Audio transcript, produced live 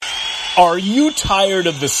Are you tired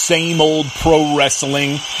of the same old pro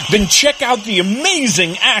wrestling? Then check out the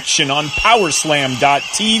amazing action on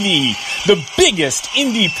Powerslam.tv, the biggest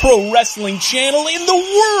indie pro wrestling channel in the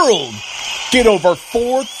world. Get over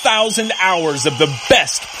 4,000 hours of the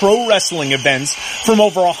best pro wrestling events from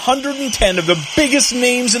over 110 of the biggest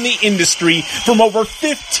names in the industry from over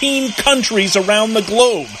 15 countries around the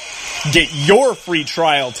globe. Get your free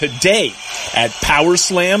trial today at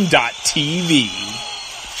Powerslam.tv.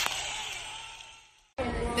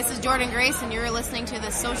 This is Jordan Grace, and you're listening to the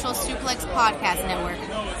Social Suplex Podcast Network.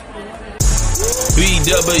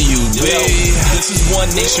 BWB, this is One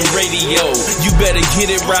Nation Radio. You better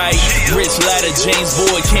get it right. Rich Latta, James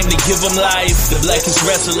Boyd came to give them life. The Blackest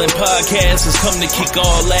Wrestling Podcast has come to kick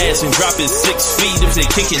all ass and drop it 6 feet if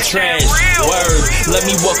they're kicking trash. Word, let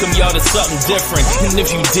me welcome y'all to something different. And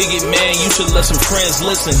if you dig it, man, you should let some friends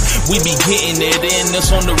listen. We be getting it in,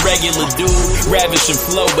 this on the regular, dude. Ravish and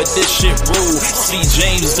flow, but this shit rude. See,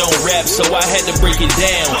 James don't rap, so I had to break it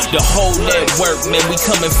down. The whole network, man, we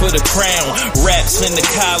coming for the crown. Raps in the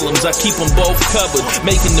columns, I keep them both covered.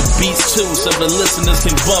 Making the beats too, so the listeners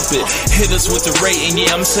can bump it. Hit us with the rating,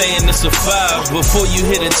 yeah, I'm saying it's a 5. Before you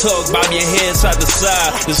hit it, talk, bob your head side to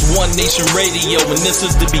side. It's One Nation Radio, and this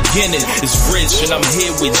is the beginning. It's Rich, and I'm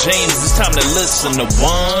here with James. It's time to listen to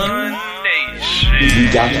One Nation.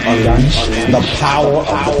 You got to unleash the power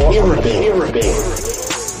of the pyramid.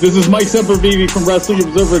 This is Mike Sempervive from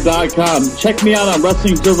WrestlingObserver.com. Check me out on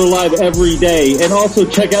Wrestling Observer Live every day. And also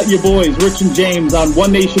check out your boys, Rich and James, on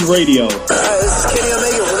One Nation Radio. This is Kenny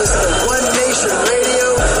Omega. We're listening to One Nation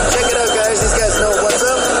Radio. Check it out, guys. These guys know what's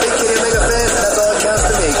up. Big Kenny Omega fans, and that's all that counts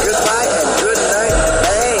to me. Goodbye and good night.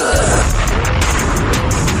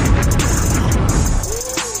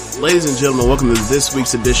 Bang. Ladies and gentlemen, welcome to this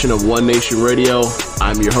week's edition of One Nation Radio.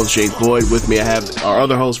 I'm your host, James Boyd. With me, I have our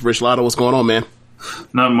other host, Rich Latta. What's going on, man?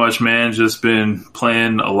 Not much, man. Just been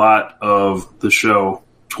playing a lot of the show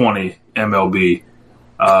 20 MLB.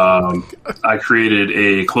 I created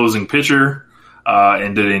a closing pitcher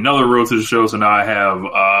and did another road to the show. So now I have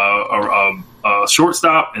a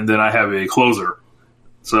shortstop and then I have a closer.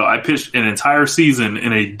 So I pitched an entire season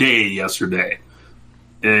in a day yesterday.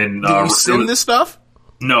 And did you send this stuff?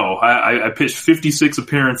 No, I pitched 56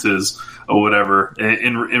 appearances or whatever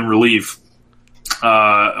in relief.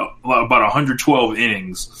 About 112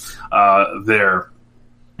 innings there,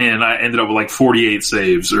 and I ended up with like 48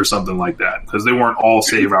 saves or something like that because they weren't all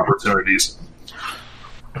save opportunities.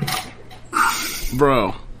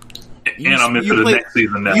 Bro, and I'm into the next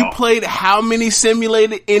season now. You played how many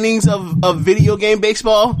simulated innings of video game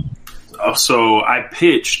baseball? So I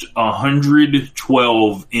pitched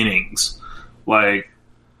 112 innings, like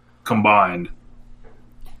combined.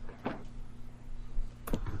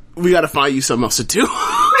 We gotta find you something else to do.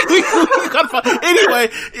 Anyway,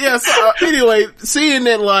 seeing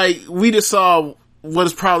that, like, we just saw what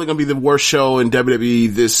is probably gonna be the worst show in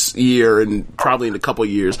WWE this year and probably in a couple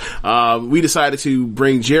of years, we decided to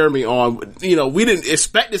bring Jeremy on. You know, we didn't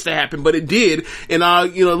expect this to happen, but it did. And,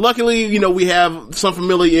 luckily, we have some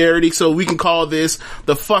familiarity, so we can call this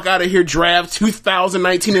the Fuck Out of Here Draft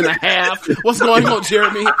 2019 and a half. What's going on,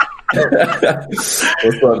 Jeremy? What's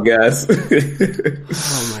up, guys?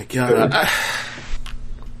 Oh my god!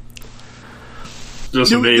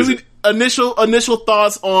 Just amazing. Initial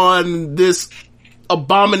thoughts on this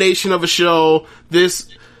abomination of a show, this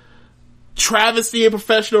travesty of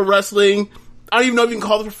professional wrestling. I don't even know if you can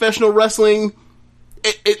call it professional wrestling.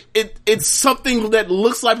 It's something that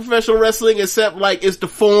looks like professional wrestling, except like it's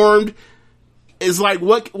deformed. It's like,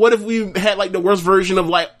 what if we had like the worst version of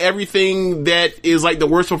like everything that is like the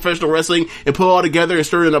worst professional wrestling and put it all together and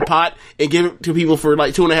stir it in a pot and give it to people for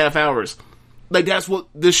like 2.5 hours? Like, that's what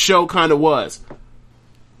this show kind of was.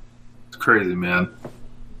 It's crazy, man.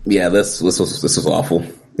 Yeah, this was awful.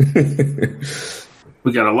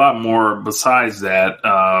 We got a lot more besides that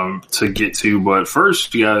to get to, but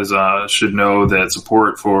first, you guys should know that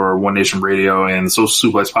support for One Nation Radio and the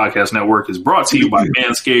Social Suplex Podcast Network is brought to you by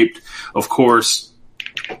Manscaped, of course.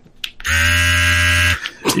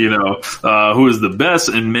 Who is the best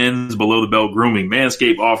in men's below-the-belt grooming.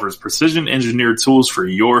 Manscaped offers precision-engineered tools for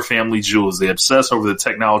your family jewels. They obsess over the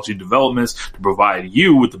technology developments to provide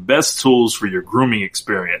you with the best tools for your grooming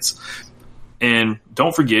experience. And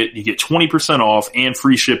don't forget, you get 20% off and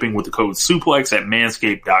free shipping with the code SUPLEX at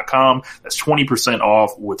manscaped.com. That's 20%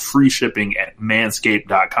 off with free shipping at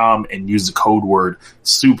manscaped.com and use the code word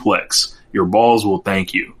SUPLEX. Your balls will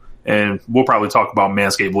thank you. And we'll probably talk about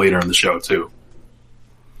Manscaped later in the show, too.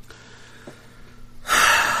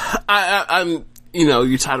 I'm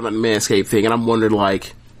you're talking about the Manscaped thing, and I'm wondering,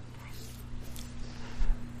 like,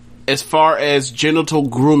 as far as genital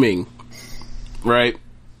grooming, right,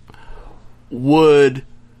 would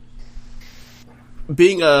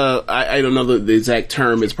being I don't know the exact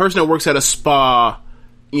term, it's a person that works at a spa,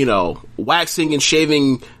 you know, waxing and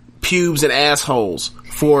shaving pubes and assholes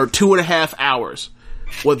for 2.5 hours.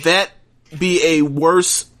 Would that be a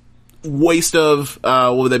worse waste of,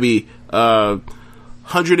 what would that be,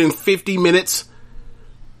 150 minutes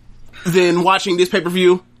than watching this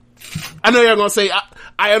pay-per-view? I know you're going to say,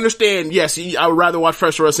 I understand, yes, I would rather watch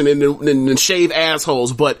professional wrestling than shave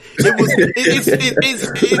assholes, but it was,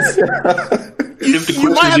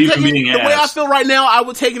 you might have taken it, the way I feel right now, I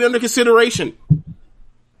would take it under consideration.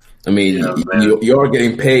 I mean, you're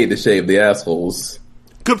getting paid to shave the assholes.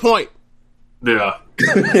 Good point. Yeah.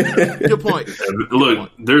 Good point.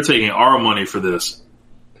 Look, they're taking our money for this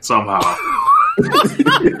somehow.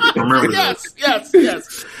 Remember this.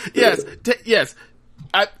 Yes.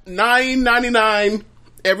 $9.99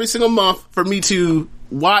 every single month for me to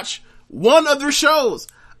watch one of their shows.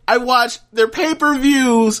 I watch their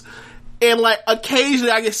pay-per-views, and like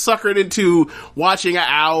occasionally I get suckered into watching an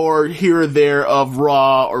hour here or there of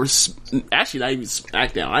Raw, or actually not even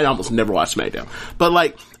SmackDown. I almost never watch SmackDown, but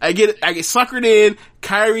like I get suckered in.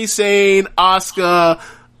 Kairi Sane, Asuka,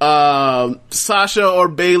 Sasha or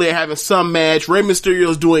Bayley having some match. Rey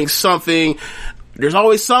Mysterio's doing something. There's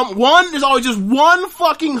always just one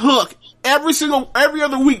fucking hook every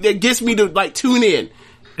other week that gets me to like tune in,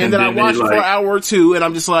 and then I watch it for an hour or two, and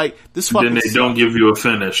I'm just like, this fucking. Then they don't give you a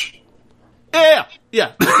finish. Yeah.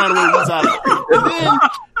 That's kind of what it was out of.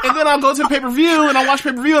 And then I'll go to the pay-per-view and I watch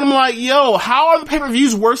pay-per-view and I'm like, yo, how are the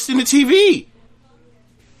pay-per-views worse than the TV?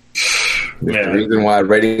 That's the reason why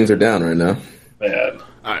ratings are down right now. Man.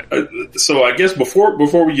 So I guess before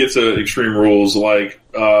we get to Extreme Rules, like,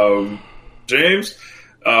 James,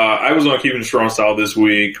 I was on Keeping Strong Style this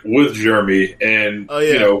week with Jeremy, and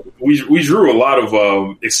you know, we drew a lot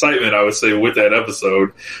of excitement, I would say, with that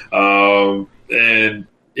episode. And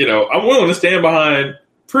you know, I'm willing to stand behind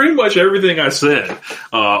pretty much everything I said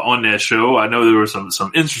on that show. I know there were some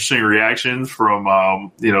interesting reactions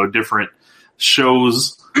from you know, different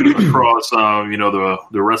shows across you know,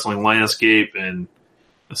 the wrestling landscape, and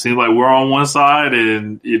it seems like we're on one side,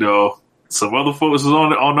 and you know, some other folks is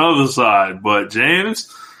on the other side. But James,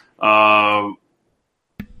 how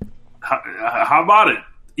about it?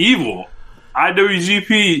 Evil,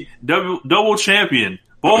 IWGP double champion,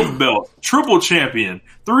 both belts, triple champion,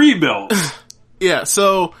 3 belts. Yeah,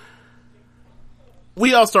 so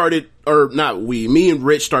we all started, or not we, me and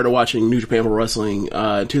Rich started watching New Japan Pro Wrestling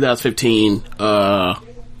in 2015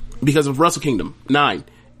 because of Wrestle Kingdom 9.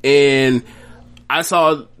 And I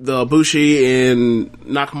saw the Bushi and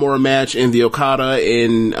Nakamura match and the Okada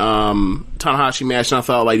and Tanahashi match, and I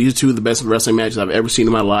thought, like, these are two of the best wrestling matches I've ever seen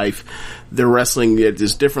in my life. They're wrestling at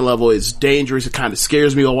this different level. It's dangerous. It kind of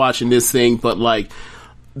scares me while watching this thing, but like,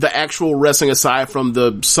 the actual wrestling, aside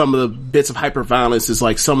from some of the bits of hyper violence, is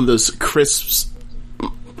like some of those crispest,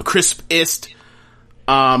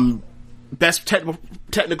 best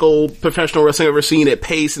technical professional wrestling I've ever seen at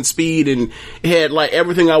pace and speed, and it had like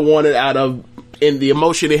everything I wanted out of, and the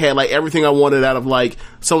emotion it had, like everything I wanted out of like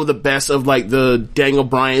some of the best of like the Daniel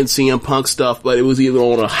Bryan, CM Punk stuff, but it was either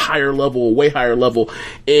on a higher level, a way higher level,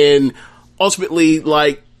 and ultimately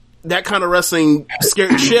like that kind of wrestling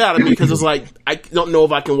scared the shit out of me, because it's like, I don't know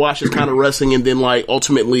if I can watch this kind of wrestling and then like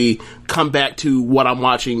ultimately come back to what I'm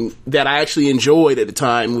watching that I actually enjoyed at the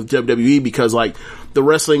time with WWE, because like the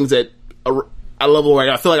wrestling's at a level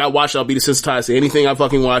where I feel like I watch it, I'll be desensitized to anything I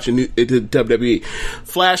fucking watch in WWE.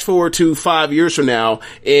 Flash forward to 5 years from now,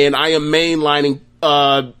 and I am mainlining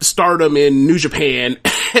Stardom in New Japan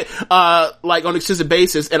like on an extensive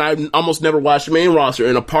basis, and I almost never watched the main roster,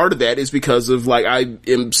 and a part of that is because of like I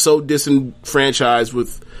am so disenfranchised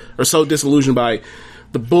with, or so disillusioned by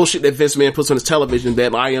the bullshit that Vince McMahon puts on his television,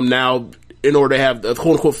 that I am now, in order to have the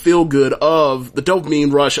quote unquote feel good of the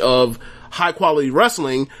dopamine rush of high quality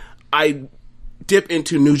wrestling, I dip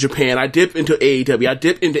into New Japan, I dip into AEW, I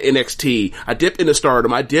dip into NXT, I dip into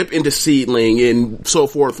Stardom, I dip into Seedling and so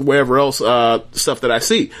forth, wherever else stuff that I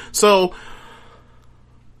see. So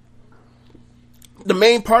the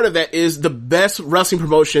main part of that is the best wrestling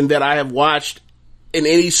promotion that I have watched in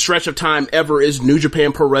any stretch of time ever is New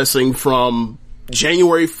Japan Pro Wrestling, from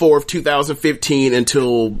January 4th, 2015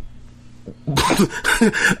 until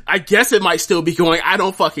I guess it might still be going. I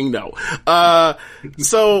don't fucking know.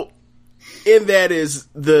 So in that is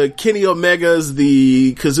the Kenny Omegas,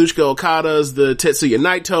 the Kazuchika Okadas, the Tetsuya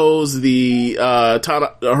Naitos, the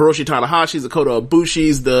Hiroshi Tanahashis, the Kota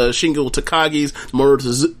Ibushis, the Shingo Takagis,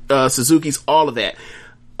 Mamoru Suzuki's, all of that.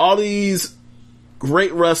 All these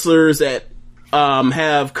great wrestlers that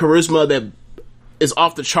have charisma that is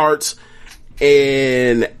off the charts,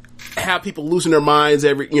 and have people losing their minds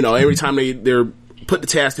every time they're put to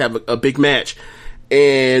task to have a big match.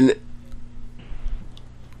 And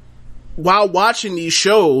while watching these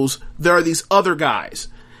shows, there are these other guys,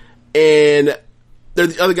 and they're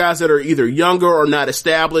the other guys that are either younger or not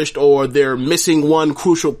established, or they're missing one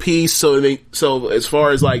crucial piece. So as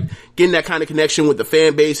far as like getting that kind of connection with the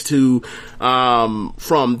fan base from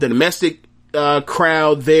the domestic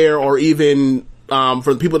crowd there, or even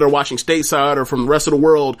for the people that are watching stateside or from the rest of the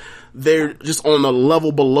world, they're just on a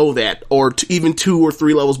level below that, or even 2 or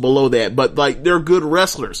 3 levels below that. But like, they're good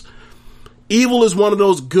wrestlers. Evil is one of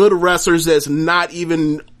those good wrestlers that's not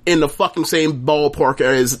even in the fucking same ballpark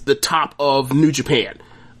as the top of New Japan.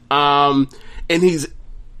 And he's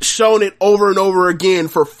shown it over and over again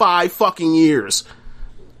for 5 fucking years.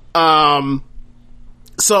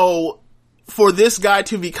 So for this guy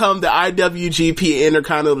to become the IWGP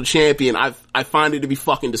Intercontinental Champion, I find it to be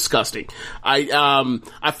fucking disgusting. I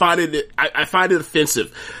find it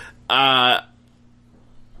offensive.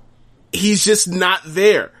 He's just not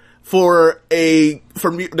there. For me,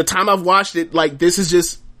 the time I've watched it, like, this is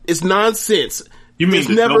just, it's nonsense. You mean it's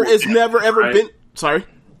never ever right? been, sorry?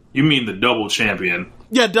 You mean the double champion.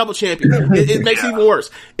 Yeah, double champion. It makes it even worse.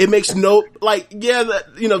 It makes double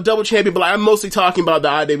champion, but like, I'm mostly talking about the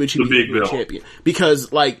IWGP champion.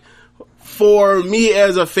 Because, like, for me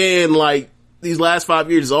as a fan, like, these last 5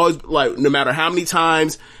 years, it's always, like, no matter how many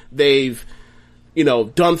times they've,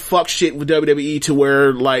 done fuck shit with WWE to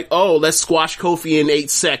where, like, oh, let's squash Kofi in 8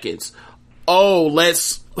 seconds. Oh,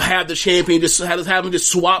 let's have the champion have him just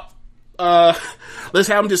swap, let's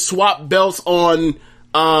have him just swap belts on,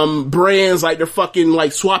 brands like they're fucking,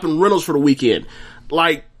 like, swapping rentals for the weekend.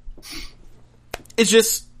 Like, it's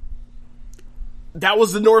just, that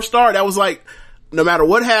was the North Star. That was like, no matter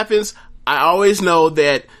what happens, I always know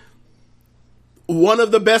that one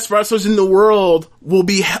of the best wrestlers in the world will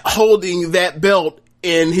be holding that belt,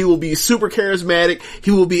 and he will be super charismatic.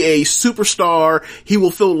 He will be a superstar. He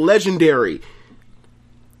will feel legendary.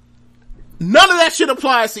 None of that shit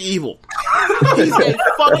applies to Evil. He's a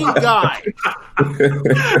fucking guy.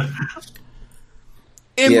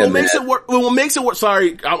 And what makes it work,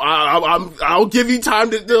 sorry, I'll give you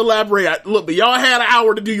time to elaborate. Look, but y'all had an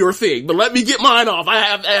hour to do your thing, but let me get mine off. I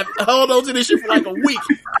have held on to this shit for like a week.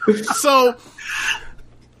 So,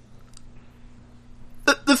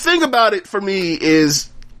 the thing about it for me is,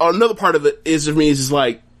 another part of it is, for me, is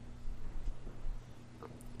like,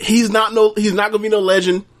 he's not gonna be no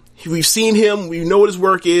legend. We've seen him, we know what his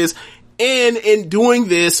work is, and in doing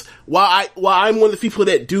this, while I'm one of the people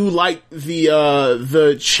that do like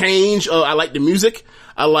the change, I like the music,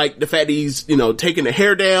 I like the fact that he's, taking the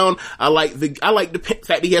hair down, I like the fact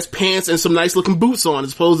that he has pants and some nice looking boots on,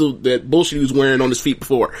 as opposed to that bullshit he was wearing on his feet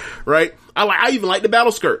before, right? I even like the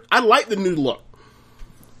battle skirt. I like the new look.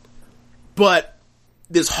 But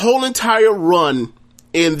this whole entire run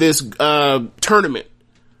in this tournament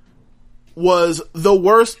was the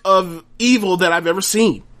worst of Evil that I've ever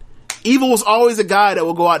seen. Evil was always a guy that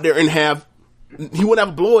would go out there and he wouldn't have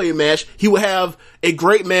a blow-away match. He would have a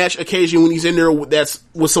great match occasionally when he's in there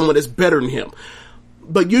with someone that's better than him.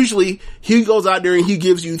 But usually, he goes out there and he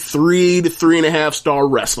gives you 3 to 3.5 star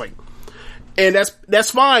wrestling. And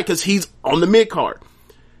that's fine, because he's on the mid-card.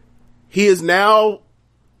 He is now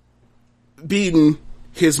beaten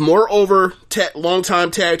his moreover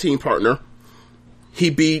longtime tag team partner. He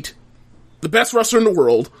beat the best wrestler in the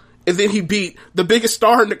world, and then he beat the biggest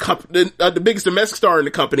star in the company, the biggest domestic star in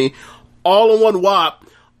the company, all in one whop,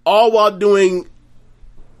 all while doing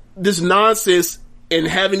this nonsense and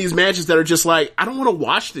having these matches that are just like, I don't want to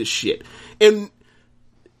watch this shit. And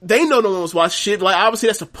they know no one wants to watch shit. Like, obviously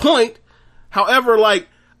that's the point. However, like,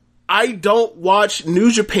 I don't watch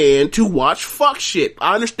New Japan to watch fuck shit.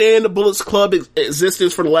 I understand the Bullets Club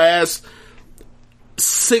existence for the last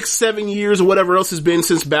 6-7 years or whatever else has been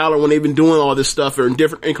since Balor, when they've been doing all this stuff, or in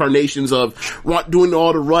different incarnations of doing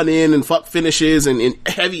all the run in and fuck finishes and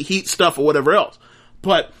heavy heat stuff or whatever else.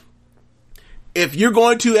 But if you're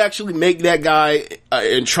going to actually make that guy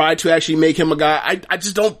and try to actually make him a guy, I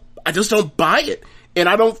just don't buy it. And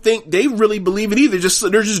I don't think they really believe it either.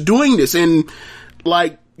 They're just doing this. And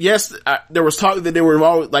like, yes, there was talk that they were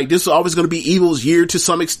always, like, this is always going to be Evil's year to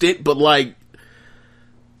some extent, but like,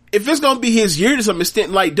 if it's going to be his year to some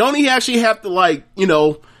extent, like, don't he actually have to, like,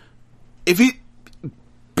 if he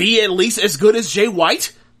be at least as good as Jay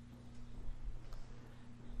White?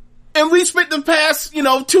 And we spent the past,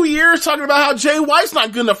 2 years talking about how Jay White's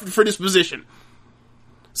not good enough for this position.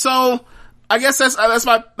 So, I guess that's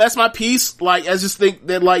my piece. Like, I just think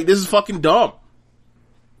that, like, this is fucking dumb.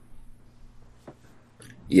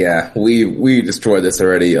 Yeah, we destroyed this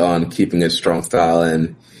already on keeping it strong style.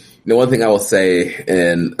 And one thing I will say,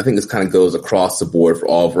 and I think this kind of goes across the board for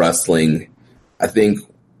all of wrestling, I think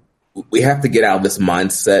we have to get out of this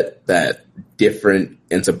mindset that different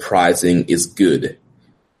and surprising is good.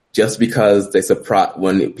 Just because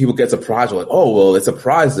when people get surprised, we're like, oh, well, it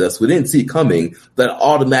surprised us. We didn't see it coming. That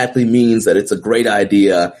automatically means that it's a great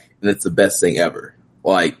idea and it's the best thing ever.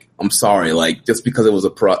 Like, I'm sorry, like, just because it was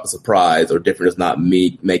a surprise or different does not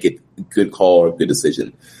make it a good call or a good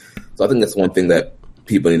decision. So I think that's one thing that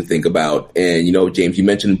people need to think about. And, James, you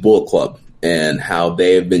mentioned Bullet Club and how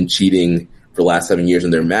they have been cheating for the last 7 years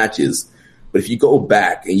in their matches. But if you go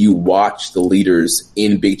back and you watch the leaders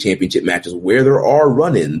in big championship matches where there are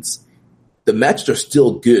run-ins, the matches are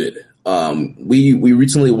still good. We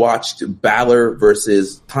recently watched Balor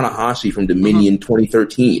versus Tanahashi from Dominion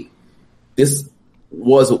 2013. This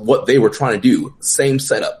was what they were trying to do. Same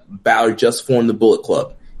setup. Balor just formed the Bullet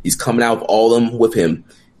Club. He's coming out with all of them with him.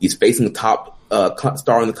 He's facing the top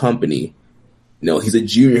star in the company. He's a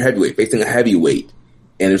junior heavyweight facing a heavyweight.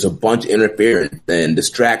 And there's a bunch of interference and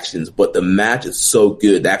distractions, but the match is so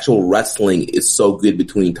good. The actual wrestling is so good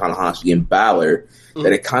between Tanahashi and Balor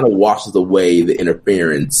that it kind of washes away the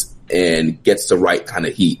interference and gets the right kind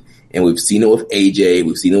of heat. And we've seen it with AJ,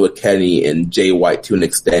 we've seen it with Kenny and Jay White to an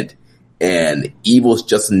extent. And Evil's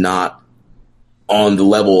just not on the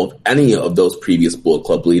level of any of those previous Bullet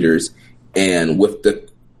Club leaders. And with the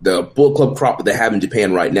Bullet Club crop that they have in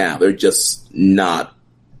Japan right now, they're just not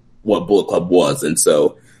what Bullet Club was. And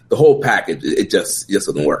so the whole package, it just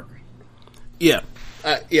doesn't work. Yeah.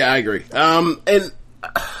 I agree. And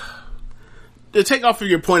to take off of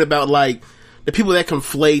your point about, like, the people that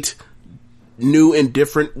conflate new and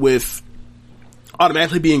different with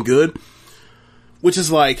automatically being good, which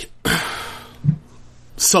is, like,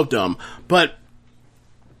 so dumb. But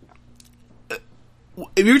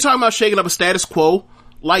if you're talking about shaking up a status quo,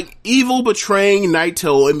 like Evil betraying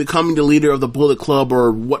Naito and becoming the leader of the Bullet Club,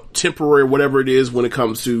 or what temporary, whatever it is, when it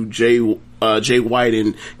comes to Jay White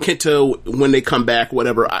and Kenta when they come back,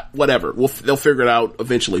 whatever. They'll figure it out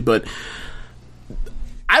eventually. But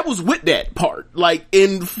I was with that part. Like,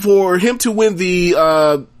 and for him to win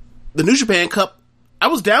the New Japan Cup, I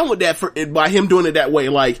was down with that by him doing it that way.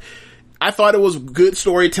 Like, I thought it was good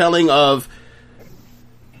storytelling of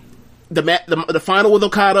the final with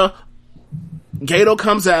Okada. Gato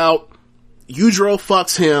comes out, Yujiro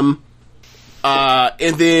fucks him,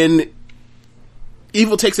 and then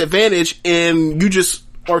Evil takes advantage, and you just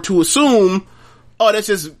are to assume, oh, that's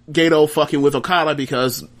just Gato fucking with Okada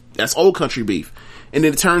because that's old country beef. And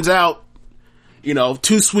then it turns out,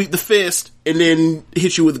 too sweet the fist, and then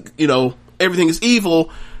hit you with, everything is evil.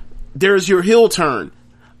 There's your heel turn.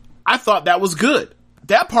 I thought that was good.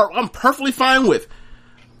 That part I'm perfectly fine with.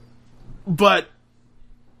 But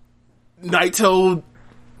Naito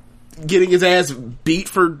getting his ass beat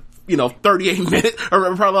for, 38 minutes,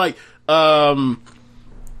 or probably like,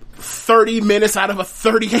 30 minutes out of a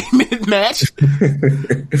 38-minute match.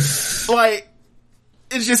 Like,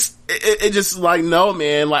 it's just like, no,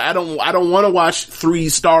 man, like, I don't want to watch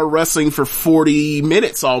 3-star wrestling for 40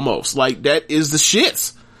 minutes almost. Like, that is the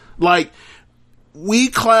shits. Like, we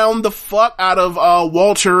clowned the fuck out of,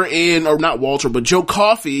 Walter or not Walter, but Joe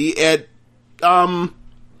Coffey at,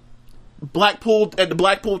 Blackpool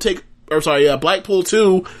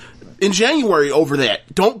 2 in January over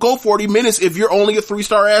that. Don't go 40 minutes if you're only a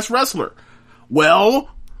 3-star ass wrestler.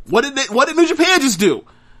 Well, what did New Japan just do?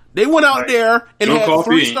 They went out there and Joe had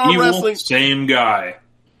Coffey 3-star wrestling. Same guy.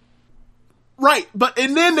 Right, but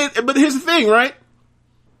here's the thing, right?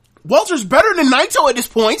 Walter's better than Naito at this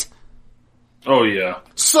point. Oh yeah.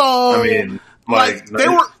 So, I mean, they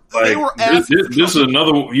were asking. This is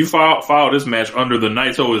another. You file this match under the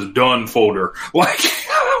Naito is done folder. Like,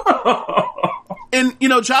 and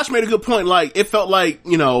Josh made a good point. Like, it felt like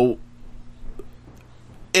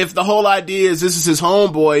if the whole idea is this is his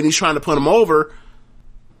homeboy and he's trying to put him over,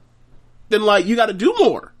 then like you got to do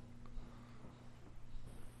more.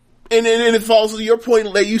 And then it falls to your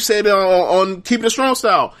point that you said on Keeping It Strong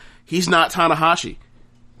Style. He's not Tanahashi.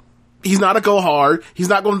 He's not a go hard. He's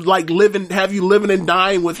not going to like have you living and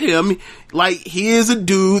dying with him. Like, he is a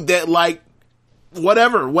dude that like,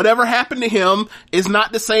 whatever happened to him is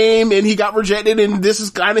not the same, and he got rejected, and this is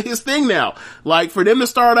kind of his thing now. Like, for them to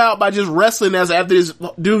start out by just wrestling after this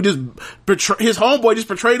dude his homeboy just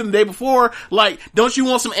betrayed him the day before, like, don't you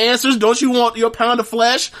want some answers? Don't you want your pound of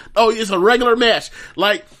flesh? Oh, it's a regular match.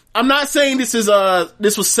 Like, I'm not saying this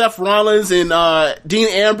was Seth Rollins and Dean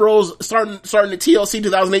Ambrose starting the TLC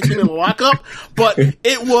 2018 in the lockup, but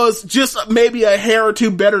it was just maybe a hair or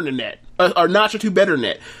two better than that, or notch or two better than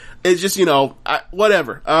that. It's just,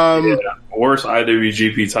 whatever. Worst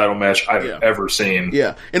IWGP title match I've ever seen.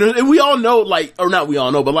 Yeah. And we all know, or not we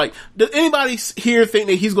all know, but does anybody here think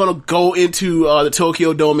that he's going to go into the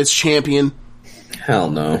Tokyo Dome as champion? Hell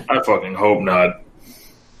no. I fucking hope not.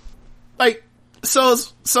 So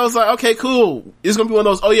it's like, okay, cool. It's going to be one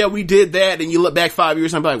of those, oh yeah, we did that, and you look back 5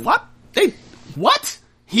 years and I'm like, what? What?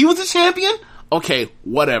 He was a champion? Okay,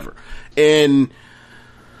 whatever. And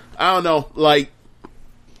I don't know,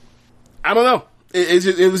 I don't know.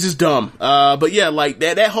 It was just dumb. But yeah,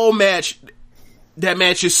 that whole match, that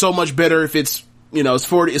match is so much better if it's,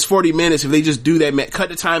 it's 40 minutes. If they just do that, cut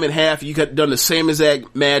the time in half, you could have done the same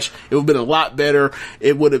exact match. It would have been a lot better.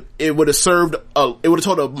 It would have served, it would have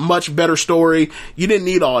told a much better story. You didn't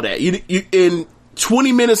need all that. You in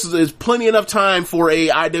 20 minutes is plenty enough time for a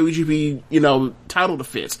IWGP, title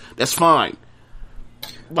defense. That's fine. I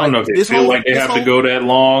don't know if they feel like they have to go that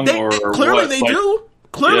long or clearly what. they do.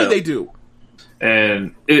 Clearly they do.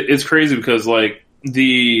 And it's crazy because I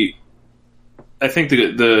think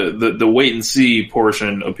the wait and see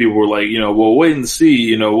portion of people were like, well, wait and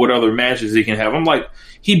see, what other matches he can have. I'm like,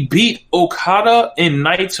 he beat Okada and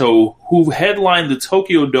Naito, who headlined the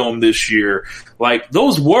Tokyo Dome this year.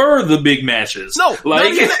 Those were the big matches. No, not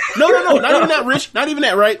even that, Rich. Not even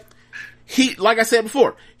that, right? He, like I said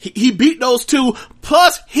before, he beat those two,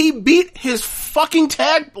 plus he beat his fucking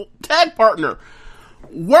tag partner.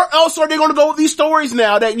 Where else are they going to go with these stories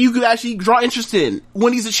now that you could actually draw interest in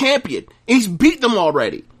when he's a champion? And he's beat them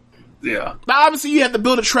already. Yeah. But obviously you have to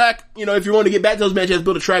build a track, if you want to get back to those matches, you have to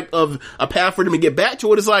build a track of a path for them to get back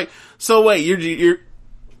to it. It's like, so wait, you're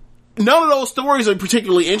none of those stories are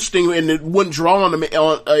particularly interesting and it wouldn't draw on them,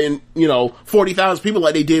 40,000 people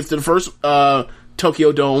like they did to the first,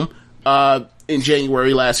 Tokyo Dome, in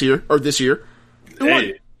January last year, or this year.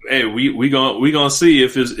 Hey, we gonna see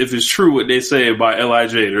if it's true what they say about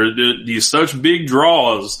LIJ. There these such big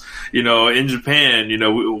draws, in Japan. We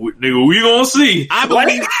gonna see. I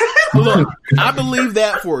believe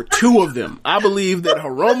that for two of them. I believe that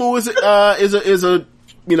Hiromu is a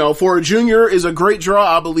for a junior is a great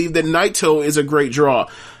draw. I believe that Naito is a great draw.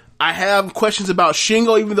 I have questions about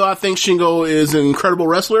Shingo, even though I think Shingo is an incredible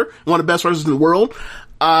wrestler, one of the best wrestlers in the world.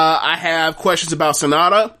 I have questions about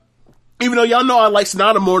Sonata. Even though y'all know I like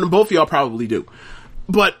Sonata more than both of y'all probably do.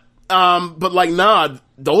 But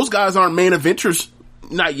those guys aren't main eventers.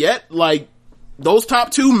 Not yet. Those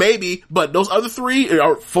top two, maybe, but those other three,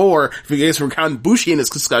 or four, if you guys were counting Bushi in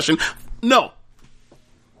this discussion, no.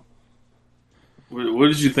 What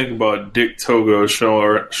did you think about Dick Togo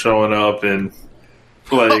showing up and,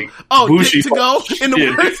 Bushi Dick to go? In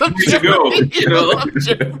the words of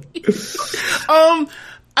Jeremy.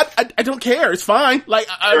 I don't care. It's fine. What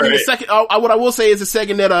I will say is the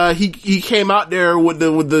second that he came out there with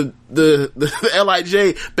the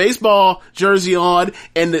LIJ baseball jersey on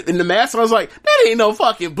and the mask, I was like, that ain't no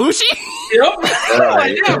fucking Bushi. Yep.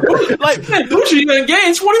 Bushi done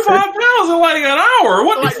gained 25 pounds in an hour.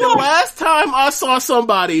 What the fuck? The last time I saw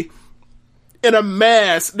somebody in a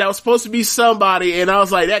mask that was supposed to be somebody, and I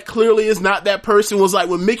was like, that clearly is not that person, was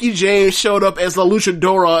when Mickie James showed up as La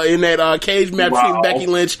Luchadora in that cage match between Becky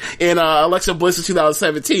Lynch and Alexa Bliss in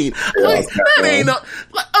 2017. That ain't no...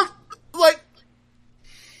 oh,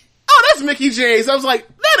 that's Mickie James. I was like,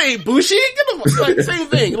 that ain't Bushi. Get the same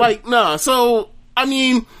thing. Nah. So,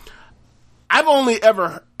 I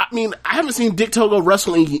haven't seen Dick Togo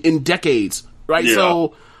wrestling in decades, right? Yeah.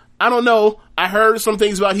 So, I don't know. I heard some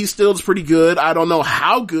things about he still is pretty good. I don't know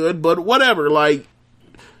how good, but whatever.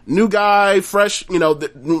 New guy, fresh,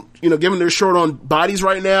 given they're short on bodies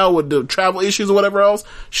right now with the travel issues or whatever else.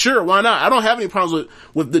 Sure, why not? I don't have any problems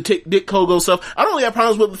with the Dick Togo stuff. I don't really have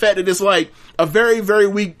problems with the fact that it's a very, very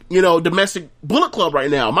weak, domestic Bullet Club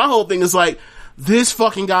right now. My whole thing is this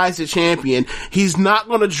fucking guy's a champion. He's not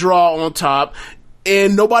going to draw on top,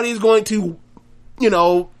 and nobody's going to,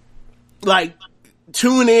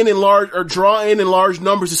 tune in large or draw in large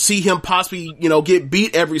numbers to see him possibly, get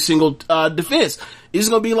beat every single defense. It's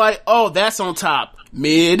going to be oh, that's on top.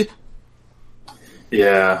 Mid.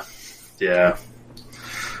 Yeah.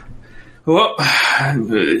 Well,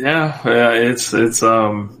 yeah, it's if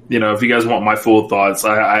you guys want my full thoughts,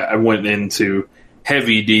 I went into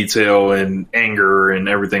heavy detail and anger and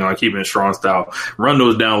everything on Keeping It Strong Style. Run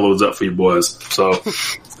those downloads up for you boys. So.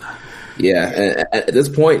 Yeah, and at this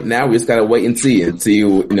point now we just gotta wait and see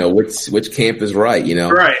which camp is right.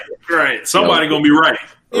 Right. Somebody gonna be right.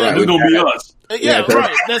 Right. It's gonna be us. Yeah,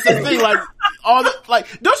 right. That's the thing.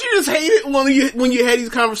 Don't you just hate it when you have these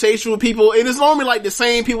conversations with people, and it's normally the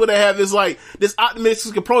same people that have this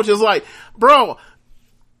optimistic approach. It's bro,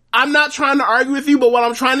 I'm not trying to argue with you, but what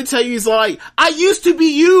I'm trying to tell you is like, I used to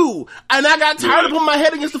be you, and I got tired of putting my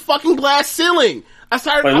head against the fucking glass ceiling. I got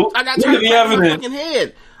tired of patting my fucking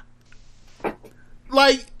head.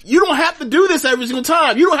 Like, you don't have to do this every single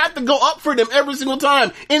time. You don't have to go up for them every single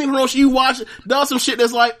time. Any promotion you watch does some shit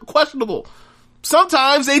that's like questionable.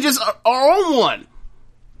 Sometimes they just are on one.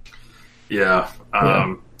 Yeah.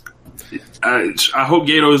 I hope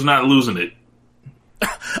Gato is not losing it.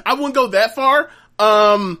 I wouldn't go that far.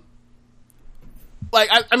 I'll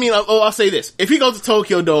say this: if he goes to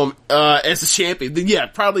Tokyo Dome as a champion, then yeah,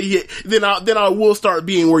 probably. Then I will start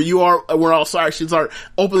being where you are, where all stars should start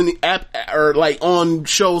opening the app or like on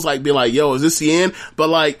shows, like be like, "Yo, is this the end?" But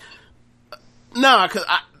like, nah, because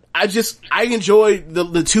I enjoyed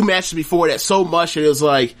the two matches before that so much. It was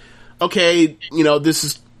like, okay, you know, this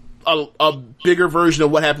is a bigger version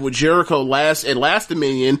of what happened with Jericho last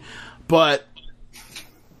Dominion, but.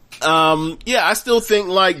 I still think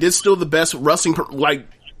like this is still the best wrestling, like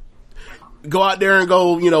go out there and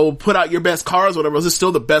go, you know, put out your best cards, whatever. This is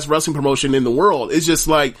still the best wrestling promotion in the world. It's just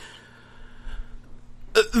like,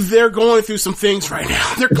 they're going through some things right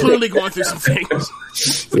now. They're clearly going through some things.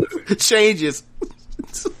 Changes.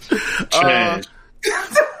 Yeah.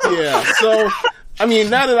 So, I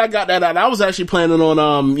mean, now that I got that out, I was actually planning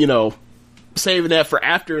on, saving that for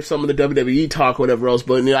after some of the WWE talk, or whatever else.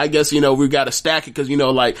 But I guess, we've got to stack it because,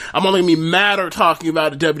 like, I'm only going to be madder talking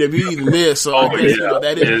about the WWE than this. So I guess,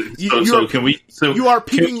 that is. You are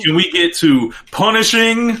peaking. Can we get to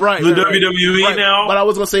punishing the WWE now? What I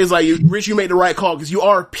was going to say is, like, Rich, you made the right call because you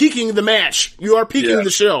are peaking the match. You are peaking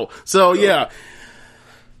the show. So, yeah.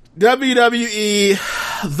 WWE,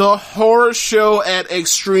 the horror show at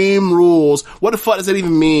Extreme Rules. What the fuck does that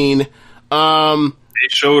even mean? They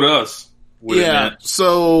showed us.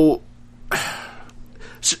 So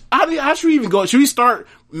how should we even go? Should we start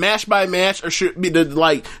match by match, or should be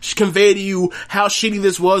convey to you how shitty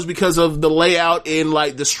this was because of the layout and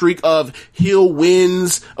like the streak of heel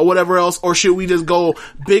wins or whatever else, or should we just go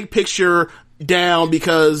big picture down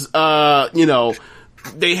because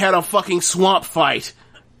they had a fucking swamp fight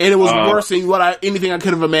and it was worse than anything I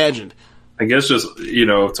could have imagined? I guess just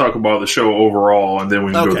talk about the show overall and then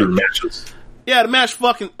we can go through the matches. Yeah,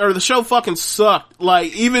 the show fucking sucked.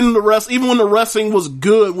 Like, even when the wrestling was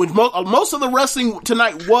good, which most of the wrestling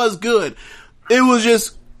tonight was good, it was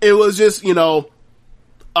just, a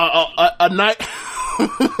night,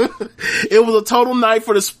 it was a total night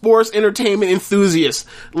for the sports entertainment enthusiasts.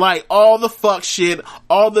 Like, all the fuck shit,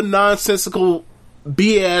 all the nonsensical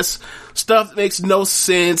BS, stuff that makes no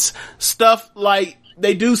sense, stuff like,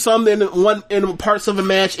 they do something in parts of a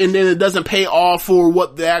match and then it doesn't pay off for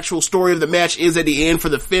what the actual story of the match is at the end for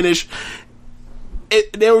the finish.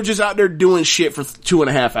 They were just out there doing shit for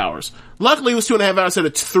 2.5 hours. Luckily it was 2.5 hours instead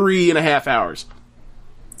of 3.5 hours.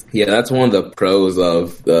 Yeah, that's one of the pros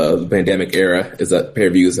of the pandemic era, is that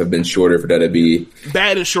pay-per-views have been shorter for WWE.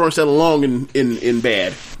 Bad and short instead of long in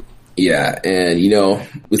bad. Yeah, and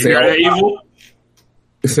we say that evil.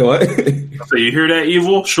 So what? So you hear that,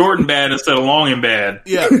 evil? Short and bad instead of long and bad.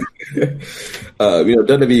 Yeah.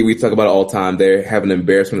 WWE, we talk about it all the time. They have an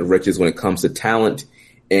embarrassment of riches when it comes to talent.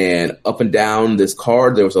 And up and down this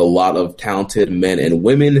card, there was a lot of talented men and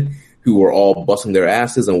women who were all busting their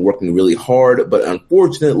asses and working really hard. But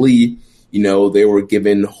unfortunately, they were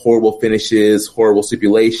given horrible finishes, horrible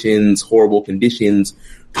stipulations, horrible conditions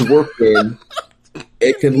to work in.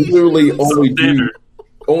 It can literally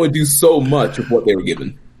only do so much of what they were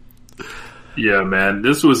given. Yeah, man.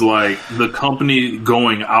 This was like the company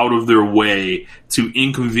going out of their way to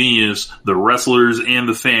inconvenience the wrestlers and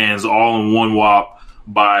the fans all in one whop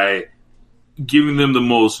by giving them the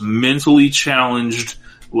most mentally challenged,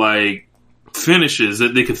 like, finishes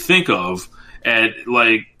that they could think of. At,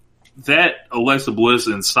 like, that Alexa Bliss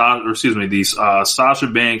and Sasha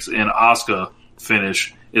Banks and Asuka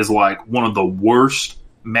finish is like one of the worst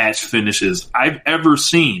match finishes I've ever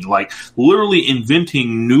seen. Like, literally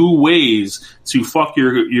inventing new ways to fuck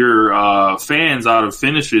your fans out of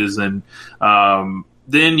finishes. And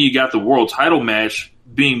then you got the world title match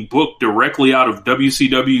being booked directly out of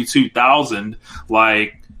WCW 2000.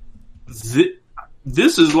 Like,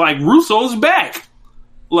 this is like Russo's back.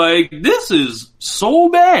 Like, this is so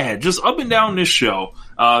bad, just up and down this show.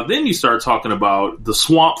 Then you start talking about the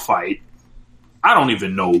swamp fight. I don't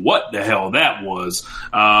even know what the hell that was.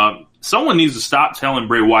 Someone needs to stop telling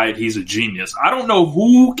Bray Wyatt he's a genius. I don't know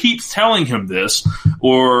who keeps telling him this,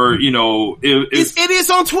 or, if it is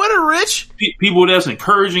on Twitter, Rich. People that's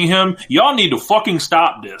encouraging him, y'all need to fucking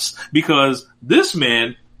stop this, because this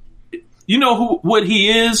man, what he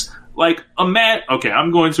is? Like a man. Okay,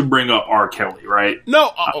 I'm going to bring up R. Kelly, right? No.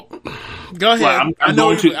 Go ahead. Like, I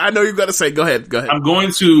know you're going to say. Go ahead. I'm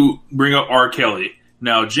going to bring up R. Kelly.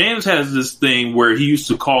 Now, James has this thing where he used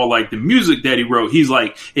to call, like, the music that he wrote, he's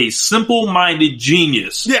like a simple-minded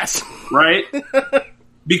genius. Yes. Right?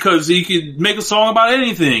 Because he could make a song about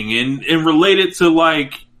anything and relate it to,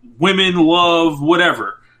 like, women, love,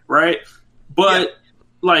 whatever. Right? But,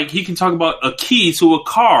 like, he can talk about a key to a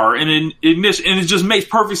car and an ignition, and it just makes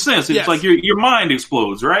perfect sense. It's like your mind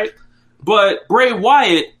explodes, right? But Bray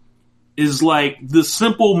Wyatt is, like, the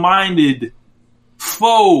simple-minded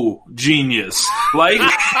faux genius. Like,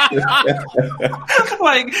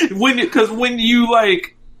 like when you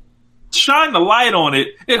like shine the light on it,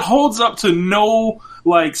 it holds up to no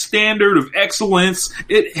like standard of excellence.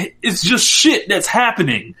 It's just shit that's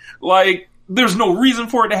happening. Like, there's no reason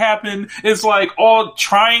for it to happen. It's like all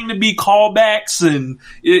trying to be callbacks, and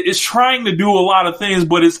it's trying to do a lot of things,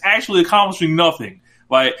 but it's actually accomplishing nothing.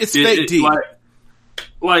 Like, it's fake deep.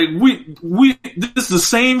 Like this is the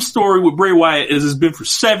same story with Bray Wyatt as it's been for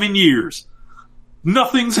 7 years.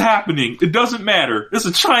 Nothing's happening. It doesn't matter. It's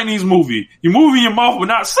a Chinese movie. You're moving your mouth but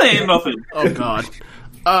not saying nothing. Oh God.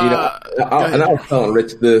 And I was telling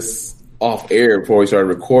Rich this off air before we started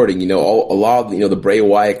recording. A lot of the Bray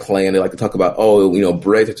Wyatt clan, they like to talk about,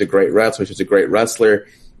 Bray's such a great wrestler, such a great wrestler.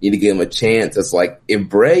 You need to give him a chance. It's like, if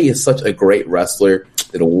Bray is such a great wrestler,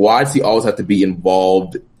 then why does he always have to be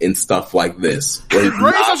involved in stuff like this? If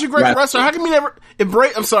Bray is such a great wrestler, how come he never?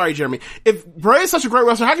 I'm sorry, Jeremy. If Bray is such a great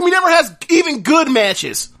wrestler, how come he never has even good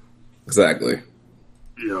matches? Exactly.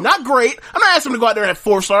 Yeah. Not great. I'm not asking him to go out there and have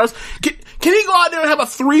 4 stars. Can he go out there and have a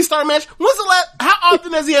 3-star match? How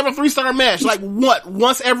often does he have a 3-star match? Like what?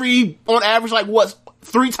 Once on average, like what?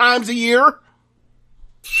 3 times a year?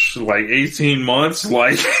 Like 18 months,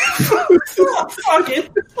 like fuck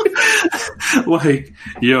it. Like,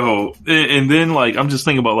 yo, and then like I'm just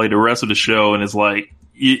thinking about like the rest of the show, and it's like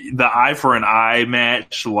the eye for an eye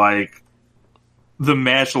match. Like, the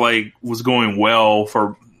match like was going well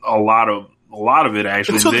for a lot of it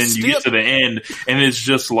actually. And then you get to the end, and it's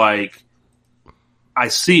just like I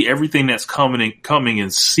see everything that's coming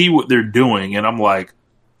and see what they're doing, and I'm like,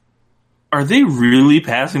 are they really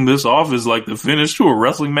passing this off as like the finish to a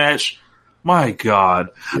wrestling match? My God.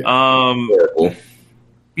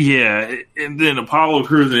 Yeah. And then Apollo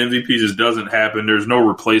Crews and MVP just doesn't happen. There's no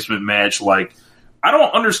replacement match. Like, I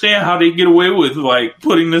don't understand how they get away with like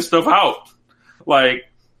putting this stuff out. Like,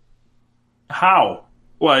 how?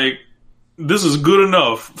 Like, this is good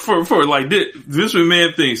enough for like this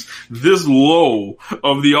man thinks this low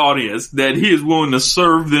of the audience that he is willing to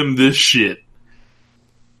serve them this shit.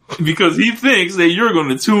 Because he thinks that you're going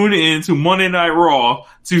to tune in to Monday Night Raw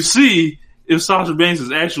to see if Sasha Banks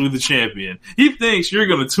is actually the champion. He thinks you're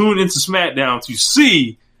going to tune into SmackDown to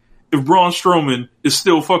see if Braun Strowman is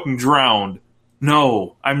still fucking drowned.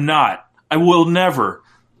 No, I'm not. I will never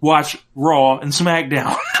watch Raw and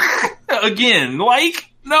SmackDown again.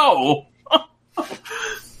 Like, no.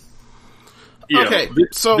 Yeah, okay,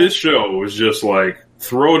 this show was just like,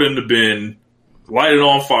 throw it in the bin, light it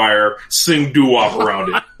on fire, sing doo-wop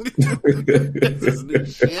around it.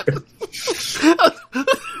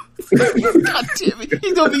 God damn it.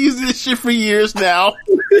 He's going to be using this shit for years now.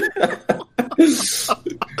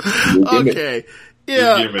 Okay.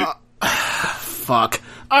 Yeah. Fuck.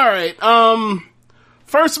 Alright.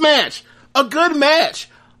 First match. A good match.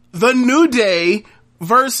 The New Day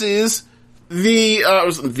versus they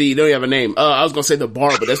don't have a name. I was gonna say the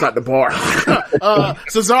Bar, but that's not the Bar.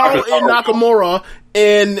 Cesaro and Nakamura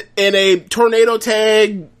in a tornado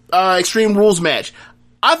tag, Extreme Rules match.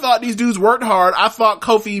 I thought these dudes worked hard. I thought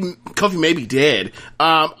Kofi may be dead.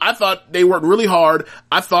 I thought they worked really hard.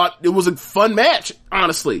 I thought it was a fun match,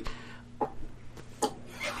 honestly.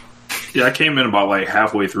 Yeah, I came in about like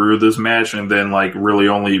halfway through this match, and then like really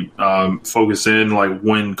only focus in like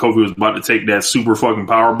when Kofi was about to take that super fucking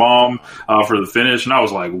power bomb for the finish, and I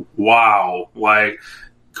was like, wow, like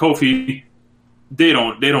Kofi, they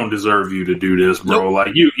don't deserve you to do this, bro. Nope.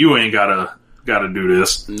 Like you ain't gotta do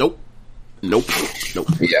this. Nope.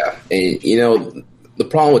 Yeah, and the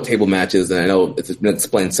problem with table matches, and I know it's been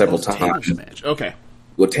explained several times. Match. Okay.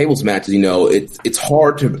 With tables matches, it's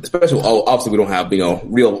hard to, especially obviously we don't have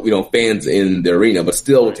real fans in the arena, but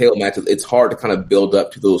still with table matches, it's hard to kind of build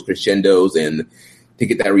up to those crescendos and to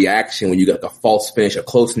get that reaction when you got a false finish, a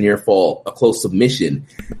close near fall, a close submission.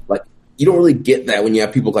 Like, you don't really get that when you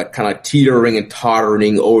have people like kind of teetering and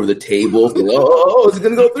tottering over the tables. Like, oh, is it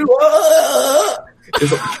gonna go through?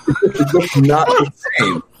 It's just not the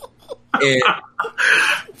same. And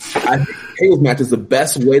I think tables matches, the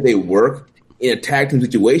best way they work in a tag team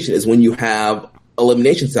situation is when you have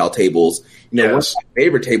elimination style tables. You know, one of my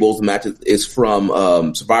favorite tables matches is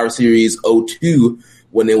from Survivor Series 02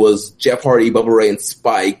 when it was Jeff Hardy, Bubba Ray, and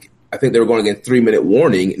Spike. I think they were going against 3-minute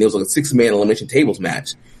warning, and it was like a 6-man elimination tables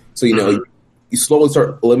match. So, you know, you slowly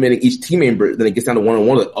start eliminating each team member, then it gets down to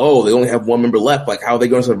 1-on-1, like, oh, they only have one member left, like, how are they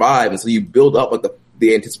going to survive? And so you build up, like,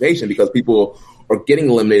 the anticipation because people are getting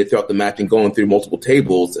eliminated throughout the match and going through multiple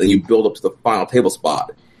tables, and you build up to the final table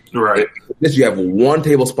spot. Right. This, you have one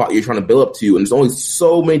table spot you're trying to build up to, and there's only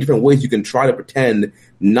so many different ways you can try to pretend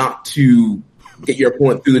not to get your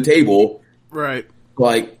opponent through the table. Right.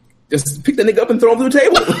 Like, just pick the nigga up and throw him through the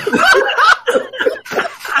table.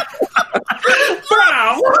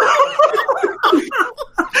 Wow.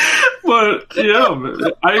 But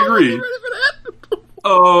yeah, I agree.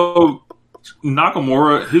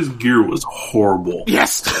 Nakamura, his gear was horrible.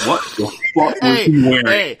 Yes. What the fuck was he wearing?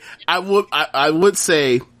 Hey, I would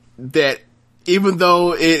say that even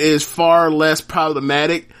though it is far less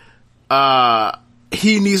problematic,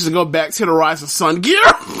 he needs to go back to the Rise of Sun gear.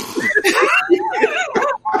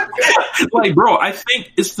 Like, bro, I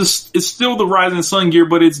think it's still the Rising Sun gear,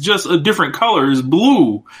 but it's just a different color. It's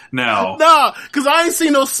blue now. No, because I ain't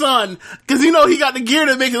seen no sun. Because you know he got the gear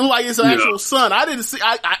to make it look like it's an actual sun. I didn't see.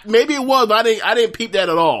 Maybe it was, but I didn't peep that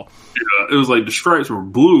at all. Yeah, it was like the stripes were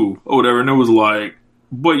blue or whatever, and it was like,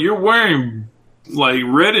 but you're wearing like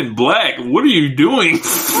red and black. What are you doing?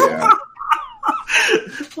 Yeah.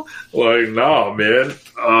 Like, nah, man.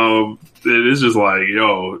 It's just like,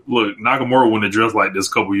 yo, look, Nakamura wouldn't have dressed like this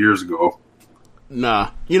a couple years ago.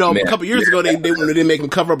 Nah. You know, a couple years ago, they didn't make him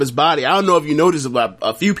cover up his body. I don't know if you noticed about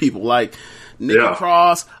a few people, like Nikki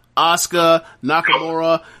Cross, Asuka,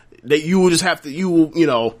 Nakamura, that you will just have to, you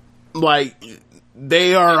know, like,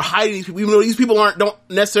 they are hiding these people, even though these people don't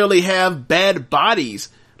necessarily have bad bodies.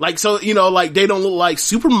 Like, so, you know, like, they don't look like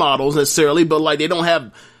supermodels necessarily, but like, they don't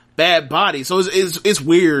have bad bodies. So it's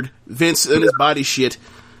weird, Vince and his body shit.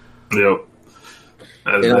 Yep.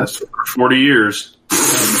 That's for 40 years.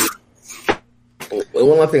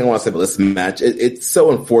 One last thing I want to say about this match. It's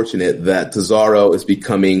so unfortunate that Cesaro is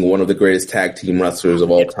becoming one of the greatest tag team wrestlers of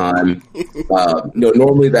all time.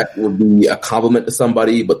 Normally that would be a compliment to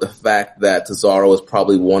somebody, but the fact that Cesaro is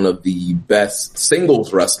probably one of the best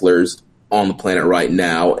singles wrestlers on the planet right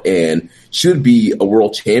now and should be a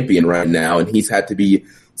world champion right now, and he's had to be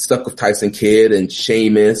stuck with Tyson Kidd and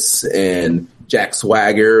Sheamus and Jack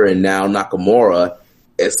Swagger and now Nakamura.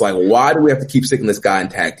 It's like, why do we have to keep sticking this guy in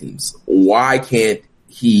tag teams? Why can't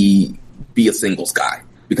he be a singles guy?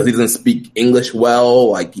 Because he doesn't speak English well?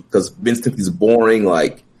 Like, because Vince thinks he's boring?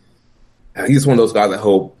 Like, he's one of those guys I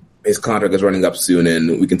hope his contract is running up soon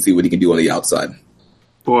and we can see what he can do on the outside.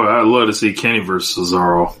 Boy, I'd love to see Kenny versus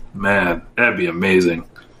Cesaro. Man, that'd be amazing.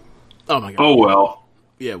 Oh my God. Oh well.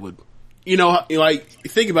 Yeah, it would. You know, like,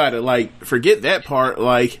 think about it. Like, forget that part.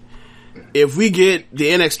 Like, if we get the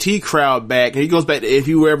NXT crowd back, and he goes back, if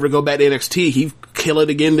you ever go back to NXT, he'd kill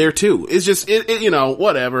it again there too. It's just, you know,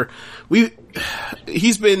 whatever.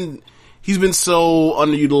 He's been so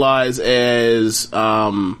underutilized as,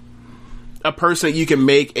 a person that you can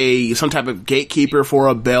make some type of gatekeeper for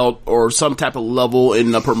a belt or some type of level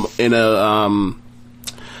in a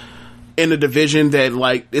division that,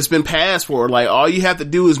 like, it's been passed for. Like, all you have to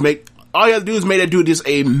do is make that dude just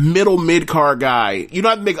a middle mid-card guy. You don't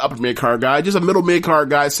have to make an upper mid-card guy, just a middle mid-card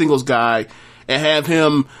guy, singles guy, and have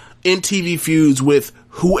him in TV feuds with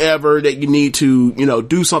whoever that you need to, you know,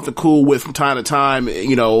 do something cool with from time to time,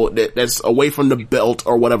 you know, that's away from the belt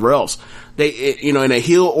or whatever else. You know, in a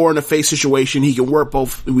heel or in a face situation, he can work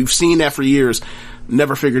both. We've seen that for years.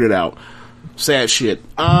 Never figured it out. Sad shit.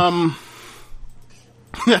 An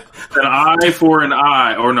eye for an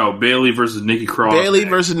eye, or no, Bayley versus Nikki Cross. Bayley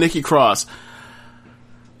versus Nikki Cross.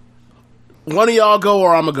 One of y'all go,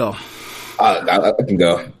 or I'm gonna go. I can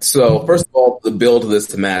go. So, first of all, the build of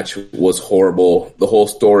this match was horrible. The whole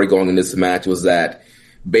story going in this match was that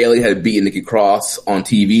Bayley had beaten Nikki Cross on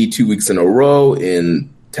TV 2 weeks in a row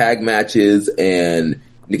in tag matches, and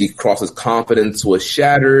Nikki Cross's confidence was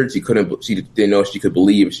shattered. She didn't know if she could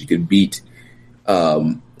believe if she could beat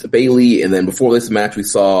Bayley. And then before this match, we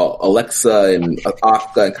saw Alexa and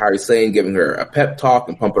Asuka and Kairi Sane giving her a pep talk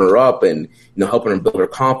and pumping her up and, you know, helping her build her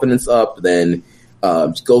confidence up. Then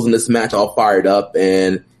she goes in this match all fired up,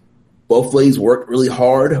 and both ladies worked really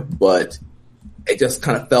hard, but it just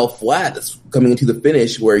kind of fell flat coming into the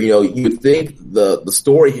finish where, you know, you would think the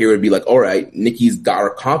story here would be like, all right, Nikki's got her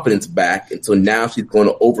confidence back, and so now she's going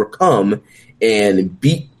to overcome and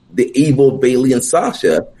beat the evil Bayley and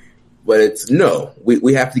Sasha. But it's no,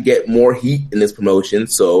 we have to get more heat in this promotion,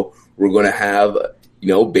 so we're going to have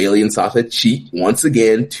Bayley and Sasha cheat once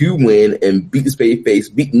again to win and beat this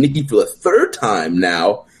babyface, beat Nikki for the third time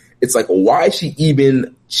now. It's like, why is she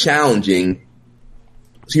even challenging?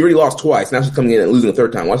 She already lost twice. Now she's coming in and losing a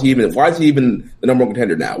third time. Why is she even the number one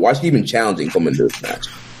contender now? Why is she even challenging coming into this match?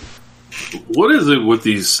 What is it with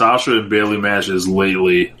these Sasha and Bayley matches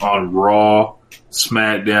lately on Raw,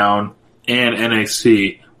 SmackDown, and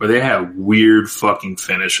NXT where they have weird fucking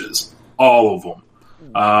finishes? All of them.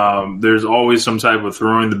 There's always some type of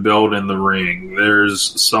throwing the belt in the ring.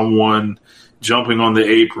 There's someone jumping on the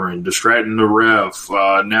apron, distracting the ref.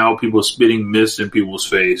 Now people spitting mist in people's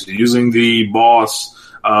face, using the boss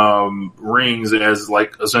rings as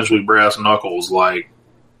like essentially brass knuckles. Like,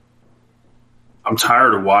 I'm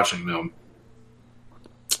tired of watching them.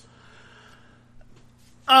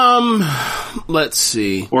 Let's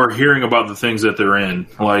see. Or hearing about the things that they're in.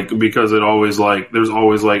 Like, because there's always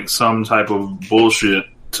like some type of bullshit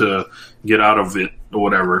to get out of it or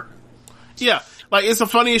whatever. Yeah. Like, it's the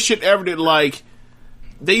funniest shit ever that, like,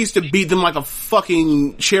 they used to beat them like a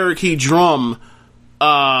fucking Cherokee drum,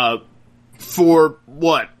 for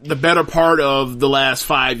what? The better part of the last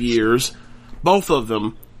 5 years. Both of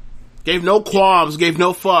them. Gave no qualms, gave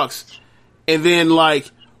no fucks. And then, like,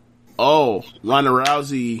 oh, Ronda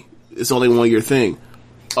Rousey is only 1 year thing.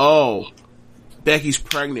 Oh, Becky's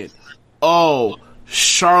pregnant. Oh,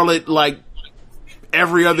 Charlotte, like,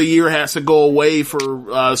 every other year has to go away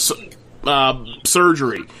for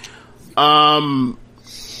surgery.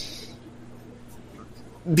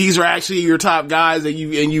 These are actually your top guys, and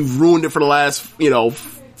you've ruined it for the last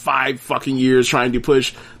 5 fucking years trying to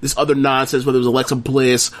push this other nonsense, whether it was Alexa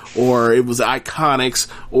Bliss or it was the Iconics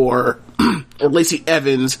or Lacey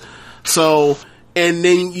Evans. So, and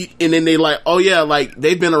then they like, oh yeah, like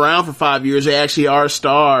they've been around for 5 years. They actually are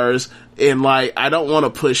stars. And like, I don't want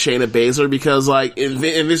to push Shayna Baszler because like, in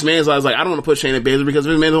this man's eyes, like, I don't want to push Shayna Baszler because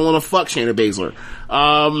this man don't want to fuck Shayna Baszler.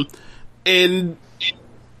 And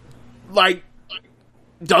like,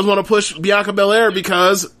 doesn't want to push Bianca Belair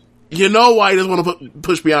because you know why he doesn't want to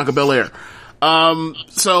push Bianca Belair.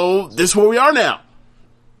 So this is where we are now.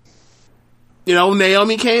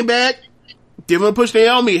 Naomi came back. Didn't want to push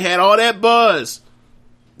Naomi. Had all that buzz.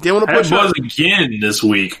 Didn't want to push buzz again this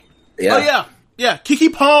week. Yeah. Oh yeah.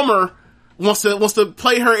 Keke Palmer wants to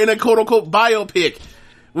play her in a quote unquote biopic,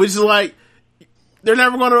 which is like that's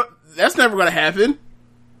never gonna happen.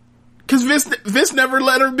 Because Vince never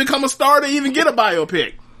let her become a star to even get a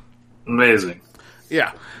biopic. Amazing.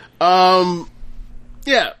 Yeah.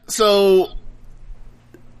 Yeah, so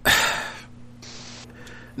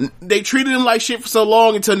they treated him like shit for so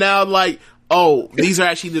long until now, like, oh, these are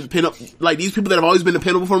actually the these people that have always been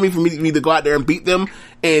dependable for me to go out there and beat them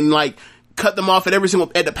and like cut them off at every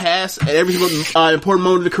single important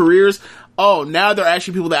moment of their careers. Oh, now they're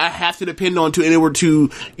actually people that I have to depend on in order to,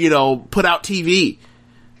 put out TV.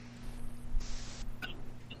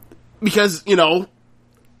 Because,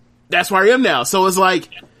 that's where I am now. So it's like,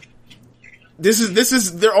 this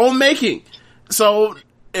is their own making. So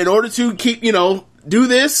in order to keep, do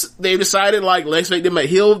this, they decided like, let's make them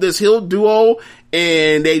this heel duo,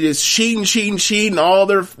 and they just cheat, and all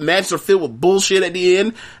their matches are filled with bullshit at the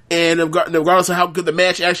end, and regardless of how good the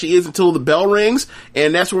match actually is until the bell rings,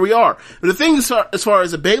 and that's where we are. But the thing is, as far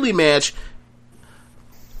as the Bayley match,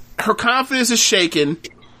 her confidence is shaken.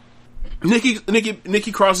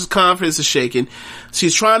 Nikki Cross's confidence is shaken.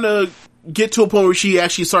 She's trying to get to a point where she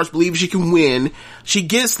actually starts believing she can win. She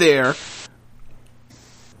gets there.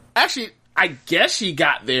 Actually, I guess she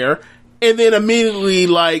got there, and then immediately,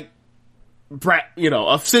 like,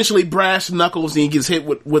 essentially brass knuckles, and he gets hit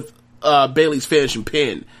with Bayley's finishing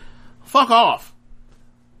pin. Fuck off.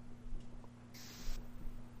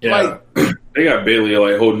 Yeah, they got Bayley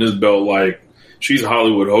like holding this belt like she's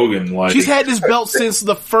Hollywood Hogan. Like, she's had this belt since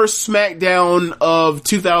the first SmackDown of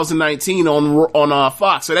 2019 on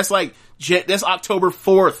Fox. So that's like that's October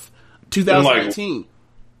 4th, 2019.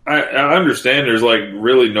 I understand there's like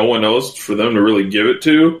really no one else for them to really give it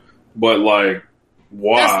to, but like,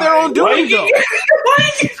 why? That's their own doing, though.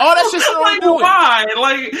 That's just their own doing. Why?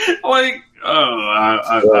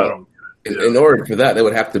 I don't. In order for that, they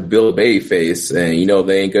would have to build a babyface, and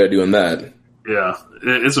they ain't good at doing that. Yeah,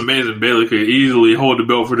 it's amazing. Bayley could easily hold the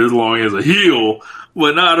belt for this long as a heel,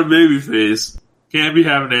 but not a babyface. Can't be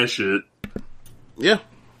having that shit. Yeah,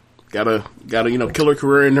 gotta kill her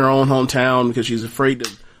career in her own hometown because she's afraid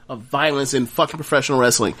of violence in fucking professional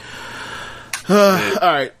wrestling. All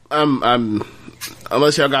right, I'm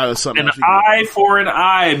unless y'all got something. An eye for an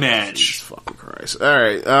eye match. Jesus fucking Christ! All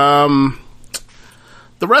right,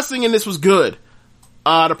 the wrestling in this was good.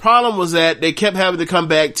 The problem was that they kept having to come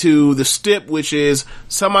back to the stip, which is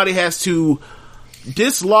somebody has to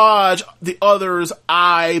dislodge the other's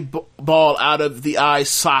eyeball out of the eye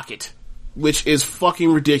socket, which is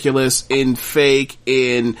fucking ridiculous and fake,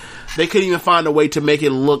 and they couldn't even find a way to make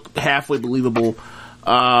it look halfway believable.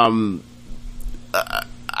 I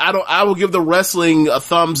will give the wrestling a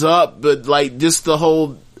thumbs up, but like just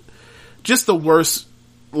the worst,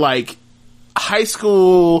 like high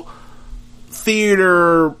school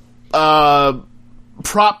theater,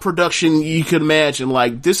 prop production you could imagine.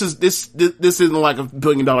 Like this isn't like a $1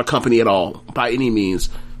 billion company at all by any means.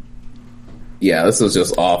 Yeah, this is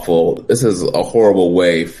just awful. This is a horrible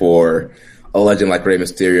way for a legend like Rey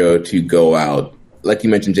Mysterio to go out. Like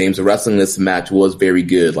you mentioned, James, the wrestling in this match was very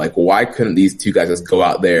good. Like, why couldn't these two guys just go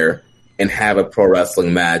out there and have a pro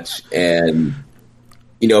wrestling match? And,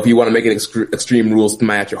 you know, if you want to make an Extreme Rules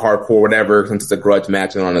match or hardcore, whatever, since it's a grudge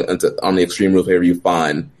match and on the Extreme Rules, whatever you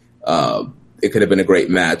find, it could have been a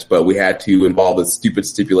great match, but we had to involve this stupid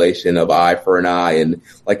stipulation of eye for an eye. And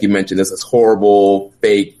like you mentioned, this is horrible,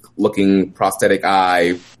 fake looking prosthetic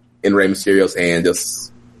eye in Rey Mysterio's hand,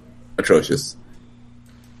 just atrocious.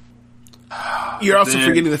 You're also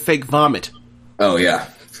forgetting the fake vomit. Oh yeah.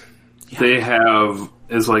 They have,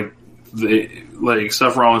 it's like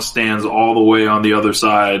Seth Rollins stands all the way on the other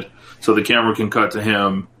side so the camera can cut to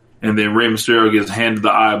him, and then Rey Mysterio gets handed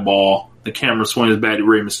the eyeball. The camera swings back to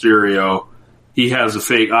Rey Mysterio. He has a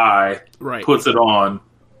fake eye, right, puts it on.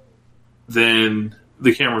 Then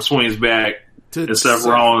the camera swings back to Seth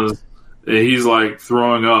Rollins, and he's like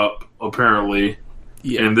throwing up, apparently.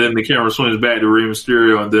 Yeah. And then the camera swings back to Rey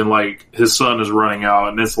Mysterio, and then like his son is running out,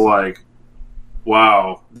 and it's like,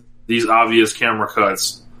 wow, these obvious camera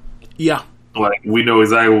cuts. Yeah. Like, we know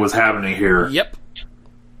exactly what's happening here. Yep.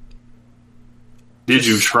 Did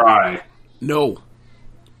you try? No.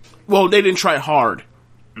 Well, they didn't try hard.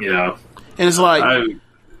 Yeah. And it's like,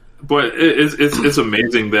 but it's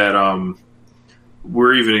amazing that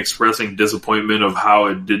we're even expressing disappointment of how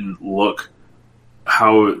it didn't look,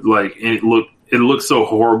 it looked so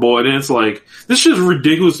horrible, and it's like, this shit's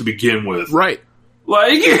ridiculous to begin with, right?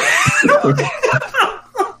 Like,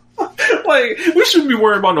 like we shouldn't be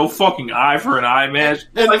worried about no fucking eye for an eye match.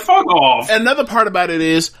 And like, fuck off. Another part about it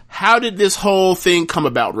is, how did this whole thing come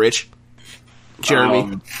about, Rich?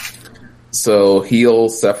 Jeremy. So heel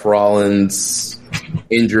Seth Rollins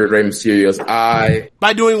injured Rey Mysterio's eye.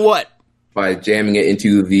 By doing what? By jamming it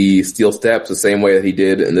into the steel steps the same way that he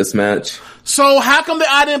did in this match. So how come the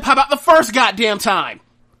eye didn't pop out the first goddamn time?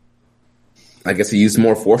 I guess he used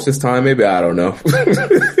more force this time, maybe? I don't know.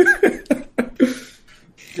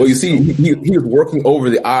 Well, you see, he was working over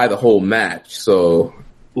the eye the whole match, so...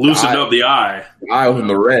 Loosened up the eye. The eye was in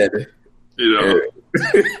the red. You know.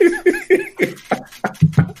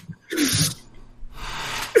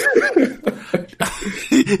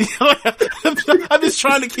 I'm just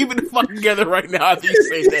trying to keep it fucking together right now after you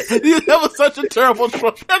say that. That was such a terrible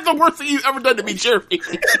choice. That's the worst thing you've ever done to me, Jeremy.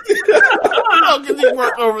 How can you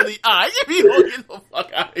work over the eye? Get the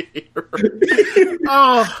fuck out of here.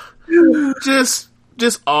 Oh, just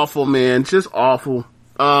awful, man. Just awful.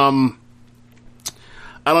 I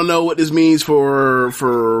don't know what this means for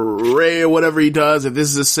Ray or whatever he does. If this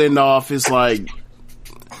is a send off, it's like,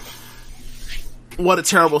 what a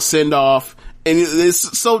terrible send off. And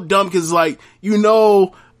it's so dumb because, like, you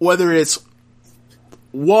know, whether it's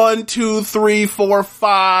 1, 2, 3, 4,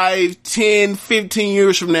 5, 10, 15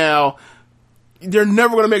 years from now, they're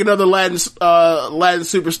never going to make another Latin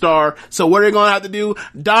superstar. So what are they going to have to do?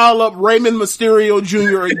 Dial up Raymond Mysterio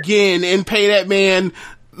Jr. again and pay that man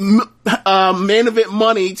main event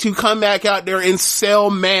money to come back out there and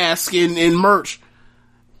sell masks and merch.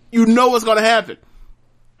 You know what's going to happen.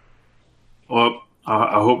 Well,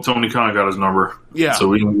 I hope Tony Khan got his number. Yeah, so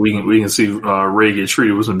we can see Ray get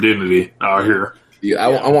treated with some dignity out here. Yeah,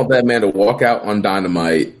 I want that man to walk out on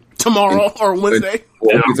Dynamite tomorrow or Wednesday.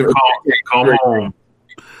 Come home.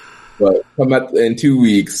 But come out in 2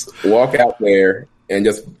 weeks, walk out there and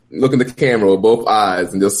just look in the camera with both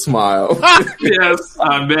eyes and just smile. Yes,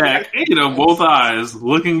 I'm back. You know, both eyes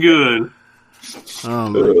looking good. Oh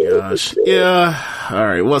my gosh. Yeah. All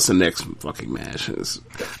right. What's the next fucking match?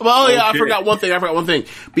 I forgot one thing.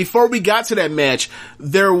 Before we got to that match,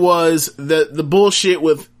 there was the bullshit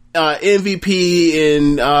with MVP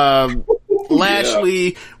and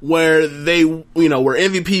Lashley, where where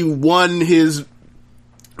MVP won his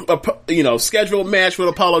scheduled match with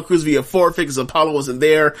Apollo Crews via forfeit because Apollo wasn't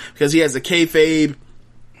there because he has a kayfabe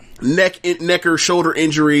neck or shoulder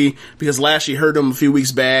injury because Lashley hurt him a few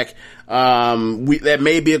weeks back. That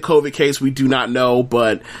may be a COVID case. We do not know,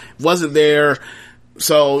 but wasn't there.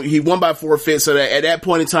 So he won by forfeit. So that at that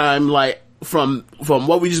point in time, like, from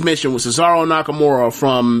what we just mentioned with Cesaro and Nakamura,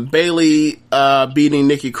 from Bayley beating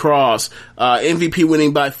Nikki Cross, MVP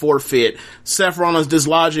winning by forfeit, Seth Rollins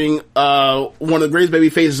dislodging one of the greatest baby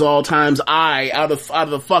faces of all times, out of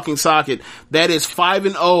the fucking socket. That is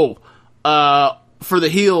 5-0 for the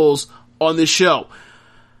heels on this show.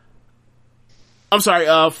 I'm sorry,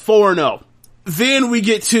 4-0. Then we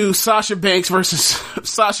get to Sasha Banks versus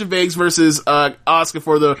Asuka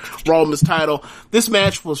for the Raw Women's title. This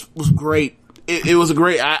match was great. It was a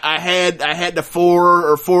great. I had the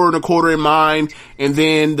 4 or 4 1/4 in mind, and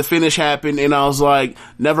then the finish happened, and I was like,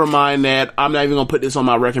 never mind that. I'm not even gonna put this on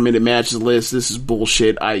my recommended matches list. This is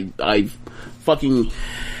bullshit. I fucking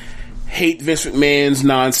hate Vince McMahon's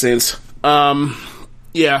nonsense.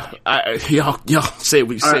 Yeah, y'all say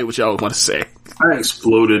what y'all want to say. I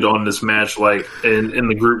exploded on this match, like in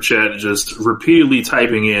the group chat, just repeatedly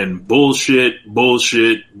typing in bullshit,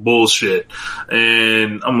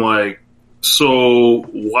 and I'm like, so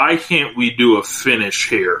why can't we do a finish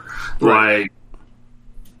here? Right. Like,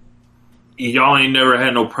 y'all ain't never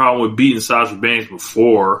had no problem with beating Sasha Banks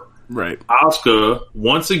before. Right. Asuka,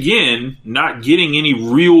 once again, not getting any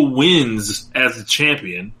real wins as a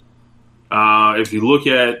champion. If you look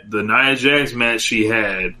at the Nia Jax match she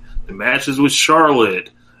had, the matches with Charlotte,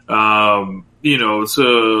 to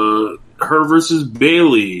her versus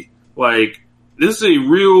Bayley, like, this is a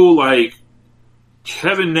real, like,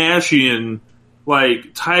 Kevin Nashian,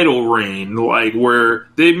 like, title reign, like, where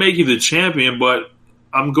they make you the champion, but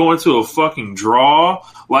I'm going to a fucking draw,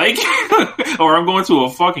 like, or I'm going to a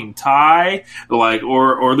fucking tie, like,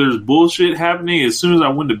 or there's bullshit happening as soon as I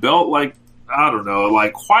win the belt, like, I don't know,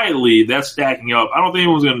 like, quietly, that's stacking up. I don't think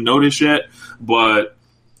anyone's going to notice yet, but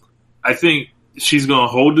I think she's going to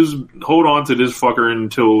hold on to this fucker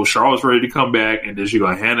until Charlotte's ready to come back, and then she's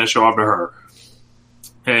going to hand that show off to her.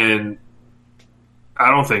 And I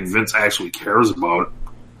don't think Vince actually cares about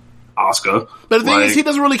Asuka. But the thing is, he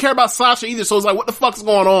doesn't really care about Sasha either, so it's like, what the fuck's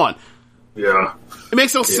going on? Yeah. It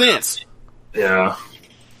makes no sense. Yeah.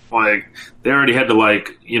 Like, they already had to,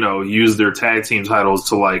 like, use their tag team titles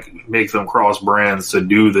to, like, make them cross brands to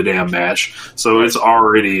do the damn match. So it's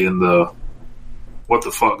already in the what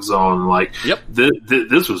the fuck zone. Like, yep.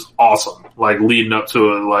 This was awesome. Like, leading up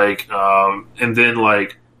to it, like, and then,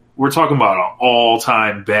 like, we're talking about an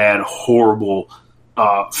all-time bad, horrible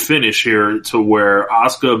finish here to where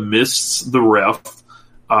Asuka missed the ref.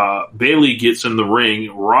 Bayley gets in the ring,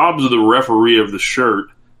 robs the referee of the shirt,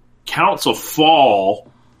 counts a fall,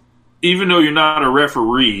 even though you're not a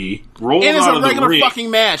referee, rolls out of the ring. And it's a regular fucking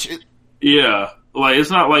match. Yeah. Like, it's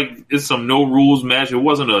not like it's some no rules match. It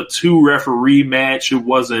wasn't a 2 referee match. It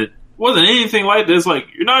wasn't anything like this. Like,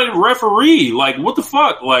 you're not a referee. Like, what the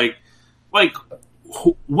fuck? Like,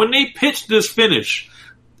 when they pitched this finish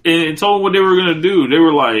and told them what they were going to do, they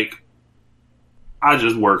were like, I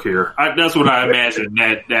just work here. That's what I imagined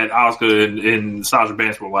that Asuka and Sasha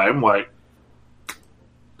Banks were like. I'm like,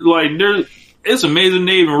 it's amazing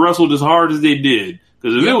they even wrestled as hard as they did.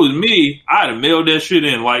 Because if it was me, I'd have mailed that shit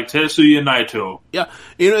in like Tetsuya Naito. Yeah.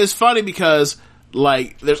 It's funny because,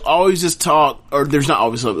 like, there's always this talk, or there's not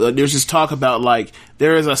always, there's this talk about, like,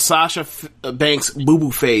 there is a Sasha Banks boo-boo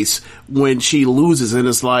face when she loses, and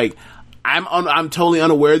it's like, I'm totally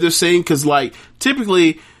unaware of this thing, because, like,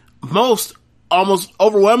 typically, almost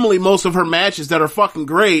overwhelmingly most of her matches that are fucking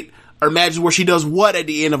great are matches where she does what at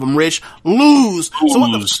the end of them, Rich? Lose.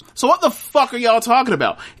 So what the fuck are y'all talking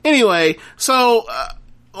about? Anyway, so,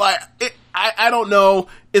 I don't know.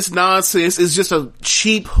 It's nonsense. It's just a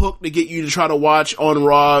cheap hook to get you to try to watch on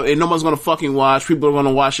Raw, and no one's gonna fucking watch. People are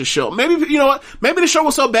gonna watch the show. Maybe, you know what? Maybe the show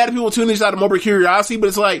was so bad that people tuned in out of morbid curiosity, but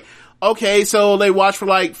it's like, okay, so they watch for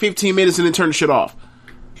like 15 minutes and then turn the shit off.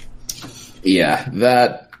 Yeah,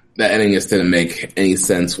 that ending just didn't make any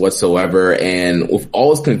sense whatsoever. And with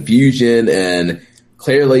all this confusion and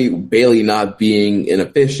clearly Bayley not being an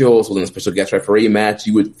official, so in a special guest referee match,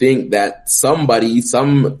 you would think that somebody,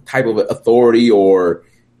 some type of authority or,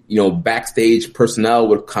 backstage personnel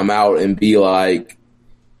would come out and be like,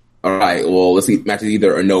 all right, well, let's see, match is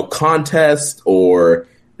either a no contest or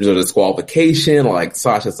there's a disqualification, like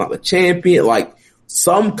Sasha's not the champion, like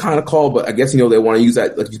some kind of call, but I guess, they want to use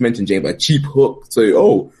that, like you mentioned, James, a cheap hook to say,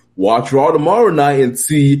 oh, watch Raw tomorrow night and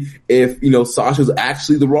see if, Sasha's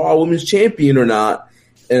actually the Raw Women's Champion or not.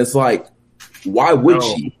 And it's like, why would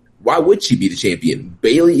she? Why would she be the champion?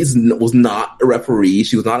 Bayley was not a referee.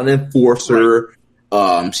 She was not an enforcer.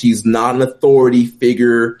 Right. She's not an authority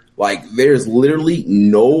figure. Like, there's literally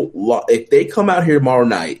no law. If they come out here tomorrow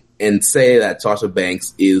night and say that Sasha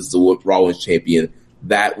Banks is the Raw Women's Champion,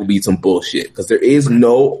 that will be some bullshit. Because there is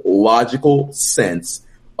no logical sense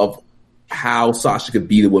of how Sasha could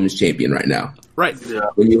be the women's champion right now. Right. Yeah.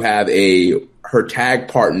 When you have her tag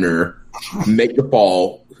partner make the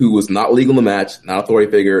fall, who was not legal in the match, not authority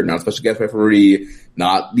figure, not a special guest referee,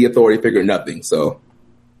 not the authority figure, nothing. So,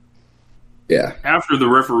 yeah. After the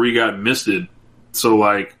referee got misted, so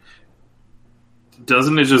like,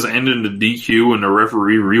 doesn't it just end in the DQ when the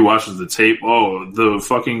referee rewatches the tape? Oh, the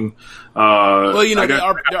fucking. Well, you know, they're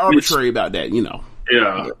arbitrary about that, you know.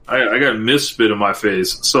 Yeah, I got misspit in my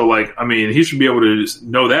face. So, like, I mean, he should be able to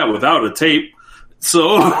know that without a tape.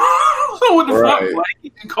 So, what the fuck? Like, he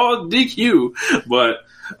can call it DQ. But,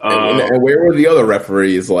 and where were the other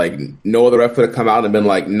referees? Like, no other ref could have come out and been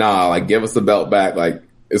like, nah, like, give us the belt back. Like,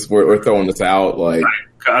 we're throwing this out. Like,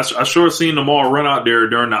 I sure seen them all run out there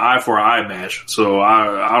during the eye for eye match. So,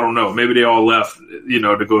 I don't know. Maybe they all left, you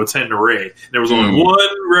know, to go attend the raid. There was only one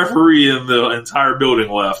referee in the entire building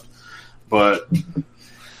left. But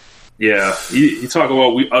yeah, you talk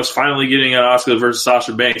about us finally getting an Asuka versus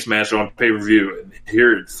Sasha Banks match on pay-per-view, and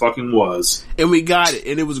here it fucking was. And we got it,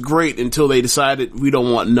 and it was great until they decided we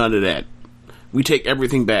don't want none of that. We take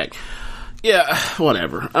everything back. Yeah,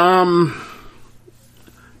 whatever.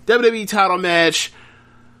 WWE title match,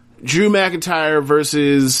 Drew McIntyre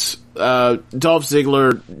versus Dolph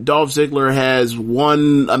Ziggler. Dolph Ziggler has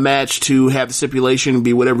won a match to have the stipulation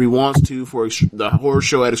be whatever he wants to for the horror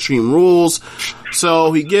show at Extreme Rules.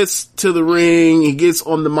 So he gets to the ring, he gets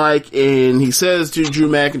on the mic, and he says to Drew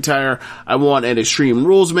McIntyre, I want an Extreme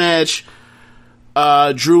Rules match.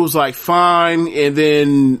 Drew was like, fine, and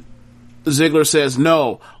then Ziggler says,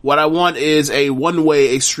 no, what I want is a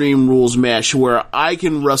one-way Extreme Rules match where I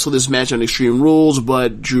can wrestle this match on Extreme Rules,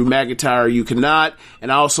 but Drew McIntyre, you cannot.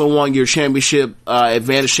 And I also want your championship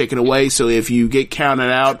advantage taken away, so if you get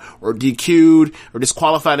counted out or DQ'd or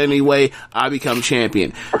disqualified anyway, I become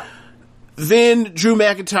champion. Then Drew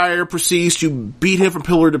McIntyre proceeds to beat him from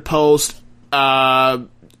pillar to post. Ziggler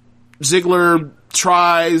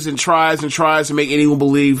tries to make anyone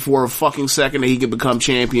believe for a fucking second that he could become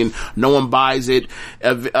champion. No one buys it.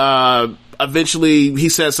 Eventually, he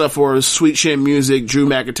sets up for Sweet Chin Music. Drew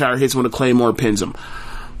McIntyre hits one of Claymore, pins him.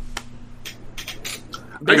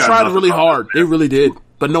 They tried really hard. They really did.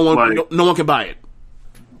 But no one can buy it.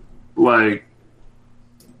 Like,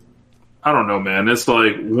 I don't know, man. It's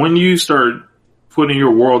like when you start putting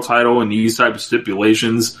your world title in these type of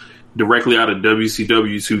stipulations directly out of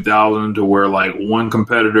WCW 2000 to where like one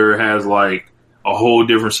competitor has like a whole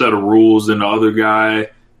different set of rules than the other guy.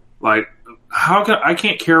 Like, I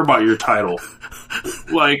can't care about your title.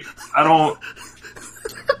 Like, I don't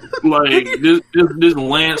like this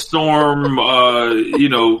Lance Storm,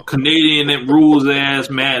 Canadian rules ass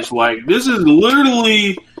match. Like, this is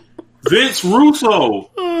literally Vince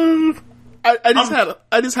Russo. I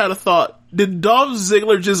just had a thought. Did Dolph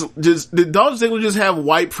Ziggler just have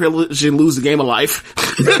white privilege and lose the game of life?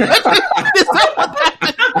 This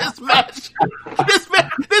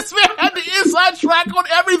man had the inside track on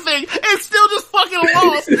everything and still just fucking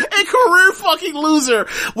lost. A career fucking loser.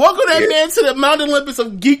 Welcome that man to the Mount Olympus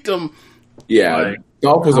of geekdom. Yeah,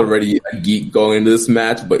 Dolph was already a geek going into this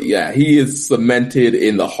match, but yeah, he is cemented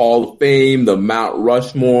in the Hall of Fame, the Mount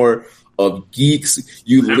Rushmore of geeks.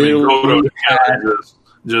 You literally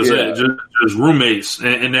just roommates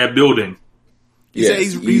in that building. You say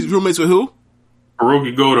he's roommates with who?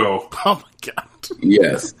 Hiroki Goto. Oh my god.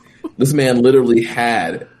 Yes. This man literally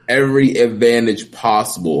had every advantage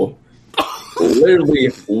possible.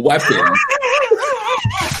 Literally weapons.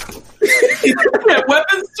 He had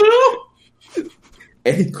weapons too?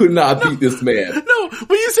 And he could not beat this man. No,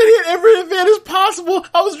 when you said he had every advantage possible,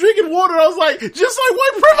 I was drinking water. I was like, just like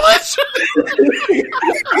white privilege.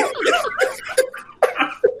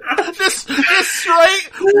 This straight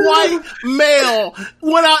white male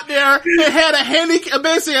went out there and had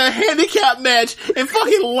basically a handicap match and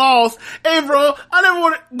fucking lost. Hey, bro, I never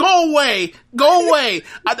want to go away.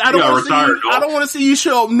 I don't want to see you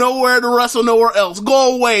show up nowhere to wrestle nowhere else.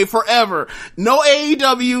 Go away forever. No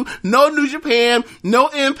AEW, no New Japan, no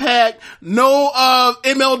Impact, no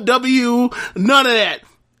MLW, none of that.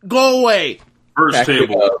 Go away. First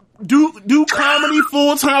table. Do comedy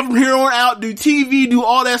full time from here on out. Do TV, do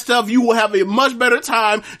all that stuff. You will have a much better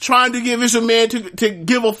time trying to get Vince McMahon to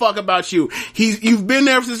give a fuck about you. You've been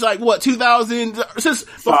there since like what 2000, since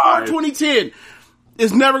before 2010.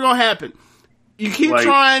 It's never gonna happen. You keep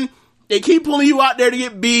trying. They keep pulling you out there to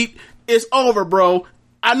get beat. It's over, bro.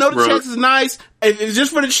 I know the checks is nice. If it's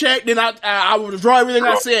just for the check, then I will withdraw everything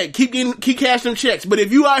I said. Keep cashing them checks. But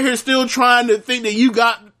if you out here still trying to think that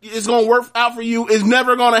it's going to work out for you, it's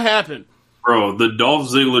never going to happen. Bro, the Dolph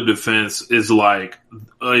Ziggler defense is like,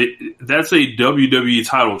 that's a WWE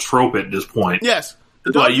title trope at this point. Yes.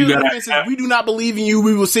 Like you gotta. We do not believe in you.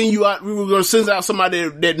 We will send you out. We will going to send out somebody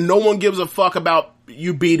that no one gives a fuck about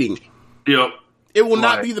you beating. Yep. It will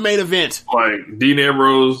not be the main event. Like Dean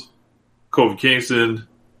Ambrose, Kofi Kingston,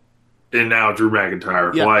 and now Drew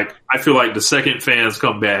McIntyre. Yep. Like I feel like the second fans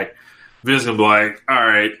come back, Vince will be like, "All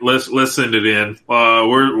right, let's send it in.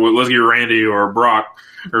 Let's get Randy or Brock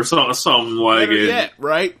or something like Better it." yet,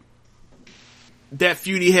 right? That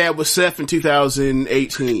feud he had with Seth in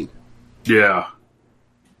 2018. Yeah.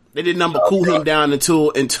 They didn't number cool him down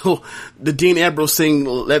until the Dean Ambrose thing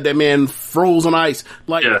let that man froze on ice.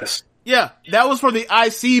 Like, yes. Yeah, that was for the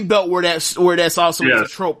IC belt where that's also a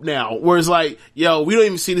trope now. Where it's like, yo, we don't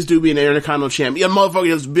even see this dude being the Intercontinental champ. Yeah, motherfucker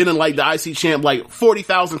has been in like the IC champ like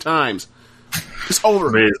 40,000 times. It's over.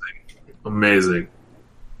 Amazing.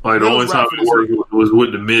 Like the only time it worked was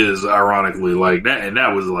with the Miz, ironically, like that, and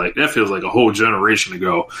that was like that feels like a whole generation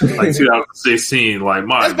ago, like 2016. Like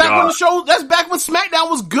my that's back God, when the show. That's back when SmackDown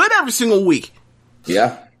was good every single week.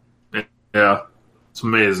 Yeah, it's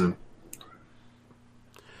amazing.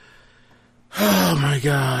 Oh my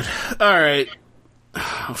God! All right,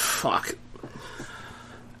 oh, fuck.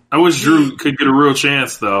 I wish Drew could get a real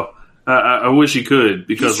chance, though. I wish he could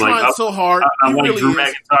because he's like trying so hard. I like really Drew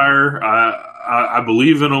is. McIntyre. I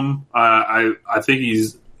believe in him. I think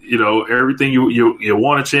he's everything you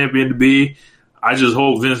want a champion to be. I just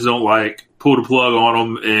hope Vince don't like pull the plug on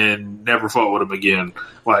him and never fought with him again.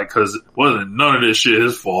 Like because wasn't none of this shit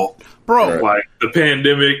his fault, bro. Like the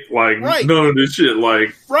pandemic, like none of this shit,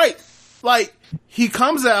 like like he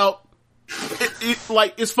comes out.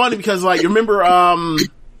 Like it's funny because like you remember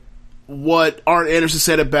what Arn Anderson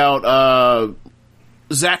said about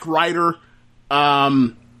Zack Ryder.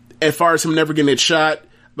 As far as him never getting a shot,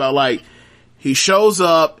 about like, he shows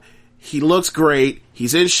up, he looks great,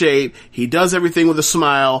 he's in shape, he does everything with a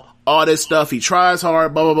smile, all this stuff, he tries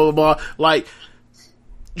hard, blah, blah, blah, blah, blah. Like,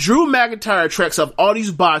 Drew McIntyre checks off all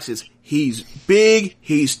these boxes. He's big,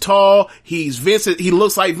 he's tall, he's Vincent, he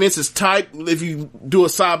looks like Vince's type. If you do a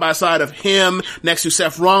side by side of him next to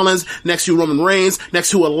Seth Rollins, next to Roman Reigns,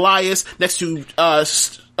 next to Elias, next to,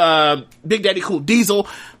 Big Daddy Cool Diesel,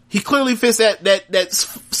 he clearly fits that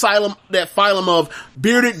phylum of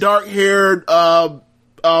bearded, dark-haired,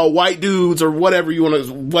 white dudes or whatever you want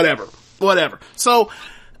to, whatever. So,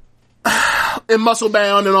 and muscle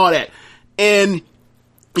bound and all that. And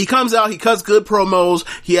he comes out, he cuts good promos,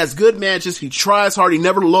 he has good matches, he tries hard, he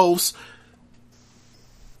never loafs.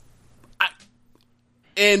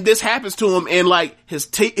 And this happens to him, and like his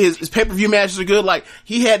pay-per-view matches are good. Like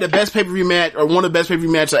he had the best pay-per-view match, or one of the best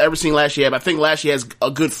pay-per-view matches I've ever seen last year. I think last year has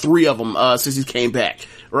a good 3 of them since he came back.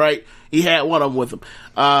 Right, he had one of them with him.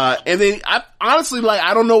 And then I honestly like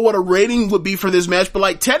I don't know what a rating would be for this match, but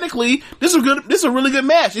like technically this is a really good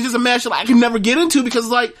match. It's just a match that I can never get into because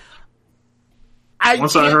like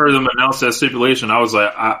once I heard them announce that stipulation, I was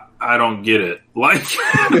like I don't get it. Like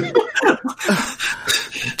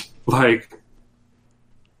like.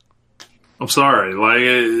 I'm sorry, like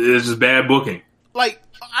it's just bad booking. Like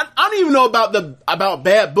I don't even know about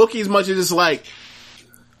bad booking as much as it's like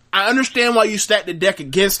I understand why you stacked the deck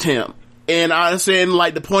against him, and I understand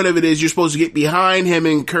like the point of it is you're supposed to get behind him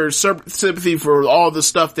and encourage sympathy for all the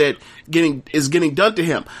stuff that is getting done to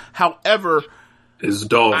him. However, it's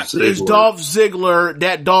Dolph Ziggler.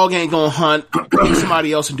 That dog ain't gonna hunt. Pick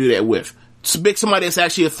somebody else and do that with. Pick somebody that's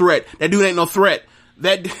actually a threat. That dude ain't no threat.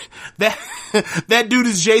 That dude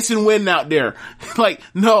is Jason Wynn out there. Like,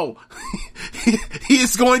 no. He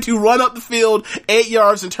is going to run up the field 8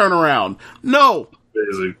 yards and turn around. No.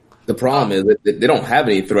 Amazing. The problem is that they don't have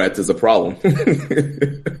any threats is a problem.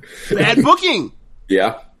 Bad booking.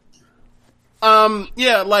 Yeah.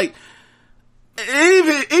 Yeah, like,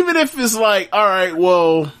 even if it's like, alright,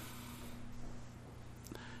 well,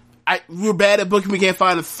 we're bad at booking, we can't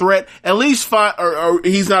find a threat, at least find, or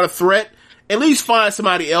he's not a threat, at least find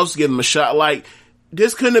somebody else to give him a shot. Like,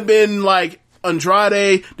 this couldn't have been, like,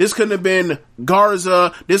 Andrade. This couldn't have been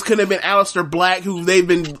Garza. This couldn't have been Aleister Black, who they've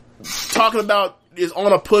been talking about is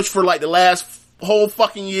on a push for, like, the last whole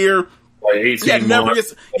fucking year. Like 18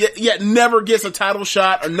 months. Never gets a title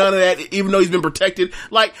shot or none of that, even though he's been protected.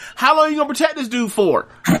 Like, how long are you gonna protect this dude for?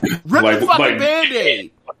 Rip the fucking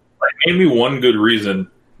Band-Aid. Like, name me one good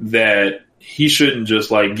reason that he shouldn't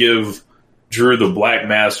just, like, give Drew the black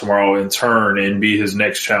mask tomorrow and turn and be his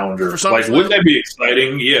next challenger. Like, wouldn't that be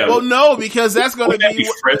exciting? Yeah. Well, no, because that's going to be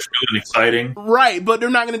fresh, new, and exciting. Right, but they're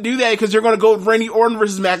not going to do that because they're going to go with Randy Orton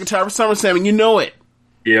versus McIntyre for SummerSlam, and you know it.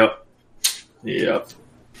 Yep.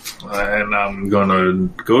 And I'm going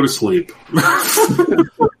to go to sleep.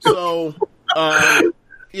 So,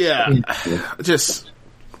 yeah.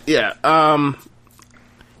 Got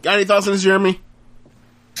any thoughts on this, Jeremy?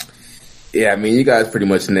 Yeah, I mean, you guys pretty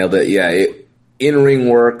much nailed it. Yeah, in-ring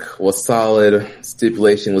work was solid.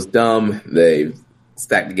 Stipulation was dumb. They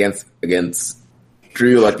stacked against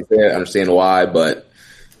Drew, like you said. I understand why, but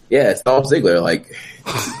yeah, it's Dolph Ziggler. Like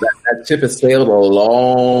that ship has sailed a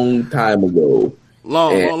long time ago.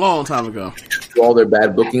 Long time ago. Through all their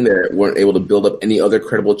bad booking, they weren't able to build up any other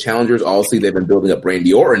credible challengers. Obviously, they've been building up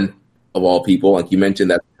Randy Orton, of all people. Like you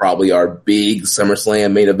mentioned, that's probably our big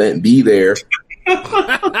SummerSlam main event. Be there.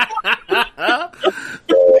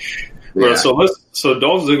 Bro, so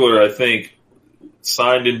Dolph Ziggler, I think,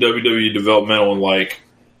 signed in WWE developmental in like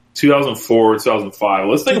 2004, 2005.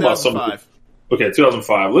 Let's think about some.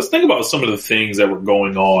 2005. Let's think about some of the things that were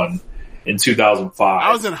going on in 2005.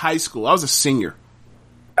 I was in high school. I was a senior.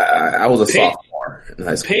 I was a sophomore in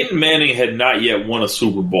high school. Peyton Manning had not yet won a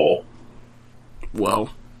Super Bowl. Well,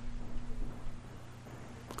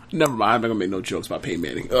 never mind. I'm not gonna make no jokes about Peyton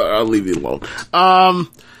Manning. I'll leave it alone.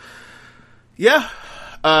 Yeah.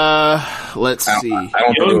 Let's see. I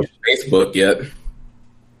don't think it was Facebook yet.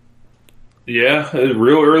 Yeah,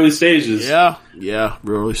 real early stages. Yeah, real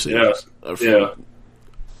early stages. Yeah.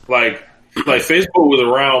 Like Facebook was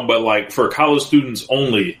around, but like for college students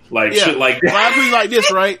only. Like shit like that. Well, I put like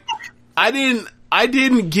this, right? I didn't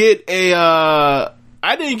get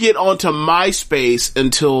onto MySpace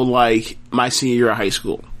until like my senior year of high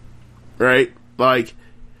school. Right? Like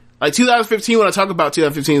 2015, when I talk about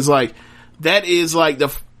 2015, is like, that is like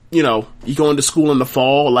you go into school in the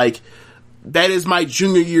fall, like, that is my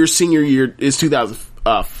junior year, senior year is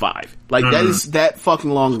 2005. Like, that is that fucking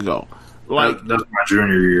long ago. Like, that's my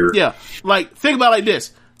junior year. Yeah. Like, think about it like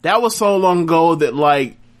this. That was so long ago that,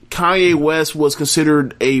 like, Kanye West was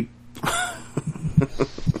considered a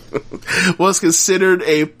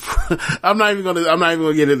I'm not even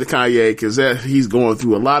gonna get into Kanye, because he's going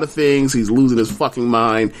through a lot of things. He's losing his fucking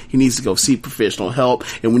mind. He needs to go seek professional help,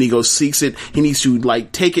 and when he goes seeks it, he needs to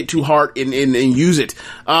like take it to heart and use it.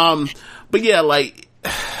 But yeah, like,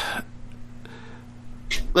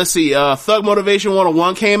 let's see. Thug Motivation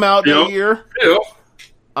 101 came out that year. Yep.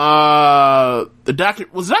 The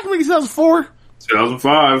documentary 2004?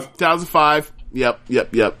 2005. 2005. Yep.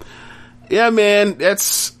 Yeah, man,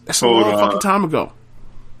 that's a long fucking time ago.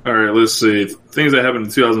 All right, let's see. Things that happened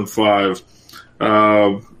in 2005.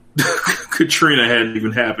 Katrina hadn't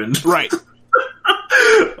even happened. Right.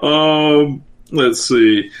 Let's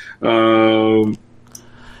see.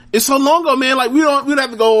 It's so long ago, man. Like, we don't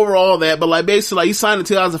have to go over all that, but like, basically, like, he signed in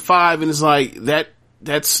 2005, and it's like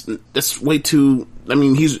that's way too. I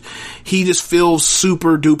mean, he just feels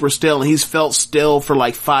super duper stale, and he's felt stale for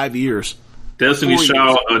like 5 years. Destiny's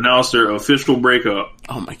Child announced their official breakup.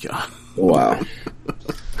 Oh my god! Wow.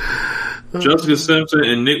 Jessica Simpson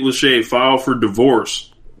and Nick Lachey filed for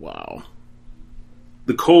divorce. Wow.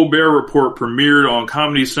 The Colbert Report premiered on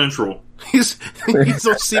Comedy Central. He's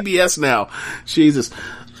on CBS now. Jesus.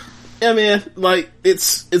 Yeah, man. Like,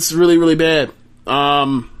 it's really, really bad.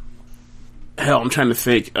 Hell, I'm trying to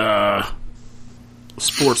think.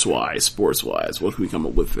 Sports wise, what can we come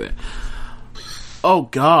up with there? Oh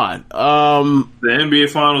God. The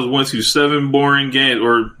NBA Finals went to 7 boring games,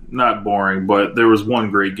 or not boring, but there was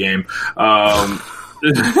one great game. The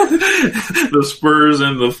Spurs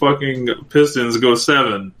and the fucking Pistons go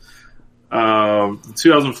 7.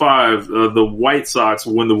 2005, the White Sox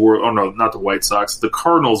win the World. Oh no, not the White Sox. The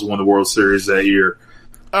Cardinals won the World Series that year.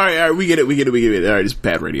 All right, we get it. All right, it's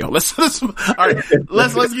bad radio. Let's get to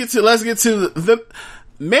the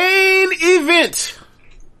main event.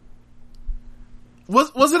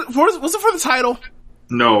 Was it for the title?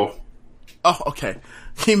 No. Oh, okay.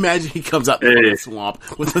 Can you imagine he comes out the swamp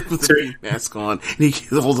with the mask on, and he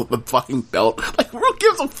holds up the fucking belt? Like, who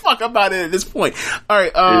gives a fuck about it at this point? All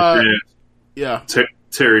right, yeah.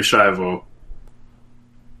 Terry Schiavo.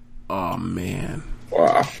 Oh man.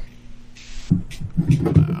 Wow.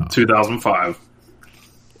 2005.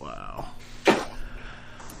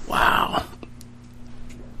 Wow.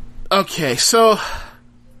 Okay, so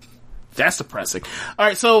that's depressing. All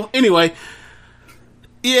right, so anyway,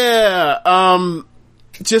 yeah,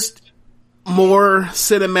 just more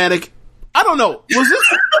cinematic. I don't know. Was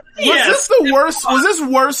this the worst? Was this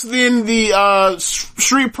worse than the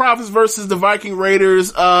Street Profits versus the Viking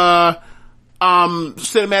Raiders cinematic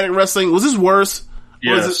wrestling? Was this worse?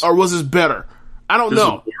 Yes. Or was this better? I don't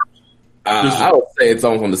know. I would say it's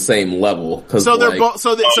almost on the same level. So they're both.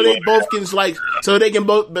 So they both can they can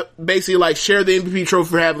both basically like share the MVP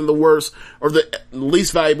trophy for having the worst or the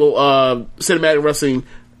least valuable cinematic wrestling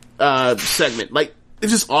segment. Like,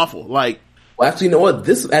 it's just awful. Like, well, actually, you know what?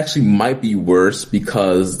 This actually might be worse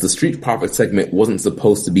because the Street Profits segment wasn't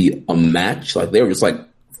supposed to be a match. Like, they were just like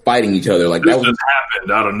fighting each other. Like, this just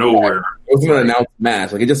happened out of nowhere. It wasn't an announced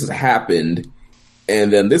match. Like, it just happened.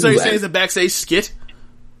 And then this So was... you're saying it's a backstage skit?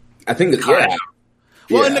 I think it's... Yeah.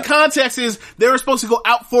 Well, in the context is they were supposed to go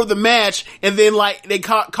out for the match, and then like they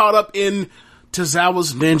caught up in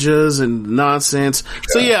Tozawa's ninjas and nonsense.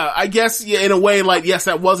 So yeah, I guess in a way, like yes,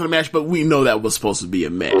 that wasn't a match, but we know that was supposed to be a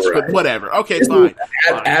match. Right. But whatever. Okay, this fine.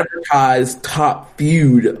 Advertised top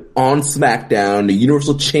feud on SmackDown, the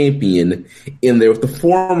Universal Champion in there with the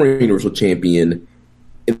former Universal Champion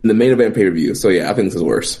in the main event pay-per-view. So yeah, I think this is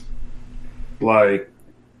worse. Like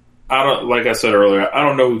I said earlier, I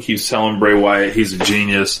don't know who keeps telling Bray Wyatt he's a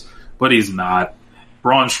genius, but he's not.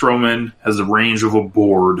 Braun Strowman has the range of a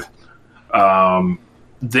board.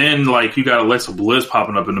 Then, like, you got Alexa Bliss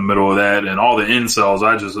popping up in the middle of that, and all the incels,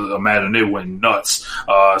 I just imagine they went nuts,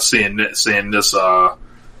 seeing this,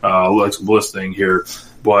 Alexa Bliss thing here.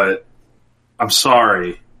 But, I'm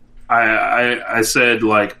sorry. I said,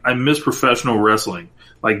 like, I miss professional wrestling.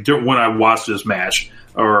 Like, when I watched this match,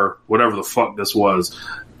 or whatever the fuck this was,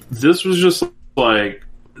 this was just, like,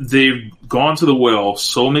 they've gone to the well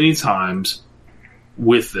so many times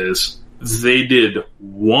with this. They did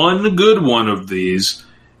one good one of these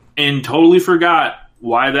and totally forgot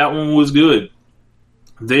why that one was good.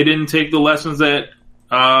 They didn't take the lessons that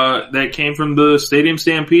came from the Stadium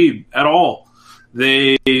Stampede at all.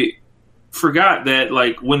 They forgot that,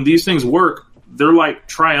 like, when these things work, they're like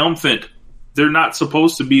triumphant. They're not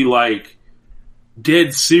supposed to be like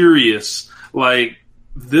dead serious. Like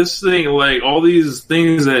this thing, like all these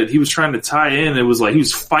things that he was trying to tie in, it was like he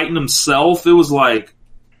was fighting himself. It was like,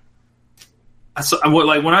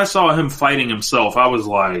 when I saw him fighting himself, I was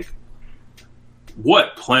like,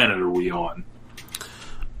 what planet are we on?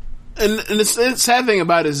 And the sad thing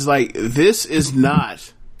about it is, like, this is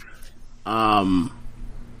not the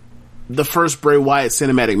first Bray Wyatt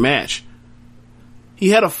cinematic match. He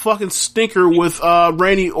had a fucking stinker with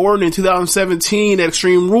Randy Orton in 2017 at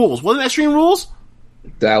Extreme Rules. Wasn't it Extreme Rules?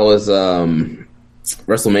 That was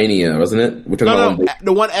WrestleMania, wasn't it? No,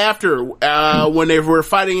 the one after when they were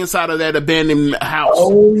fighting inside of that abandoned house.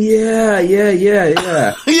 Oh yeah.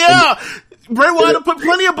 Yeah. Bray Wyatt put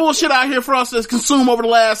plenty of bullshit out here for us to consume over the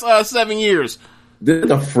last 7 years.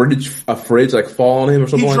 Did a fridge like fall on him or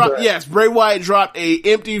something like that? Yes, Bray Wyatt dropped a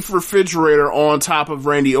empty refrigerator on top of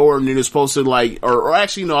Randy Orton, and it was supposed to like, or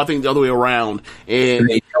actually no, I think the other way around. And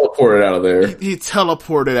he teleported out of there. He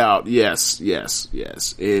teleported out. Yes.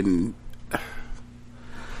 And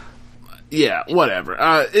yeah, whatever.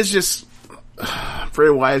 It's just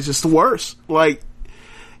Bray Wyatt is just the worst. Like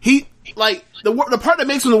the part that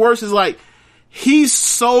makes him the worst is like, he's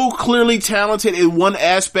so clearly talented in one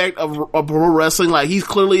aspect of pro wrestling. Like he's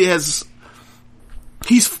clearly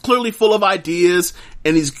full of ideas,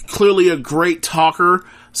 and he's clearly a great talker.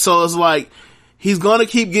 So it's like he's gonna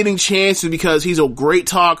keep getting chances because he's a great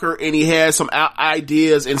talker and he has some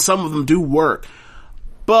ideas, and some of them do work.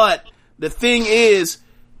 But the thing is,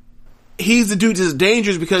 he's the dude that's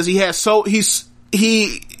dangerous because he's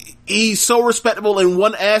so respectable in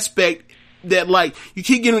one aspect that, like, you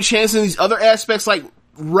keep getting a chance in these other aspects, like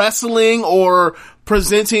wrestling or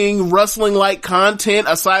presenting wrestling-like content,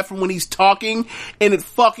 aside from when he's talking, and it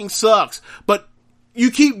fucking sucks. But you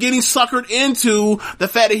keep getting suckered into the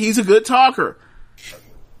fact that he's a good talker.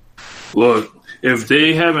 Look, if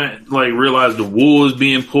they haven't, like, realized the wool is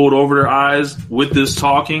being pulled over their eyes with this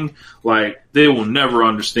talking, like, they will never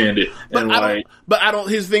understand it.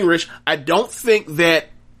 Here's the thing, Rich. I don't think that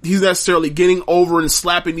he's necessarily getting over and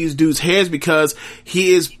slapping these dudes' heads because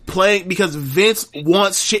he is playing, because Vince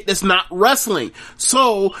wants shit that's not wrestling.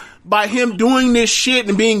 So, by him doing this shit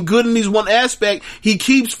and being good in these one aspect, he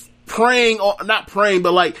keeps not praying,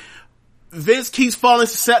 but like, Vince keeps falling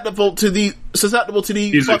susceptible to the he's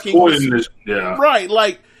fucking, this, yeah. Right,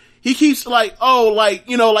 like, he keeps like,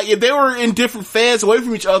 if they were in different fads away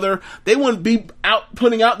from each other, they wouldn't be out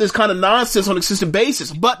putting out this kind of nonsense on a consistent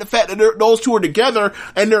basis. But the fact that those two are together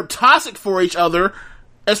and they're toxic for each other,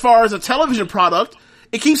 as far as a television product,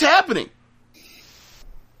 it keeps happening.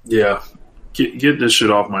 Yeah. Get this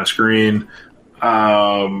shit off my screen.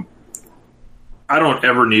 I don't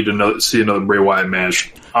ever need to see another Bray Wyatt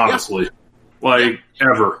match, honestly. Yeah.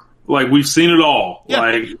 Ever. Like, we've seen it all.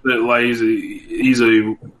 Yeah.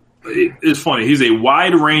 It's funny. He's a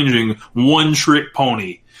wide-ranging, one-trick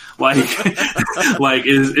pony. Like,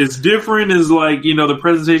 it's different as, like, the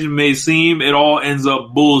presentation may seem. It all ends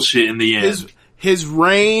up bullshit in the end. His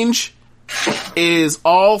range is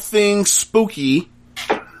all things spooky,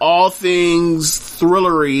 all things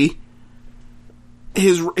thrillery.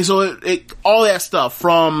 All that stuff,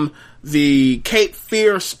 from the Cape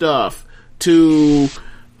Fear stuff to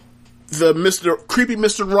creepy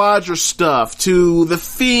Mr. Rogers stuff, to the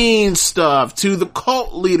Fiend stuff, to the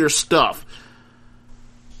cult leader stuff.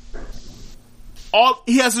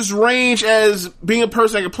 He has this range as being a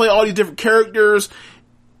person that can play all these different characters,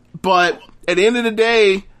 but at the end of the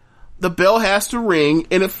day, the bell has to ring,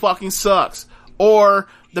 and it fucking sucks. Or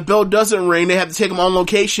the bell doesn't ring, they have to take him on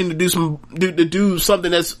location to do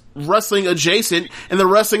something that's wrestling adjacent, and the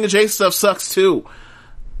wrestling adjacent stuff sucks too.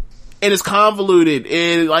 And it's convoluted,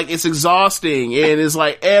 and like it's exhausting, and it's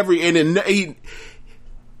like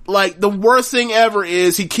the worst thing ever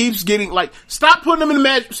is he keeps getting like, stop putting him in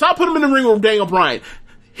the ring with Daniel Bryan.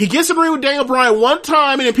 He gets in the ring with Daniel Bryan one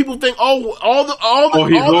time, and then people think, he's over.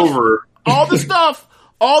 All the stuff,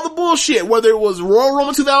 all the bullshit, whether it was Royal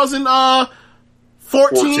Rumble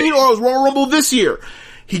 2014 or it was Royal Rumble this year.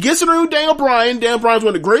 He gets in the ring with Daniel Bryan. Daniel Bryan's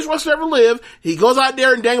one of the greatest wrestlers ever lived. He goes out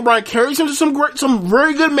there and Daniel Bryan carries him to some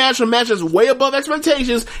very good match, a match that's way above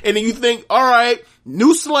expectations, and then you think, alright,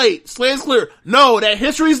 new slate is clear. No, that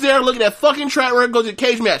history's there. Look at that fucking track record, goes to the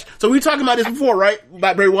cage match. So we were talking about this before, right?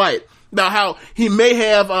 About Bray Wyatt. About how he may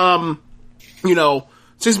have, since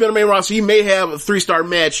he's been on the main roster, he may have a 3-star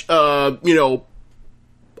match, 3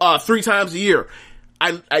 times a year.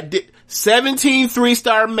 I did 17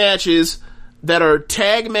 3-star matches that are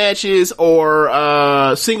tag matches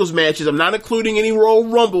or singles matches. I'm not including any Royal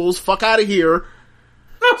Rumbles. Fuck out of here.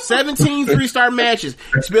 17 3-star matches.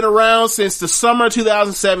 It's been around since the summer of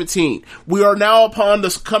 2017. We are now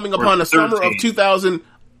coming upon the summer of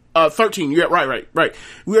 2013. Yeah, right.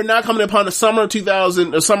 We are now coming upon the summer of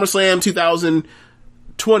SummerSlam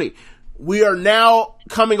 2020. We are now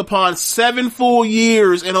coming upon 7 full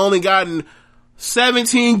years and only gotten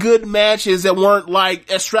 17 good matches that weren't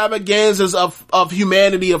like extravaganzas of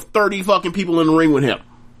humanity of 30 fucking people in the ring with him.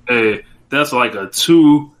 Hey, that's like a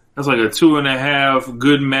 2.5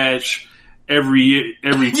 good match every year,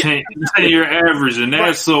 every 10 year average, and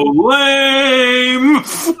that's so lame.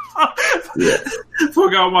 Fuck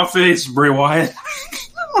out my face, Bray Wyatt.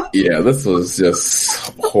 Yeah, this was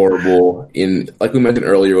just horrible. Like we mentioned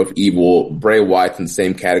earlier with Evil, Bray Wyatt's in the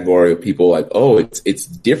same category of people like, oh, it's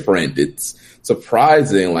different, it's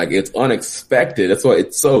surprising, like it's unexpected. That's why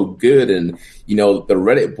it's so good. And the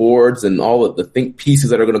Reddit boards and all of the think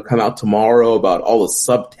pieces that are going to come out tomorrow about all the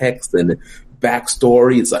subtext and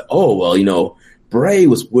backstory. It's like, oh well, Bray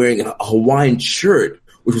was wearing a Hawaiian shirt,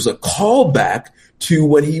 which was a callback to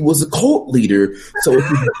when he was a cult leader. So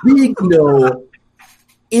it's a big,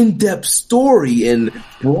 in-depth story. And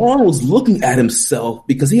Braun was looking at himself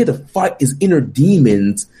because he had to fight his inner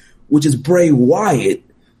demons, which is Bray Wyatt,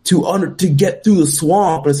 to get through the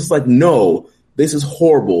swamp. And it's just like, no, this is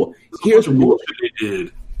horrible. Here's a new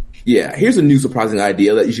surprising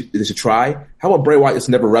idea that they should try. How about Bray Wyatt just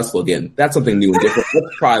never wrestle again? That's something new and different.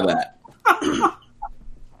 Let's try that.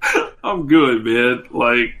 I'm good, man.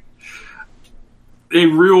 Like a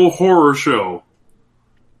real horror show.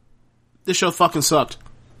 This show fucking sucked.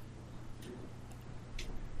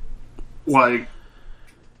 Like,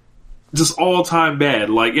 just all time bad.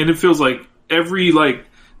 Like, and it feels like every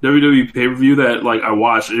WWE pay-per-view that I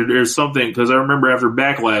watched, there's something, because I remember after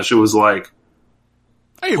Backlash, it was like,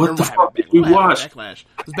 what the fuck did we watch? Backlash.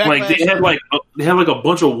 Like they had a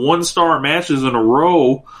bunch of 1-star matches in a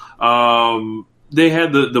row. They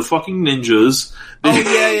had the fucking ninjas.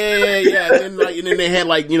 Yeah. And then they had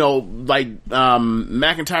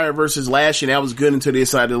McIntyre versus Lashley, and that was good until they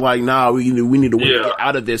decided nah, we need to get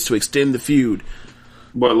out of this to extend the feud.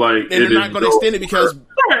 But and they're not going to extend it because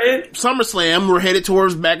SummerSlam we're headed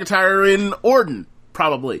towards McIntyre and Orton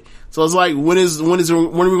probably. So it's like, when are we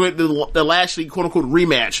going to the Lashley quote unquote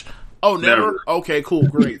rematch? Oh, never? Okay, cool,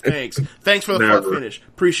 great, thanks for the fun finish.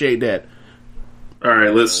 Appreciate that. All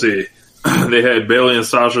right, let's see. They had Bayley and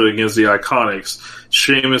Sasha against the Iconics,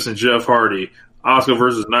 Sheamus and Jeff Hardy, Asuka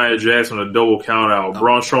versus Nia Jax on a double countout,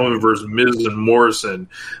 Braun Strowman versus Miz and Morrison,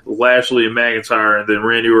 Lashley and McIntyre, and then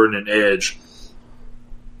Randy Orton and Edge.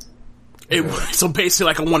 So basically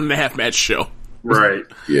like a 1.5 match show. Right.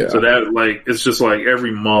 Yeah. So that, it's just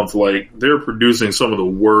every month, they're producing some of the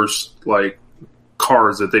worst,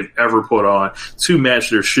 cards that they've ever put on to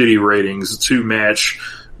match their shitty ratings, to match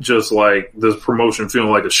just, the promotion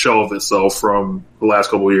feeling like a shell of itself from the last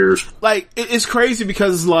couple of years. It's crazy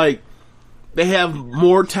because, they have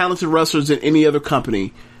more talented wrestlers than any other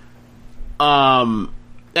company, at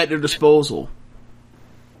their disposal.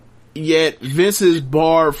 Yet Vince is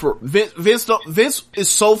Vince is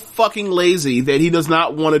so fucking lazy that he does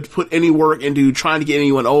not want to put any work into trying to get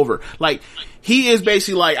anyone over. He is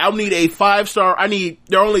basically I need a 5-star.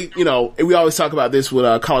 They're only, we always talk about this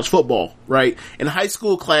with college football, right? In high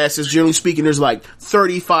school classes, generally speaking, there's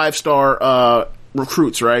 35-star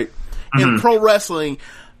recruits, right? in pro wrestling,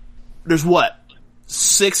 there's what?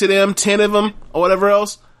 6 of them, 10 of them, or whatever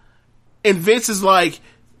else. And Vince is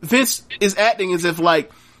acting as if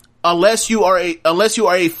like, unless you are a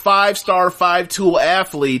 5-star, 5-tool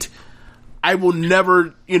athlete, I will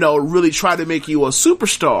never, really try to make you a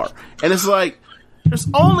superstar. And it's like, there's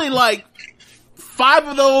only like 5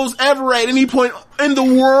 of those ever at any point in the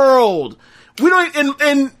world. We don't,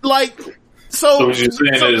 and like, so what you're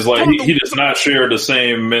saying is like, he does not share the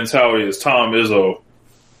same mentality as Tom Izzo.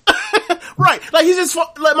 Right. Like, he's just,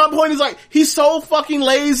 like, my point is like, he's so fucking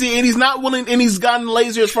lazy and he's not willing, and he's gotten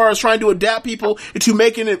lazy as far as trying to adapt people into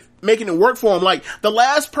making it work for him. Like, the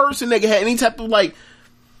last person that had any type of like,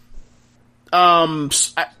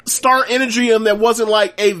 star energy in that wasn't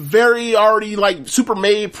like a very already like super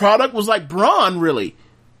made product was like Braun, really.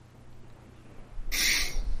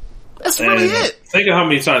 That's really it. Think of how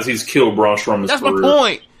many times he's killed Braun Strowman's That's career. my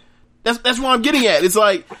point. That's what I'm getting at. It's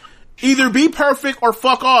like, either be perfect or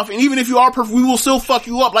fuck off. And even if you are perfect, we will still fuck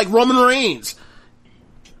you up like Roman Reigns.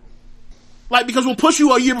 Like, because we'll push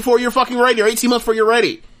you a year before you're fucking ready or 18 months before you're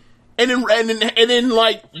ready. And then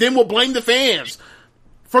we'll blame the fans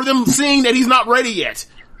for them seeing that he's not ready yet.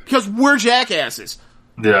 Because we're jackasses.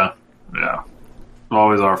 Yeah. Yeah.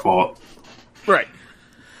 Always our fault. Right.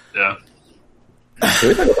 Yeah. Can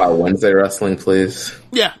we talk about Wednesday wrestling, please?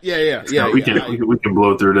 Yeah. We can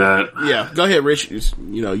blow through that. Yeah, go ahead, Rich. You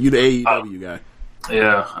the AEW guy.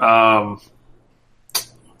 Yeah.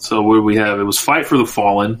 So what do we have? It was Fight for the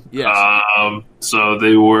Fallen. Yes. So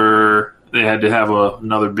they had to have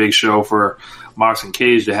another big show for Mox and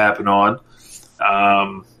Cage to happen on.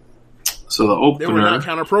 So the opener, they were not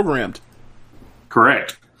counter programmed.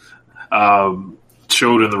 Correct.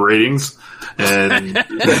 Showed in the ratings. And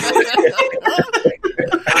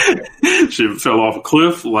she fell off a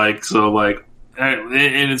cliff, and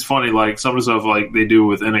it's funny, like some of the stuff like they do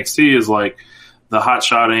with NXT is like the hot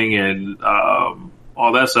shotting and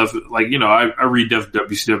all that stuff. Like, I read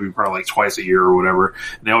WCW probably like twice a year or whatever,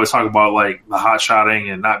 and they always talk about like the hot shotting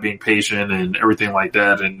and not being patient and everything like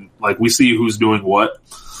that. And like we see who's doing what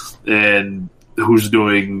and who's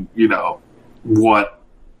doing, what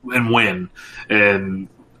and when, and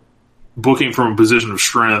booking from a position of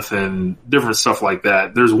strength and different stuff like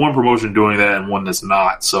that. There's one promotion doing that and one that's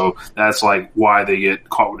not. So that's like why they get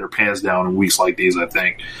caught with their pants down in weeks like these, I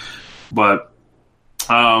think. But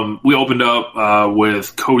we opened up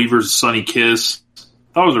with Cody versus Sonny Kiss.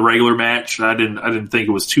 Thought it was a regular match. I didn't think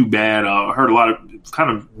it was too bad. I heard a lot of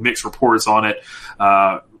kind of mixed reports on it.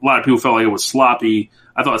 A lot of people felt like it was sloppy.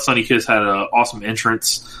 I thought Sonny Kiss had an awesome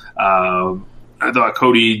entrance. I thought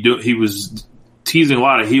Cody, he was teasing a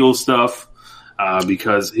lot of heel stuff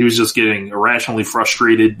because he was just getting irrationally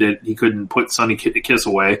frustrated that he couldn't put Sonny Kiss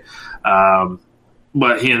away.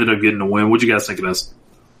 But he ended up getting the win. What'd you guys think of this?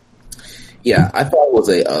 Yeah, I thought it was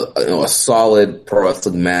a solid pro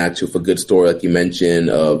wrestling match with a good story, like you mentioned,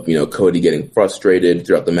 of Cody getting frustrated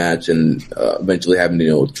throughout the match and eventually having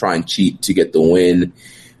to try and cheat to get the win.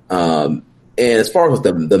 And as far as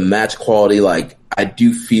the match quality, like I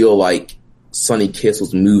do feel like Sonny Kiss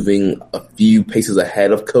was moving a few paces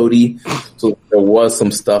ahead of Cody, so there was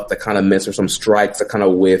some stuff that kind of missed, or some strikes that kind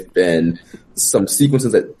of whiffed, and some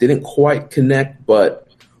sequences that didn't quite connect. But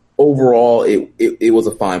overall, it was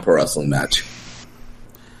a fine pro wrestling match.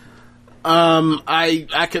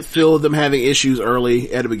 I could feel them having issues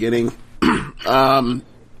early at the beginning.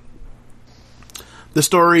 The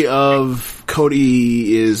story of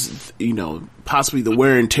Cody is, possibly the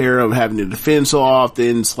wear and tear of having to defend so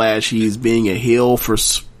often, / he's being a heel for,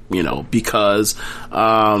 because,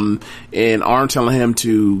 and Arn telling him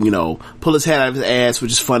to, pull his head out of his ass,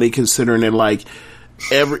 which is funny considering that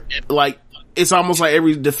it's almost like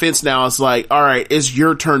every defense now is like, all right, it's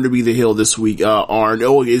your turn to be the heel this week, Arn.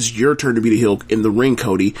 Oh, it's your turn to be the heel in the ring,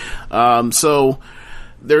 Cody. So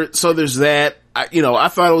there's that. I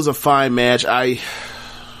thought it was a fine match.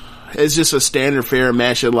 It's just a standard fare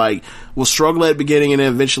match that will struggle at the beginning and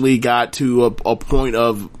then eventually got to a point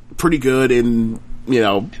of pretty good, and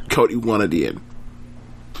Cody won at the end.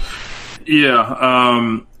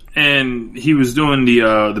 Yeah, and he was doing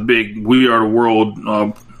the big "We Are the World"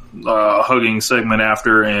 hugging segment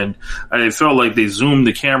after, and I felt like they zoomed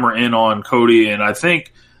the camera in on Cody, and I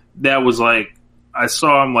think that was like, I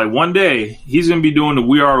saw him like one day he's going to be doing the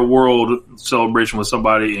 "We Are the World" celebration with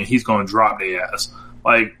somebody, and he's going to drop their ass.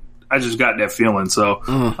 Like, I just got that feeling. So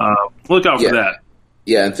look out for that.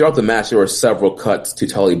 Yeah, and throughout the match, there were several cuts to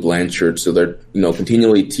Tully Blanchard. So they're,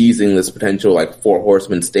 continually teasing this potential, 4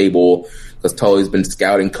 Horsemen stable, because Tully's been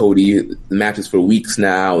scouting Cody the matches for weeks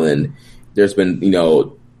now. And there's been,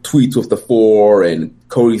 tweets with the 4, and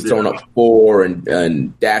Cody's throwing up 4,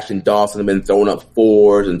 and Dash and Dawson have been throwing up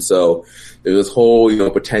 4s, and so there's this whole,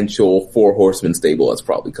 potential 4 horseman stable that's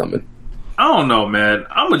probably coming. I don't know, man.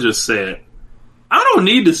 I'm gonna just say it. I don't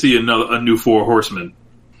need to see a new 4 horsemen.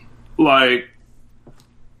 Like,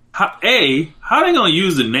 how they gonna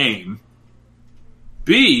use the name?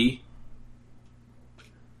 B,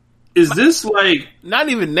 is this like... Not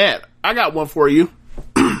even that. I got one for you.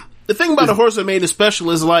 The thing about the Horseman Made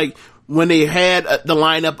Special is, like, when they had the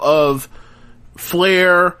lineup of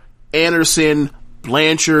Flair, Anderson,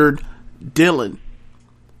 Blanchard, Dillon,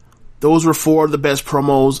 those were 4 of the best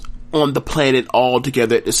promos on the planet all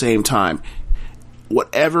together at the same time.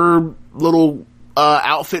 Whatever little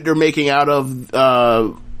outfit they're making out of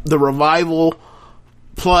the Revival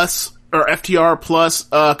plus, or FTR plus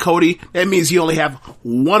Cody, that means you only have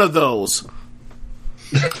one of those.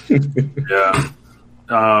 Yeah.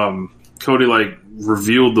 Cody, like,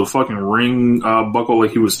 revealed the fucking ring buckle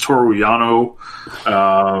like he was Toru Yano.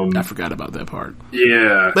 I forgot about that part.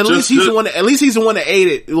 Yeah. But at least he's the one that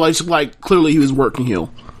ate it. Like clearly he was working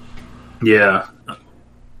heel. Yeah.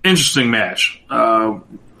 Interesting match.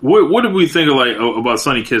 What did we think of, about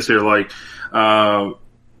Sonny Kiss here? Like, to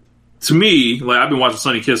me, like, I've been watching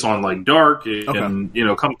Sonny Kiss on, like, Dark and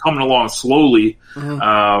coming along slowly,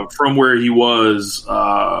 from where he was,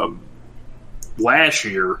 last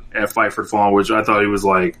year at Fight for the Fallen, which I thought he was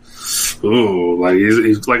like, ooh, like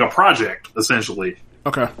he's like a project essentially.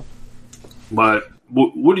 Okay. But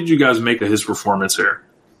what did you guys make of his performance here?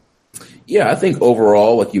 Yeah, I think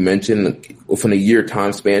overall, like you mentioned, within a year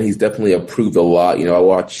time span, he's definitely improved a lot. I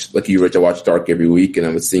watch, like you, Rich, I watch Dark every week, and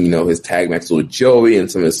I'm seeing, his tag matches with Joey and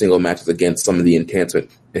some of the single matches against some of the enhancement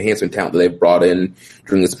talent that they've brought in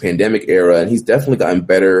during this pandemic era, and he's definitely gotten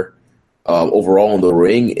better overall in the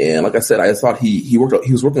ring. And like I said, I thought he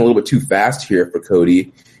was working a little bit too fast here for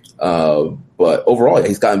Cody, but overall,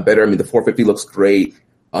 he's gotten better. I mean, the 450 looks great.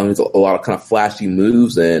 There's a lot of kind of flashy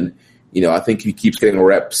moves, and I think he keeps getting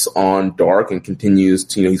reps on Dark and continues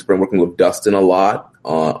to, he's been working with Dustin a lot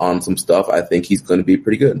on some stuff. I think he's going to be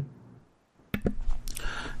pretty good.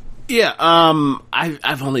 Yeah,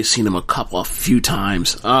 I've only seen him a few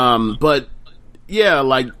times, but yeah,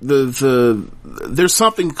 like there's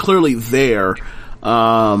something clearly there,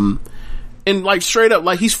 and like straight up,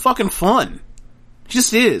 like he's fucking fun. He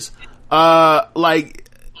just is. Like,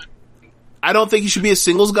 I don't think he should be a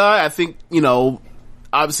singles guy. I think,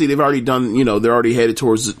 obviously they've already done, they're already headed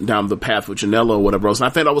towards down the path with Janela or whatever else. And I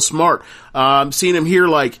think that was smart. Seeing him here,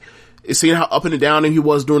 like, seeing how up and down he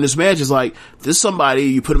was during this match is like, this is somebody,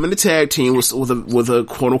 you put him in the tag team with a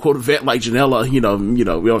quote unquote vet like Janela,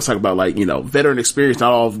 we always talk about, like, veteran experience.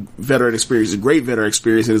 Not all veteran experience is great veteran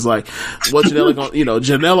experience. And it's like, what's Janela going,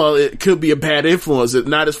 Janela, it could be a bad influence.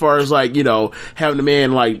 Not as far as, like, having the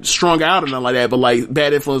man, like, strung out or nothing like that, but like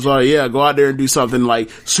bad influence, go out there and do something like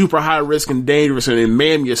super high risk and dangerous and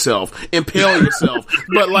maim yourself, impale yourself.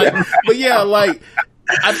 but yeah, like,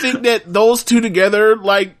 I think that those two together,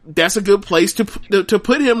 like, that's a good place to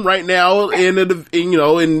put him right now.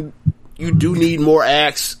 And you do need more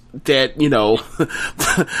acts that,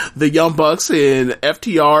 the Young Bucks and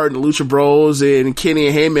FTR and the Lucha Bros and Kenny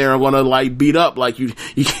and Heyman are gonna, like, beat up. Like, you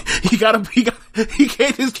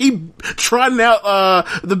can't just keep trotting out,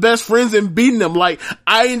 the best friends and beating them. Like,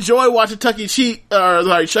 I enjoy watching Chucky T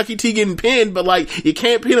getting pinned, but, like, you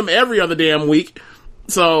can't pin him every other damn week.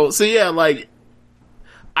 So yeah, like,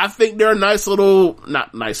 I think they're a that's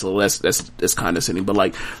condescending, but,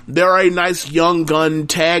 like, they're a nice young gun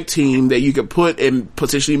tag team that you could put and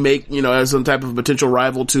potentially make, as some type of potential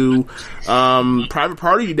rival to, Private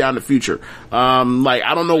Party down the future. Like,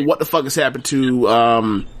 I don't know what the fuck has happened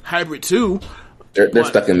to, Hybrid 2. They're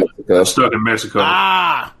stuck in Mexico. Stuck in Mexico.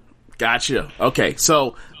 Gotcha. Okay.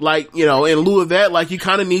 So, like, in lieu of that, like, you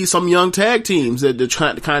kind of need some young tag teams that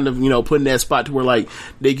try to kind of, put in that spot to where, like,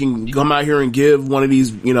 they can come out here and give one of these,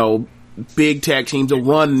 big tag teams a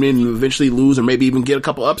run and eventually lose or maybe even get a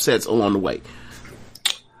couple upsets along the way.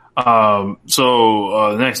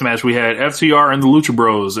 The next match we had FTR and the Lucha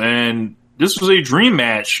Bros, and this was a dream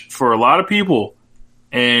match for a lot of people,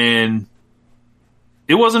 and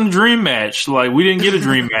it wasn't a dream match. Like, we didn't get a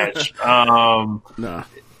dream match. Nah.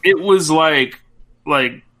 It was like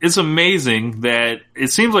it's amazing that it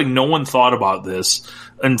seems like no one thought about this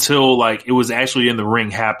until, like, it was actually in the ring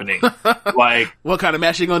happening. Like, what kind of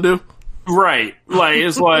match you gonna do? Right. Like,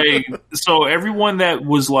 it's like, so everyone that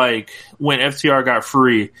was, like, when FTR got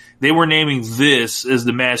free, they were naming this as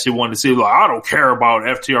the match they wanted to see. Like, I don't care about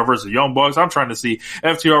FTR versus Young Bucks. I'm trying to see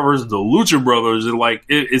FTR versus the Lucha Brothers. And, like,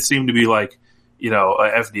 it seemed to be like, a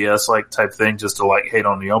FDS like type thing just to, like, hate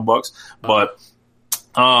on the Young Bucks. But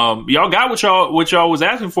y'all got what y'all was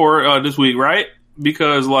asking for this week, right?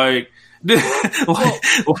 Because like I'm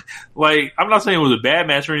not saying it was a bad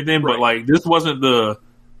match or anything, but like this wasn't the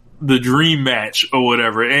dream match or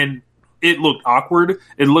whatever, and it looked awkward.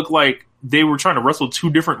 It looked like they were trying to wrestle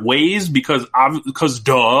two different ways because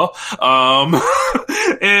duh.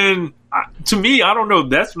 And to me, I don't know.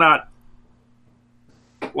 That's not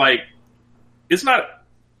like, it's not.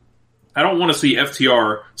 I don't want to see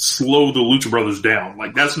FTR slow the Lucha Brothers down.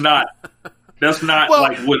 Like that's not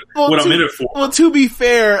like what I'm in it for. Well, to be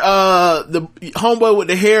fair, the homeboy with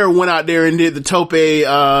the hair went out there and did the tope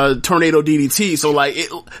tornado DDT. So like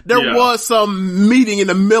there was some meeting in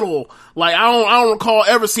the middle. Like I don't recall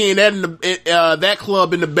ever seeing that in the that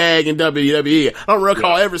club in the bag in WWE. I don't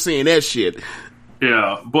recall ever seeing that shit.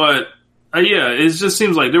 Yeah, but it just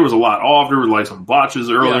seems like there was a lot off. There were like some botches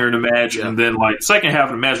earlier in the match, and then like second half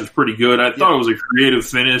of the match was pretty good. I thought it was a creative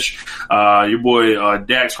finish. Your boy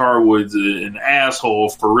Dax Harwood's an asshole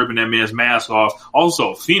for ripping that man's mask off.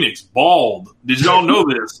 Also, Phoenix bald. Did y'all know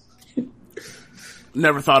this?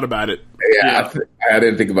 Never thought about it. Yeah. I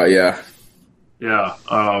didn't think about it. Yeah.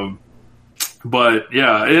 But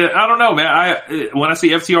I don't know, man. When I see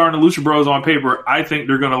FTR and the Lucha Bros on paper, I think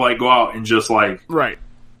they're gonna like go out and just like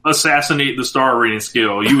assassinate the star rating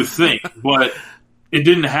scale. You would think, but it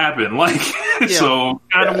didn't happen. Like so,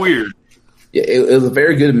 kind of weird. Yeah, it was a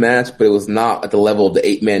very good match, but it was not at the level of the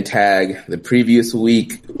 8-man tag the previous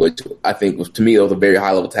week, which I think was, to me, it was a very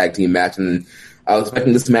high level tag team match. And I was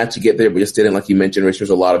expecting this match to get there, but just didn't. Like you mentioned, Rich, there's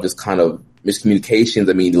a lot of just kind of miscommunications.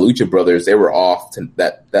 I mean, the Lucha Brothers, they were off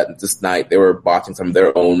this night. They were botching some of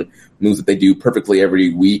their own moves that they do perfectly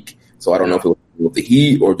every week. So I don't know if it was with the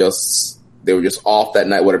heat or just they were just off that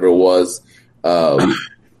night, whatever it was. And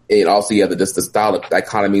also, the style of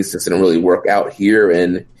dichotomies just didn't really work out here,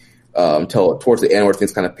 and until towards the end where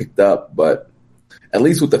things kind of picked up. But at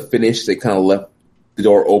least with the finish, they kind of left the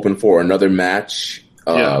door open for another match.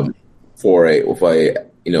 This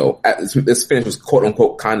finish was quote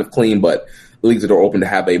unquote kind of clean, but leaves the door open to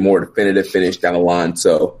have a more definitive finish down the line.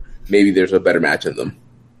 So maybe there's a better match in them.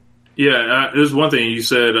 Yeah, there's one thing you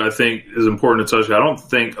said I think is important to touch. I don't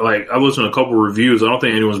think, like, I've listened to a couple of reviews. I don't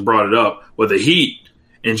think anyone's brought it up. With the Heat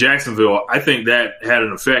in Jacksonville, I think that had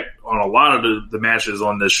an effect on a lot of the matches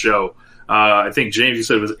on this show. I think, James, you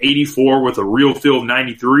said it was 84 with a real feel of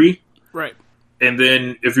 93. Right. And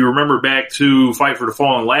then, if you remember back to Fight for the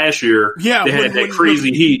Fallen last year, they had that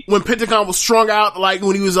crazy heat. When Pentagon was strung out, like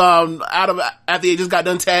when he was after he just got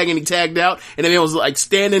done tagging, he tagged out, and then it was like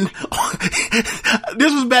standing.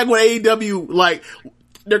 This was back when AEW, like,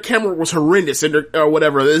 their camera was horrendous or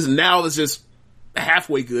whatever. Now it's just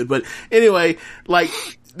halfway good. But anyway, like,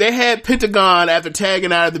 they had Pentagon after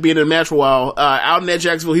tagging out at the beginning of the match for a while, out in that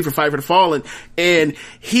Jacksonville Heat for Fight for the Fallen, and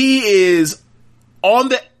he is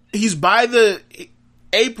he's by the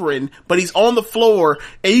apron, but he's on the floor,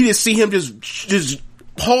 and you just see him just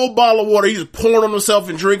whole bottle of water. He's just pouring on himself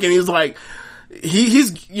and drinking. He's like,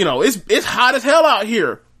 he's it's hot as hell out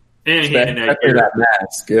here. And he had that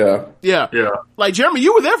mask, yeah. Like, Jeremy,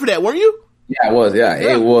 you were there for that, weren't you? Yeah, I was. Yeah,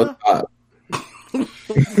 it was. So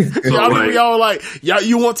y'all were like,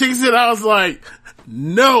 you want tickets? And I was like,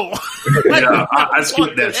 no. I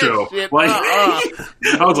skipped that show. Like,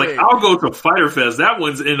 I was like, I'll go to Fyter Fest. That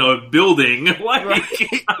one's in a building. Like,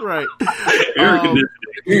 right. Air conditioning.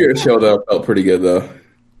 New Year's show though felt pretty good though.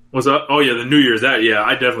 What's up? Oh yeah, the New Year's. I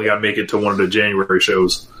definitely got to make it to one of the January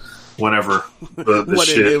shows. Whenever the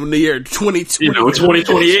shit in the year 2020,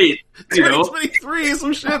 2028, 2023,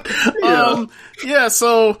 some shit.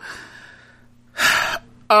 So,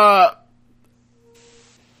 I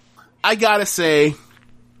gotta say,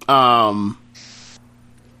 the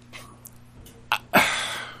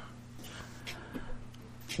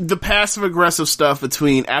passive aggressive stuff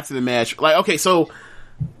after the match, like, okay, so,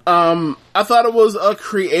 I thought it was a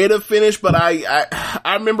creative finish, but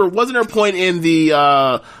I remember, wasn't there a point in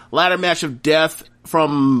the, ladder match of death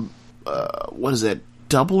from, what is it?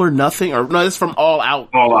 Double or Nothing? Or no, it's from All Out.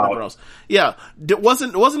 All Out. Yeah.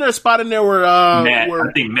 Wasn't there a spot in there where,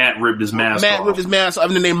 I think Matt ripped his mask off. Ripped his mask off,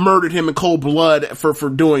 and then they murdered him in cold blood for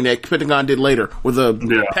doing that. Pentagon did later with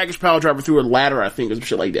a package power driver through a ladder, I think, or some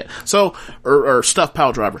shit like that. So, or stuffed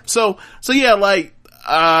power driver. So yeah, like,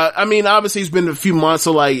 I mean, obviously it's been a few months,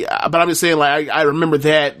 so like, but I'm just saying, like, I remember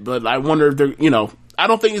that, but I wonder if they're, I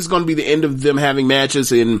don't think it's going to be the end of them having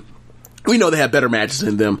matches, and we know they have better matches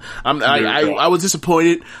than them. I was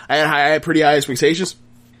disappointed. I had pretty high expectations,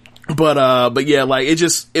 but yeah, like, it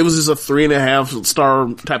was just a 3.5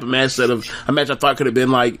 star type of match instead of a match I thought could have been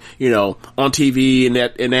like, on TV, and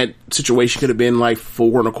that situation could have been like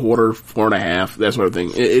 4.25, 4.5, that sort of thing.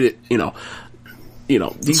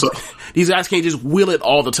 these guys can't just wheel it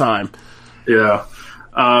all the time. Yeah.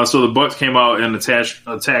 So the Bucks came out and attacked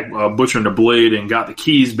Butcher and the Blade and got the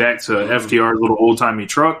keys back to FTR's little old timey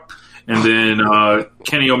truck. And then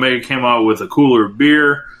Kenny Omega came out with a cooler of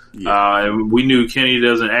beer. And we knew Kenny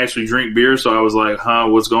doesn't actually drink beer, so I was like,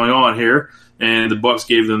 what's going on here? And the Bucks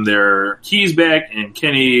gave them their keys back, and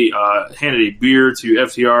Kenny handed a beer to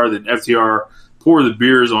FTR. Then FTR poured the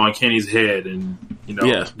beers on Kenny's head, and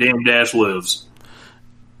damn Dash lives.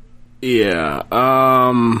 Yeah.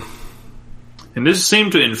 And this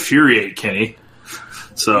seemed to infuriate Kenny.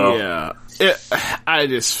 So yeah,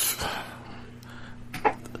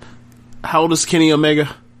 how old is Kenny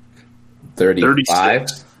Omega? 35.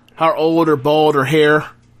 How old or bald or hair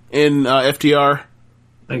in FTR? I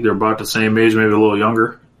think they're about the same age, maybe a little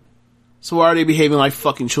younger. So why are they behaving like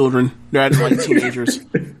fucking children? They're acting like teenagers.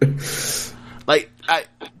 Like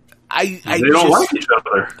they don't like each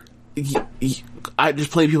other. I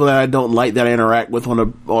just play people that I don't like that I interact with on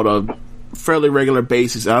a fairly regular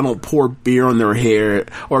basis, and I don't pour beer on their hair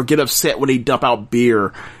or get upset when they dump out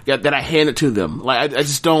beer that I hand it to them. Like I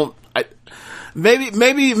just don't.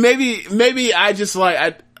 Maybe I just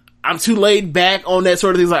like I'm too laid back on that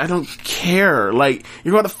sort of thing. Like I don't care. Like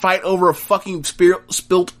you're going to fight over a fucking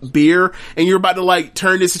spilt beer, and you're about to like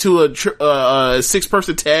turn this into a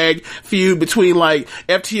 6-person tag feud between like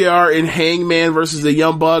FTR and Hangman versus the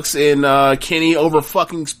Young Bucks and Kenny over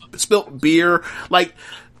fucking spilt beer. Like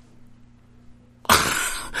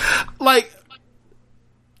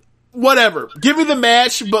whatever. Give me the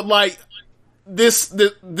match, but like this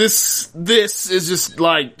is just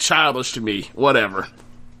like childish to me. Whatever.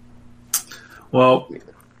 Well,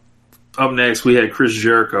 up next we had Chris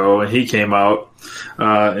Jericho, and he came out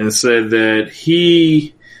and said that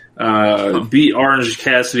he beat Orange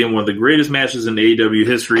Cassidy in one of the greatest matches in AEW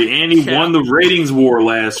history, and he won the ratings war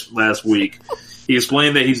last week. He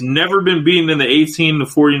explained that he's never been beaten in the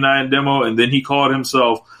 18-49 demo, and then he called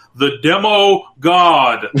himself the Demo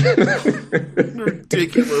God.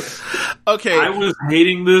 Ridiculous. Okay. I was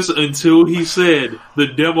hating this until he said the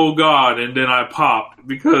Demo God, and then I popped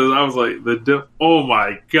because I was like, oh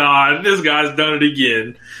my God, this guy's done it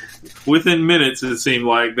again. Within minutes, it seemed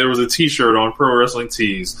like there was a t-shirt on Pro Wrestling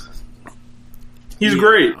Tees. He's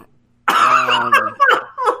great.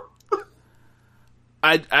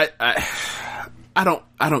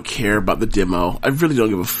 I don't care about the demo. I really don't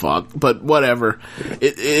give a fuck. But whatever.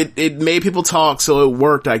 It made people talk, so it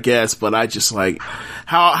worked, I guess. But I just like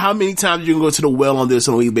how many times you can go to the well on this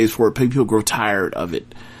on a weekly basis before people grow tired of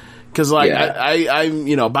it. Because like I'm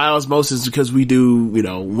by osmosis, because we do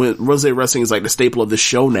when Rose Wrestling is like the staple of the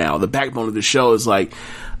show now. The backbone of the show is like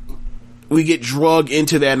we get drugged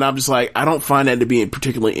into that, and I'm just like I don't find that to be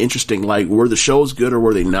particularly interesting. Like were the shows good or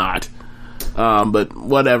were they not? But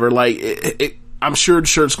whatever. Like I'm sure the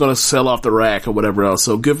shirt's going to sell off the rack or whatever else.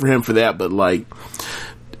 So good for him for that. But like,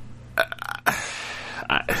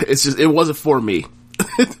 it wasn't for me.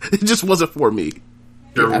 It just wasn't for me.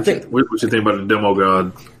 I think. What you think about the Demo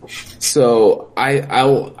God? So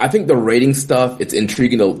I think the rating stuff, it's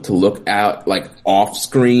intriguing to look at like off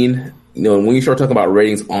screen. When you start talking about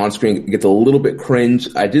ratings on screen, it gets a little bit cringe.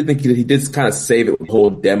 I did think he did kind of save it with the whole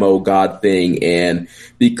Demo God thing, and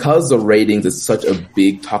because the ratings is such a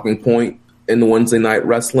big talking point in the Wednesday Night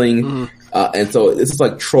Wrestling, and so it's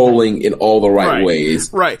like trolling in all the right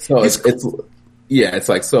ways. Right. So it's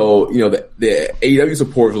like, so, the AEW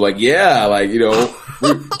supporters were like,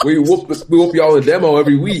 we whoop y'all in demo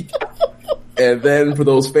every week. And then for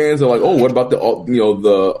those fans, they're like, oh, what about the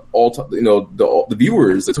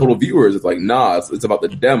viewers, the total viewers? It's like, nah, it's about the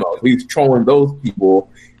demo. He's trolling those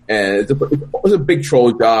people. And it's a big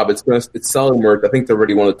troll job. It's selling merch. I think they're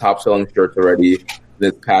already one of the top selling shirts already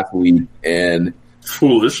this past week. And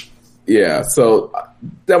foolish. Yeah. So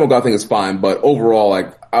Demo God thing is fine, but overall,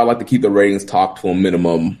 like I like to keep the ratings talk to a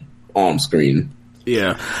minimum on screen.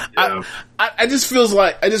 Yeah. I just feels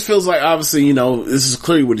like obviously, this is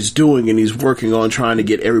clearly what he's doing, and he's working on trying to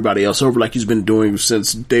get everybody else over like he's been doing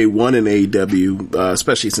since day one in AEW,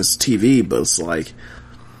 especially since TV, but it's like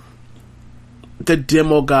the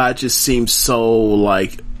Demo God just seems so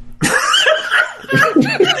like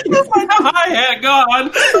it's like a hi-hat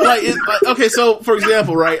God. Okay, so for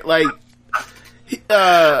example, right, like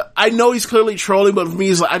I know he's clearly trolling, but for me,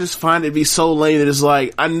 it's like I just find it to be so lame that it's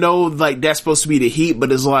like I know like that's supposed to be the heat,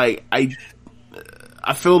 but it's like I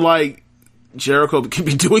feel like Jericho could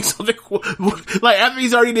be doing something like after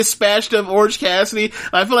he's already dispatched of Orange Cassidy.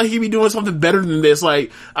 I feel like he'd be doing something better than this.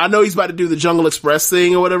 Like I know he's about to do the Jungle Express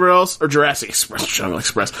thing or whatever else, or Jurassic Express, Jungle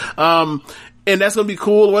Express, and that's gonna be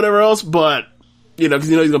cool or whatever else. But because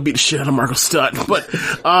he's gonna beat the shit out of Marco Stunt.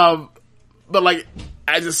 but like,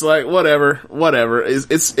 I just like whatever.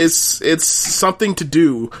 It's something to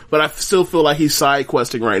do, but I still feel like he's side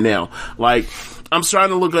questing right now. Like, I'm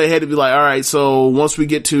starting to look ahead and be like, all right, so once we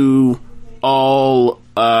get to All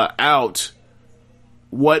Out,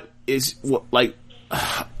 what like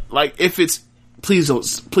if it's please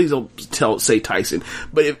don't say Tyson,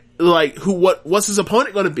 but if like what's his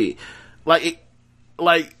opponent going to be?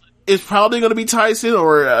 It's probably going to be Tyson,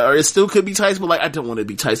 or it still could be Tyson, but like, I don't want to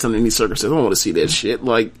be Tyson under any circumstance. I don't want to see that shit.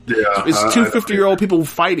 Like, it's two 50-year-old people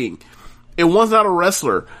fighting, and one's not a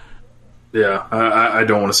wrestler. Yeah, I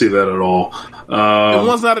don't want to see that at all. And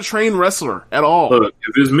one's not a trained wrestler at all. Look,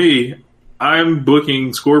 if it's me, I'm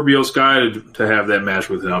booking Scorpio Sky to have that match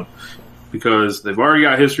with him, because they've already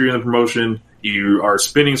got history in the promotion. You are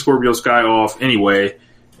spinning Scorpio Sky off anyway,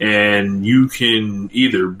 and you can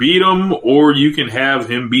either beat him or you can have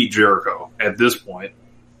him beat Jericho at this point.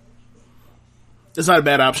 It's not a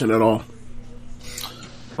bad option at all.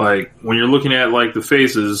 Like, when you're looking at like the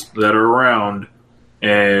faces that are around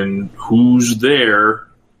and who's there,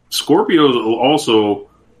 Scorpio's also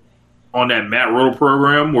on that Matt Riddle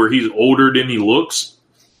program where he's older than he looks.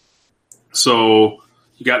 So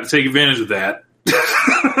you got to take advantage of that.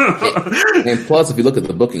 And plus, if you look at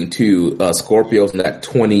the booking too, Scorpio's in that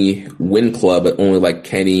 20 win club, but only like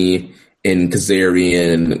Kenny and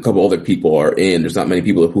Kazarian and a couple other people are in. There's not many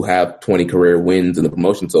people who have 20 career wins in the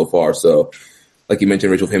promotion so far. So, like you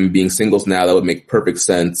mentioned, Rachel, with him being singles now, that would make perfect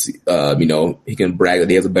sense. He can brag that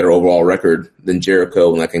he has a better overall record than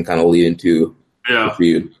Jericho, and that can kind of lead into the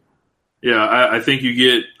feud. Yeah, I think you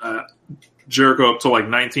get Jericho up to like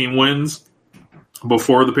 19 wins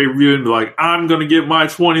before the pay-per-view and be like, I'm going to get my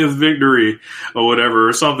 20th victory or whatever,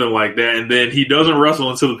 or something like that. And then he doesn't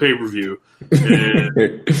wrestle until the pay-per-view.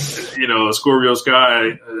 And, Scorpio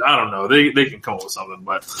Sky, I don't know. They can come up with something.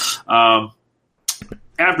 But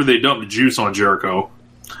after they dump the juice on Jericho.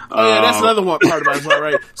 That's another one part about it,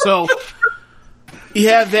 right? So you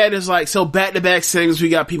have that as like, so back-to-back segments, we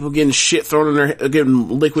got people getting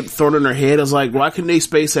getting liquid thrown in their head. I was like, why couldn't they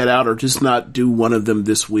space that out or just not do one of them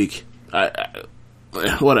this week?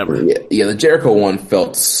 Whatever. Yeah, the Jericho one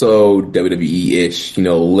felt so WWE-ish,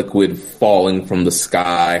 liquid falling from the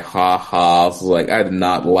sky, ha-ha. I was like, I did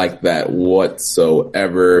not like that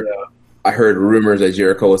whatsoever. Yeah. I heard rumors that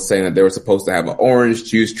Jericho was saying that they were supposed to have an orange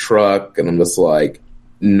juice truck, and I'm just like,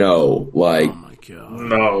 no. Like, oh my God.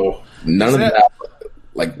 No. None of that.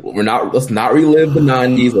 Like, let's not relive the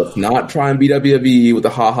 90s. Let's not try and be WWE with the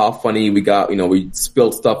ha-ha funny. We got, we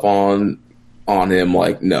spilled stuff on him.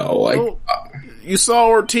 Like, no. Like, you saw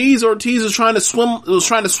Ortiz. Ortiz was trying to swim. Was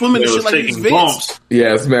trying to swim in the shit like he was Vince. Bumps.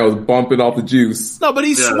 Yeah, this man was bumping off the juice. No, but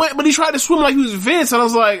he tried to swim like he was Vince, and I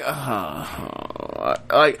was like,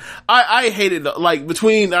 I hated like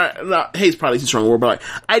between. Hate's probably too strong a word, but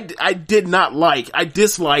like I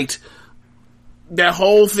disliked that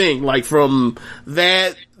whole thing, like from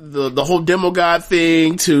that the whole demo god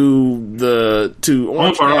thing to the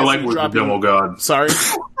only part I like was the demo god. Sorry.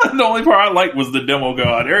 The only part I liked was the demo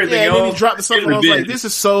god. Everything else, and then he dropped the stuff, and I was like, this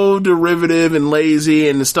is so derivative and lazy,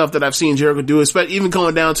 and the stuff that I've seen Jericho do, especially even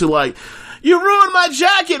going down to like, you ruined my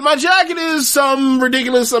jacket. My jacket is some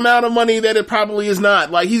ridiculous amount of money that it probably is not.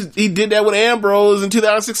 Like he did that with Ambrose in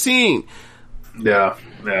 2016. Yeah.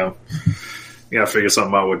 You gotta figure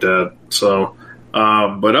something out with that. So,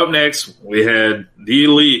 but up next we had the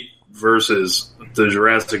Elite versus the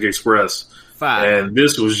Jurassic Express. 5. And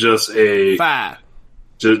this was just a 5.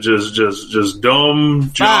 Just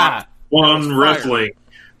dumb job one wrestling.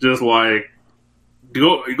 Just like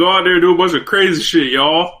go out there and do a bunch of crazy shit,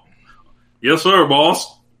 y'all. Yes, sir,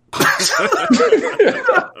 boss.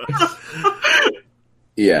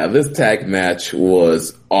 Yeah, this tag match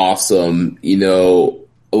was awesome.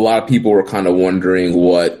 A lot of people were kind of wondering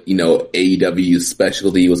what, AEW's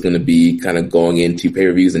specialty was going to be kind of going into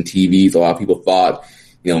pay-per-views and TVs. A lot of people thought,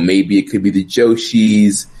 maybe it could be the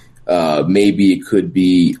Joshis. Maybe it could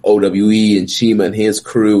be OWE and Shima and his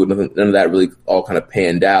crew. None of that really all kind of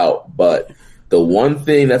panned out. But the one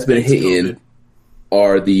thing that's been hitting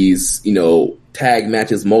are these, tag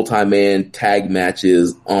matches, multi-man tag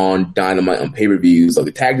matches on Dynamite on pay-per-views. Like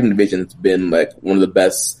the tag team division has been like one of the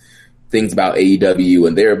best things about AEW,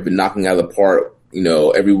 and they've been knocking out of the park,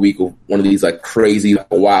 every week with one of these like crazy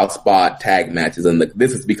wild spot tag matches. And like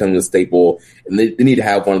this is becoming a staple, and they need to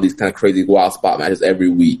have one of these kind of crazy wild spot matches every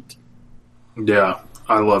week. Yeah,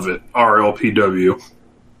 I love it. RLPW.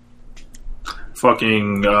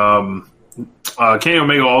 Fucking Kenny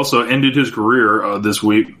Omega also ended his career this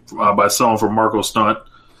week by selling for Marco Stunt.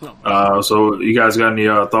 So you guys got any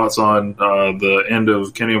thoughts on the end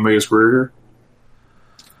of Kenny Omega's career here?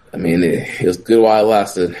 I mean, it was good while it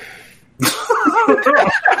lasted.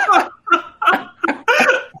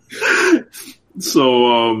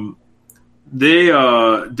 So they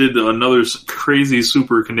did another crazy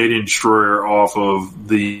Super Canadian Destroyer off of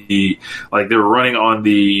they were running on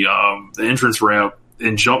the entrance ramp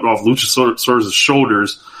and jumped off Luchasaurus'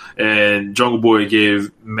 shoulders, and Jungle Boy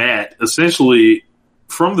gave Matt essentially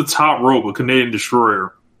from the top rope a Canadian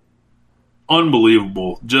Destroyer.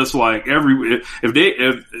 Unbelievable. Just like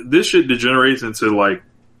if this shit degenerates into like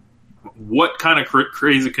what kind of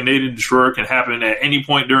crazy Canadian Destroyer can happen at any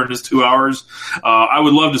point during this 2 hours, I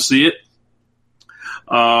would love to see it.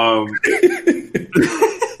 I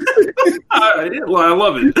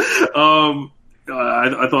love it.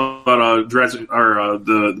 I thought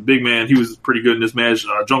the big man, he was pretty good in this match.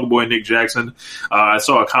 Jungle Boy and Nick Jackson. I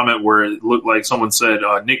saw a comment where it looked like someone said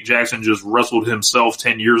Nick Jackson just wrestled himself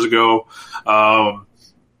 10 years ago. But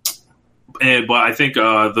I think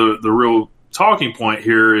the real talking point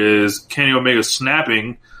here is Kenny Omega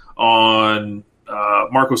snapping on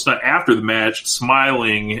Marco Stunt after the match,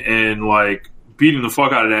 smiling and like beating the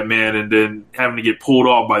fuck out of that man, and then having to get pulled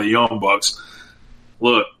off by the Young Bucks.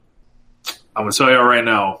 Look, I'm gonna tell y'all right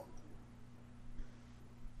now.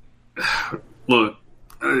 Look,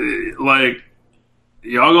 like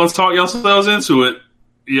y'all gonna talk yourselves into it.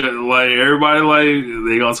 Yeah, like everybody, like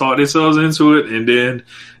they gonna talk themselves into it, and then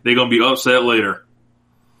they gonna be upset later.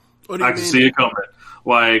 I can see it coming.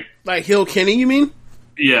 Like Hill Kenny, you mean?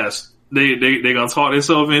 Yes, they gonna talk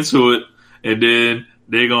themselves into it, and then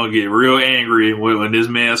they gonna get real angry when this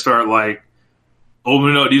man start like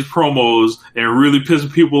opening up these promos and really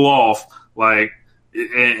pissing people off, like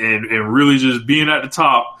and really just being at the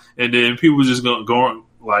top, and then people just going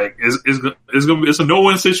like it's a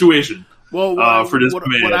no-win situation. Well, for this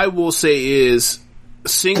man. What I will say is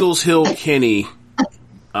singles Hill Kenny,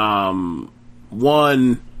 one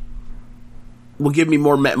will give me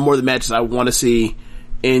more of the matches I want to see,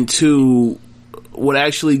 and two would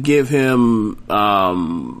actually give him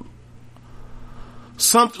some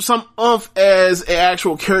oomph as an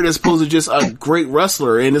actual character as opposed to just a great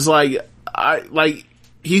wrestler. And it's like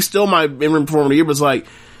he's still my in-ring performer of the year, but it's like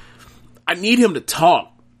I need him to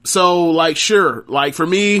talk. So like sure, like for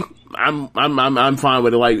me, I'm fine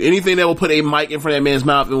with it. Like anything that will put a mic in front of that man's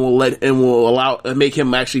mouth and will make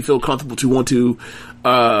him actually feel comfortable to want to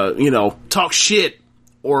talk shit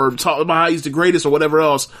or talk about how he's the greatest or whatever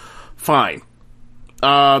else, fine.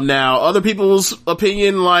 Now other people's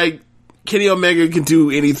opinion, like Kenny Omega can do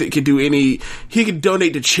anything, he can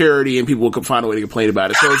donate to charity and people can find a way to complain about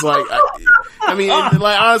it. So it's like, I mean,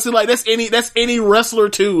 like honestly, like that's any wrestler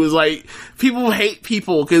too, is like people hate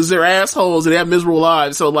people because they're assholes and they have miserable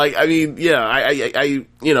lives. So like, I mean, yeah, I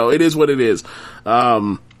it is what it is.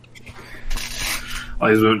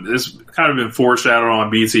 It's kind of been foreshadowed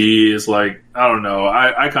on BTE. It's like, I don't know.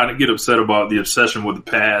 I kind of get upset about the obsession with the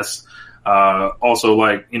past. Also,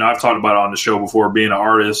 like, I've talked about it on the show before, being an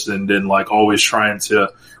artist and then like always trying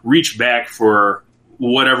to reach back for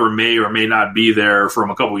whatever may or may not be there from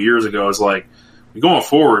a couple years ago. It's like, we're going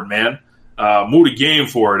forward, man. Move the game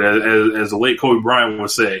forward, as the late Kobe Bryant would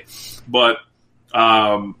say. But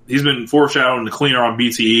he's been foreshadowing the cleaner on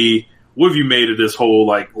BTE. What have you made of this whole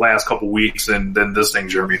like last couple weeks and then this thing,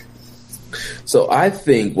 Jeremy? So I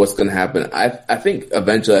think what's going to happen, I think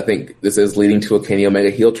eventually this is leading to a Kenny Omega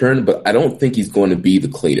heel turn, but I don't think he's going to be the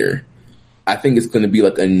cleaner. I think it's going to be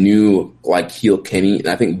like a new like heel Kenny, and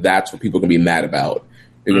I think that's what people are going to be mad about.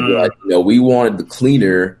 They're going to be like, we wanted the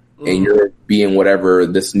cleaner, and you're being whatever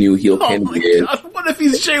this new heel Kenny is. God, what if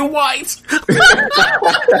he's Jay White?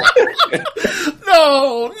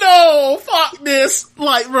 No, fuck this.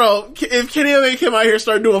 Like, bro, if Kenny Omega came out here and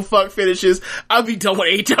started doing fuck finishes, I'd be done with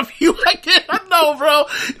AEW. I can't, no, bro.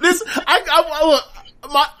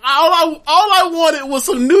 All I wanted was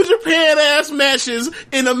some New Japan ass matches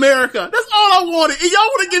in America. That's all I wanted. And y'all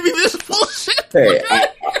want to give me this bullshit? Hey,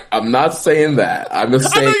 I'm not saying that. I'm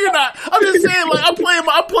just saying. I know you're not. I'm just saying, like, I'm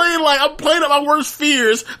playing up my worst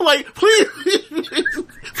fears. Like, please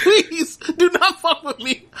do not fuck with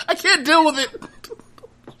me. I can't deal with it.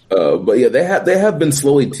 But yeah, they have been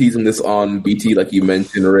slowly teasing this on BT, like you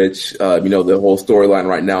mentioned, Rich. The whole storyline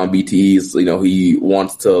right now on BT is, he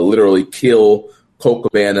wants to literally kill Colt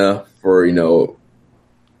Cabana for,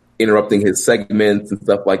 interrupting his segments and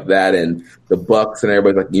stuff like that. And the Bucks and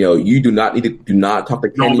everybody's like, you do not talk to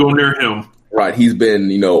Kenny. Don't go near him. Right. He's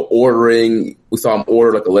been, ordering, we saw him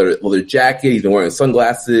order like a leather jacket. He's been wearing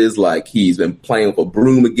sunglasses. Like he's been playing with a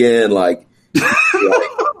broom again. Like, he's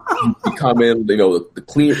becoming, the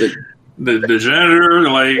clean, the janitor,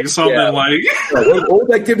 like something like. What was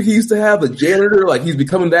that kid he used to have? The janitor? Like he's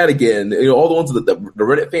becoming that again. All the ones that the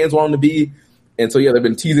Reddit fans want him to be. And so, yeah, they've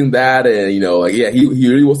been teasing that, and, he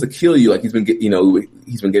really wants to kill you. Like, he's been getting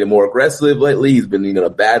more aggressive lately. He's been, in a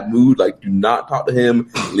bad mood. Like, do not talk to him.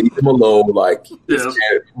 Leave him alone. Like, this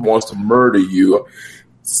man wants to murder you.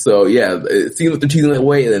 So, yeah, it seems like they're teasing that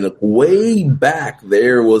way. And then way back,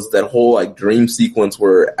 there was that whole, like, dream sequence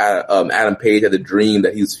where Adam Page had the dream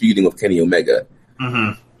that he was feuding with Kenny Omega.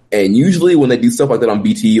 Mm-hmm. And usually when they do stuff like that on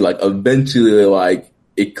BT, like, eventually, like,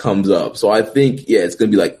 it comes up. So I think, it's going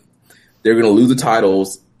to be like, they're going to lose the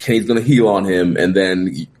titles. Kenny's going to heel on him. And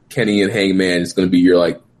then Kenny and Hangman is going to be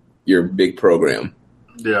your big program.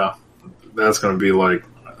 Yeah. That's going to be like,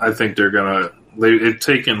 I think they've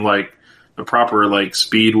taken like the proper like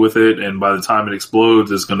speed with it. And by the time it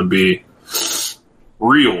explodes, it's going to be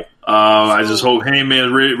real. I just hope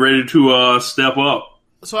Hangman's ready to step up.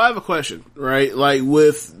 So I have a question, right? Like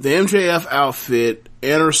with the MJF outfit,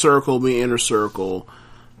 Inner Circle being Inner Circle,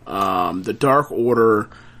 the Dark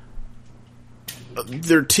Order,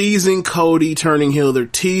 they're teasing Cody turning heel. They're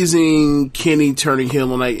teasing Kenny turning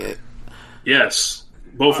heel. And yes,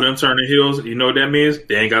 both of them turning heels. You know what that means?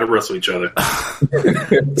 They ain't got to wrestle each other.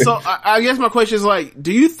 So I guess my question is like,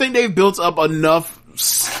 do you think they've built up enough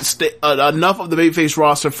of the babyface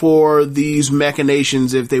roster for these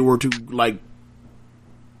machinations if they were to like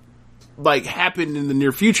happen in the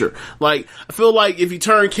near future? Like, I feel like if you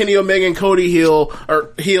turn Kenny Omega and Cody heel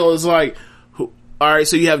is like, all right,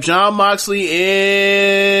 so you have Jon Moxley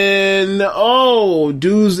and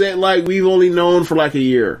dudes that like we've only known for like a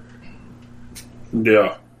year.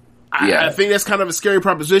 Yeah. I think that's kind of a scary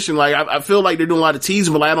proposition. Like, I feel like they're doing a lot of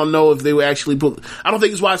teasing, but I don't know if they would actually I don't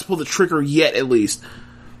think it's wise to pull the trigger yet, at least.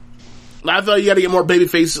 I thought you got to get more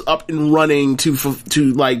babyface up and running to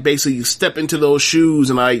like basically step into those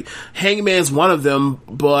shoes, and like Hangman's one of them,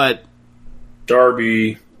 but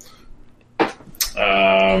Darby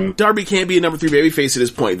can't be a number 3 babyface at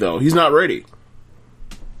this point, though. He's not ready.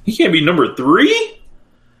 He can't be number 3?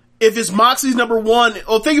 If it's Moxley's number 1,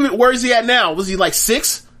 think of it. Where is he at now? Was he like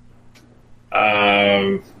 6?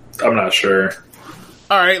 I'm not sure.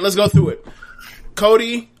 All right, let's go through it.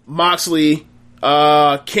 Cody, Moxley,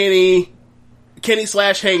 Kenny /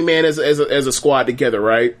 Hangman as a squad together,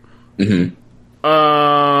 right? Mm-hmm.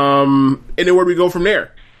 And then where do we go from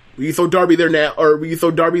there? Will you throw Darby there now?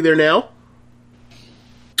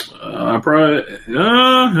 Probably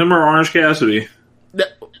him or Orange Cassidy.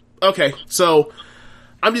 Okay, so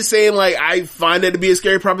I'm just saying, like, I find that to be a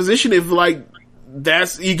scary proposition. If like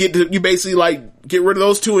you basically like get rid of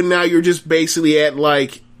those two, and now you're just basically at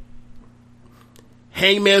like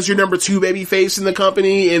Hangman's your number 2 babyface in the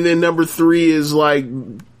company, and then number 3 is like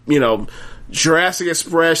Jurassic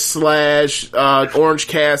Express / Orange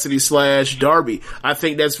Cassidy / Darby. I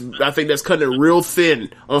think that's cutting it real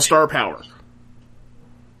thin on star power.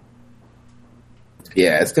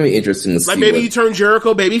 Yeah, it's gonna be interesting to see. Like maybe you turn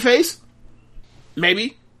Jericho babyface.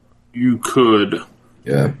 Maybe you could.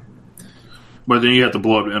 Yeah, but then you have to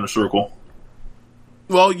blow up the Inner Circle.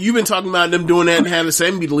 Well, you've been talking about them doing that and having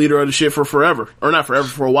Sam be the leader of the shit for forever, or not forever,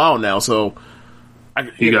 for a while now. So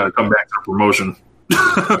he got to come back to the promotion.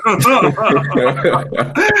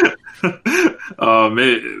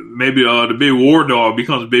 Maybe the big War Dog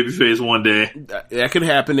becomes babyface one day. That could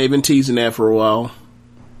happen. They've been teasing that for a while.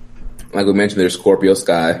 Like we mentioned, there's Scorpio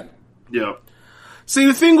Sky. Yeah. See,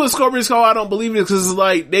 the thing with Scorpio Sky, I don't believe it because it's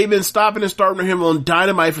like they've been stopping and starting him on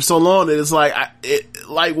Dynamite for so long that it's like,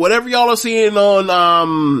 like whatever y'all are seeing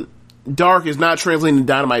on Dark is not translating to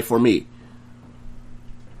Dynamite for me.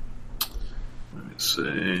 Let me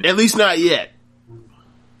see. At least not yet.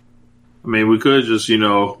 I mean, we could just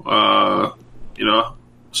start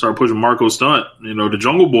pushing Marco Stunt. The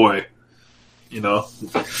Jungle Boy. I'd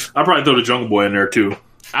probably throw the Jungle Boy in there too.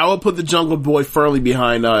 I would put the Jungle Boy firmly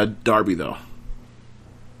behind Darby, though.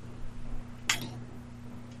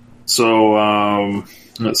 So,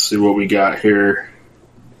 let's see what we got here.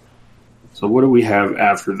 So, what do we have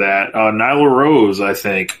after that? Nyla Rose, I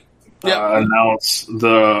think, announced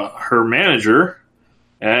her manager,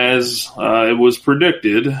 as it was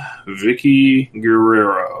predicted, Vicky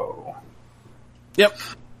Guerrero. Yep.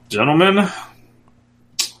 Gentlemen,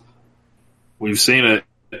 we've seen it.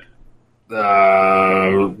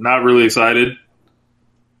 Not really excited.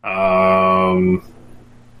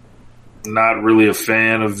 Not really a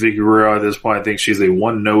fan of Vicky Guerrero at this point. I think she's a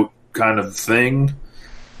one-note kind of thing.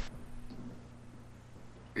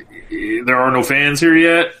 There are no fans here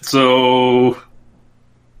yet, so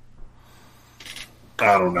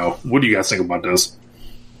I don't know. What do you guys think about this?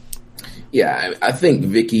 Yeah, I think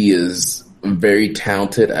Vicky is very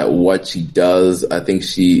talented at what she does. I think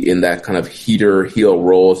she, in that kind of heel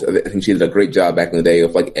role, I think she did a great job back in the day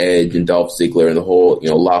with like Edge and Dolph Ziggler and the whole,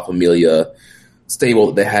 La Familia stable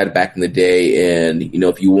that they had back in the day. And, you know,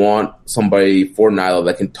 if you want somebody for Nyla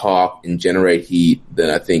that can talk and generate heat, then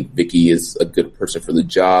I think Vicky is a good person for the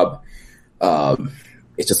job.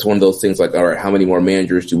 It's just one of those things like, all right, how many more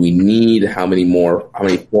managers do we need? How many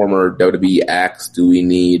former WWE acts do we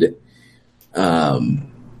need?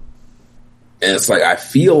 And it's like, I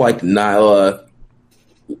feel like Nyla,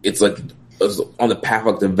 it's like on the path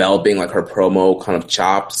of developing like her promo kind of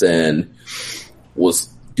chops and was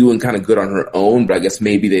doing kind of good on her own, but I guess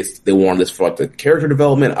maybe they wanted this for like the character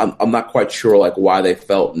development. I'm not quite sure like why they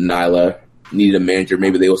felt Nyla needed a manager.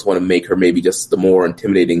 Maybe they also want to make her maybe just the more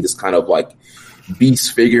intimidating, just kind of like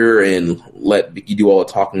beast figure and let Vicky do all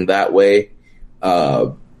the talking that way.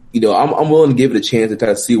 You know, I'm willing to give it a chance to try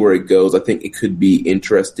to see where it goes. I think it could be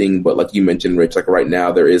interesting, but like you mentioned, Rich, like right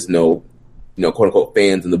now there is no, you know, quote unquote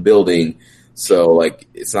fans in the building. So like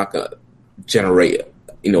it's not going to generate,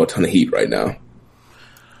 you know, a ton of heat right now.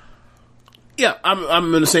 Yeah,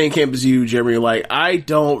 I'm in the same camp as you, Jeremy. Like, I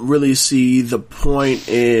don't really see the point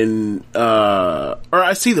in, or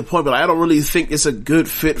I see the point, but I don't really think it's a good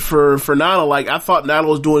fit for Nyla. Like, I thought Nyla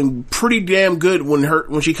was doing pretty damn good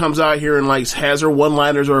when she comes out here and like has her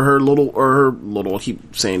one-liners or her little, I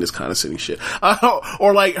keep saying this condescending shit,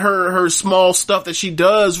 or like her small stuff that she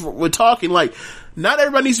does with talking. Like, not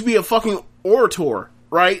everybody needs to be a fucking orator,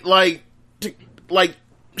 right? Like,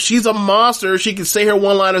 she's a monster. She can say her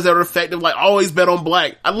one-liners that are effective, like always bet on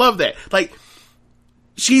black. I love that. Like,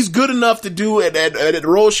 she's good enough to do it at the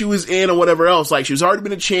role she was in or whatever else. Like, she's already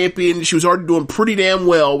been a champion. She was already doing pretty damn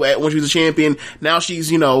well when she was a champion. Now she's,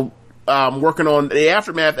 you know, working on the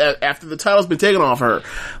aftermath after the title's been taken off her.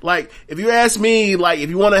 Like, if you ask me, like, if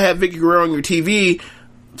you want to have Vicky Guerrero on your TV,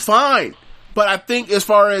 fine. But I think as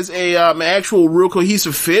far as an actual real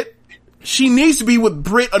cohesive fit, she needs to be with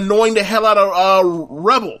Britt annoying the hell out of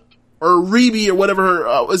Rebel or Reby or whatever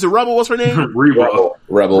her is it Rebel? What's her name? Reba.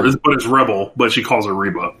 Rebel. But it's Rebel, but she calls her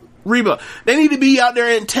Reba. Reba. They need to be out there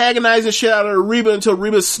antagonizing shit out of Reba until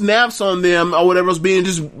Reba snaps on them or whatever, being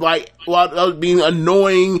just like being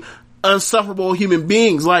annoying, insufferable human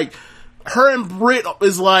beings. Like her and Britt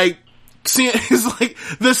is like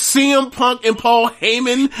the CM Punk and Paul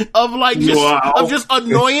Heyman of like just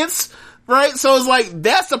annoyance. Right? So it's like,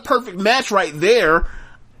 that's the perfect match right there,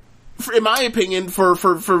 in my opinion, for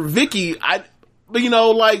Vicky. But you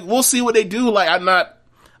know, like, we'll see what they do. Like,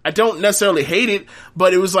 I don't necessarily hate it,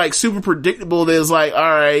 but it was like super predictable. There's like,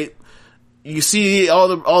 alright, you see all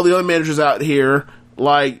the other managers out here,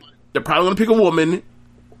 like, they're probably gonna pick a woman.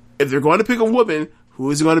 If they're going to pick a woman, who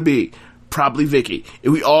is it gonna be? Probably Vicky.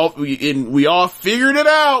 And we all figured it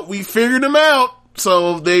out. We figured them out.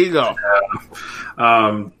 So there you go.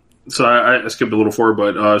 So I skipped a little forward,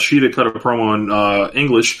 but she did cut a promo in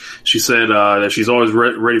English. She said that she's always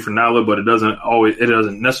ready for Nyla, but it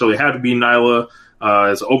doesn't necessarily have to be Nyla.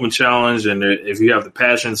 It's an open challenge, and if you have the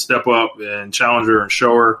passion, step up and challenge her and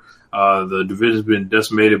show her. The division's been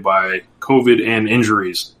decimated by COVID and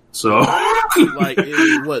injuries. So, like,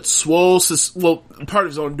 what, Swole? Well, part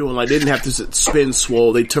of his own doing, like, they didn't have to spin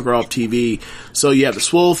Swole. They took her off TV. So you have the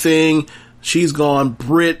Swole thing. She's gone.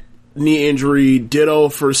 Britt, knee injury. Ditto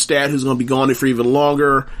for Stat, who's going to be gone for even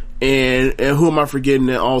longer. And who am I forgetting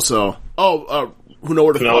that also? Who know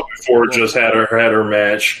where the Penelope Ford just had her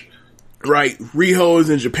match. Right. Riho's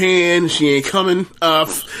in Japan. She ain't coming.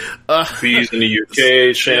 B's in the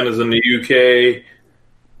UK. Shannon's in the UK.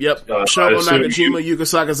 Yep. Shoko Nakajima, Yuka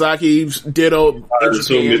Sakazaki, Ditto. I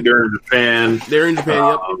assume they're in Japan. They're in Japan,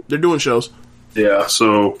 yep. They're doing shows. Yeah,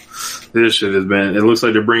 so this shit has been, it looks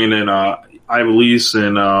like they're bringing in Ivelisse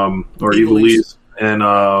and, Ivelisse and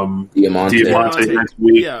Diamante next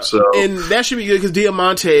week. Yeah. So. And that should be good because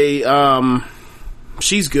Diamante,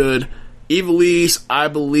 she's good. Ivelisse, I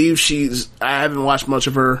believe I haven't watched much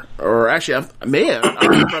of her, or actually, I don't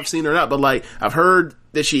know if I've seen her or not, but like, I've heard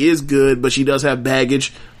that she is good, but she does have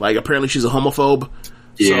baggage. Like, apparently she's a homophobe.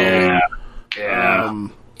 Yeah.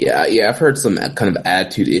 Yeah, I've heard some kind of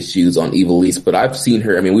attitude issues on Ivelisse, but I've seen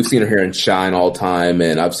her, we've seen her here in Shine all the time,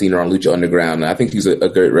 and I've seen her on Lucha Underground, and I think she's a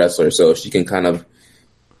great wrestler, so if she can kind of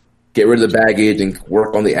get rid of the baggage and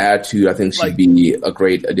work on the attitude, I think she'd be a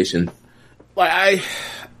great addition. Like,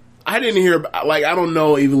 I didn't hear about, like, I don't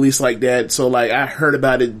know Ivelisse like that, so like, I heard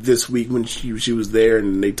about it this week when she was there,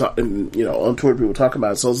 and they talked, and you know, on Twitter people talking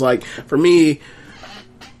about it, so it's like, for me,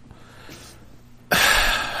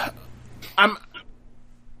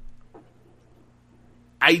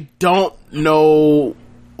 I don't know.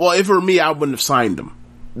 Well, if it were me, I wouldn't have signed them.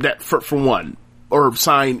 That for one, or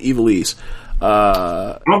signed Ivelisse.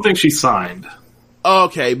 I don't think she signed.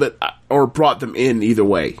 Okay, or brought them in either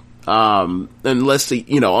way. Unless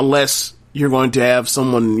you're going to have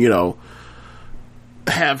someone,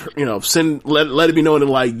 have, let it be known that,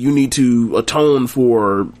 like, you need to atone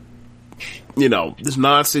for, this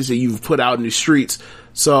nonsense that you've put out in the streets.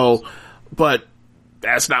 So, but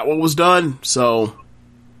that's not what was done. So,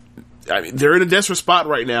 I mean, they're in a desperate spot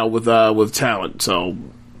right now with talent. So,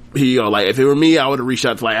 like, if it were me, I would have reached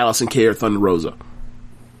out to, like, Allison Kay or Thunder Rosa.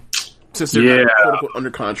 Since they're not, quote-unquote,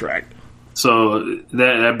 under contract. So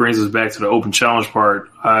that brings us back to the open challenge part.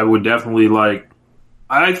 I would definitely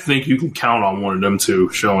I think you can count on one of them two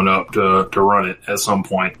showing up to run it at some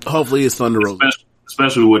point. Hopefully it's Thunder Rosa.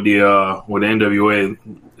 Especially with the NWA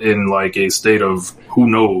in like a state of who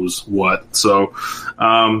knows what. So,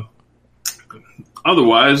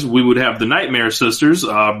 otherwise we would have the Nightmare Sisters,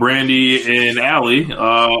 Brandy and Allie,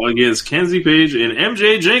 against Kenzie Page and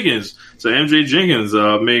MJ Jenkins. So MJ Jenkins,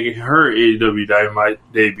 making her AEW Dynamite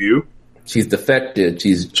debut. She's defected.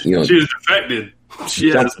 She's defected. She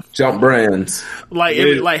has jump brands. Like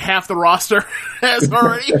half the roster has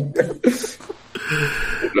already.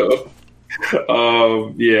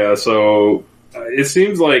 Yeah, so it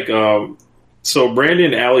seems like so Brandy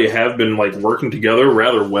and Allie have been like working together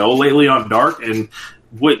rather well lately on Dark, and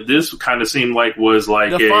what this kind of seemed like was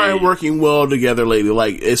like they're working well together lately.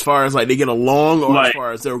 Like as far as like they get along, or as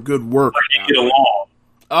far as their good work. Like they get along.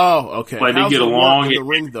 Oh, okay. Like they get along in the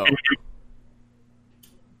ring though.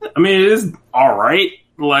 I mean, it is all right.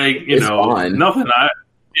 Like it's fine. Nothing.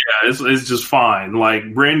 It's just fine.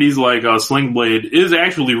 Like Brandy's like Sling Blade is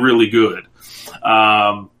actually really good.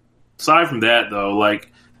 Aside from that, though,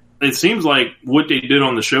 like it seems like what they did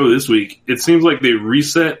on the show this week, it seems like they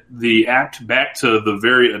reset the act back to the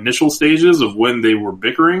very initial stages of when they were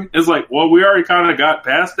bickering. It's like, well, we already kind of got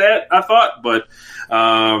past that, I thought, but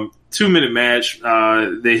 2-minute match.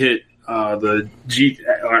 They hit Allie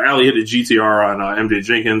hit a GTR on MJ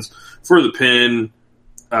Jenkins for the pin.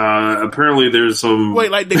 Apparently there's some...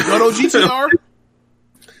 Wait, like the Goto GTR?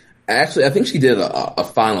 Actually, I think she did a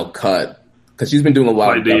final cut because she's been doing a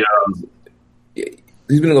lot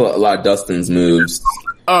she's been doing a lot of Dustin's moves.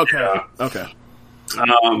 Okay. Yeah. Okay.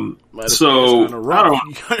 So you're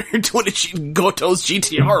doing Goto's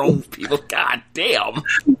GTR on people. God damn.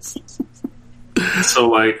 So,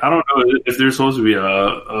 like, I don't know if there's supposed to be a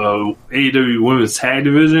AEW Women's Tag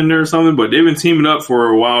Division there or something, but they've been teaming up for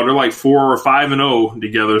a while. They're like 4 or 5-0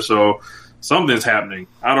 together, so something's happening.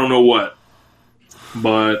 I don't know what.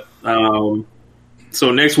 But,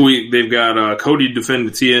 so next week they've got Cody defend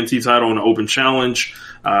the TNT title in an open challenge.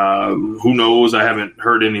 Who knows? I haven't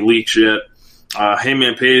heard any leaks yet.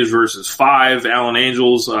 Heyman Page versus 5 Allen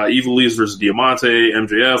Angels, Evilise versus Diamante,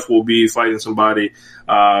 MJF will be fighting somebody.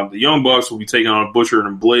 The Young Bucks will be taking on Butcher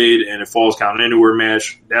and Blade and a Falls Count Anywhere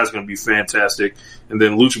match. That's going to be fantastic. And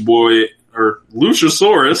then Luchasaurus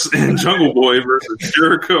and Jungle Boy versus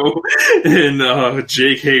Jericho and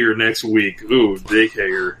Jake Hager next week. Ooh, Jake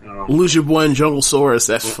Hager. Lucha Boy and Jungle Saurus,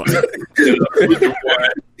 that's funny.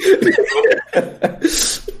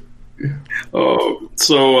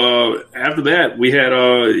 So after that, we had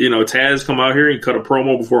Taz come out here and cut a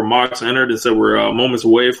promo before Mox entered and said we're moments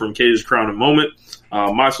away from Cage's crowning moment.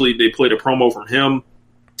 Moxley, they played a promo from him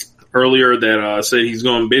earlier that said he's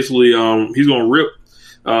going to rip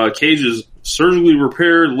Cage's surgically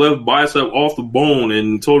repaired left bicep off the bone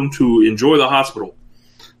and told him to enjoy the hospital.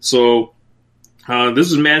 So this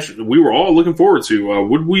is a match we were all looking forward to.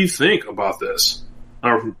 What do we think about this?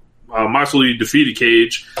 Moxley defeated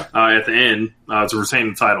Cage at the end to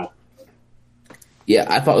retain the title. Yeah,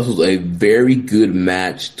 I thought this was a very good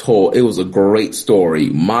match. It was a great story.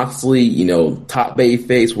 Moxley, top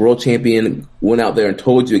babyface, world champion, went out there and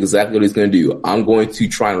told you exactly what he's going to do. I'm going to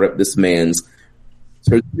try and rip this man's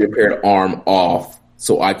surgically repaired arm off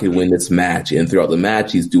so I can win this match. And throughout the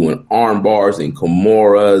match, he's doing arm bars and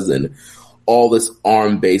Kimuras and all this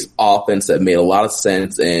arm-based offense that made a lot of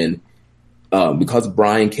sense. And because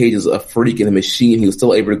Brian Cage is a freak and a machine, he was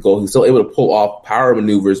still able to pull off power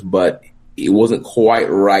maneuvers, but it wasn't quite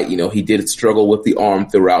right. He did struggle with the arm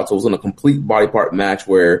throughout. So it wasn't a complete body part match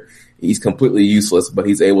where he's completely useless, but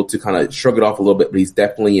he's able to kind of shrug it off a little bit, but he's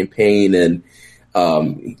definitely in pain. And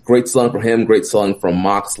great selling from him, great selling from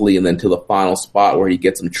Moxley, and then to the final spot where he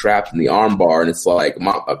gets him trapped in the arm bar. And it's like,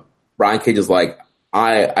 Brian Cage is like,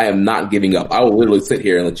 I am not giving up. I will literally sit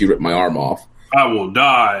here and let you rip my arm off. I will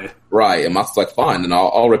die. Right. And Moxley's like, fine, then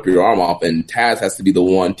I'll rip your arm off. And Taz has to be the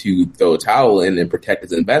one to throw a towel in and protect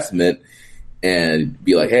his investment and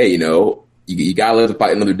be like, hey, you gotta live to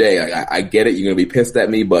fight another day. I get it. You're going to be pissed at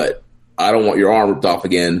me, but I don't want your arm ripped off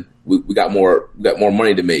again. We got more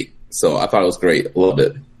money to make. So I thought it was great. I loved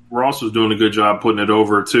it. Ross was doing a good job putting it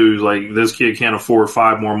over too. Like, this kid can't afford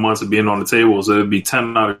 5 more months of being on the table, so it'd be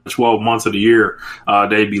 10 out of 12 months of the year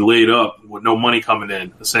they'd be laid up with no money coming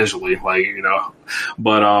in, essentially. Like, you know,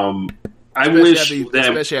 but I wish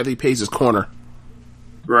especially after he pays his corner.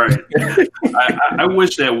 Right. I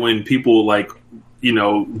wish that when people, like, you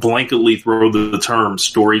know, blanketly throw the term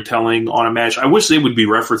storytelling on a match, I wish they would be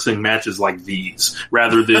referencing matches like these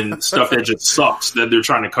rather than stuff that just sucks that they're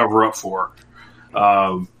trying to cover up for.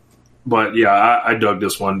 But yeah, I dug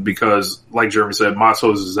this one because, like Jeremy said,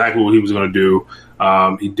 Moxley is exactly what he was going to do.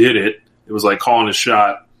 He did it. It was like calling a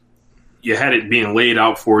shot. You had it being laid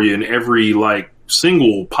out for you in every, like,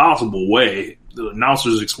 single possible way. The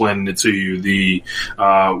announcers explaining it to you, the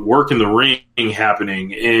work in the ring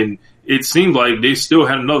happening, and it seemed like they still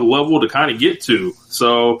had another level to kind of get to.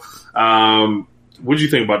 So, what did you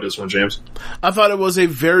think about this one, James? I thought it was a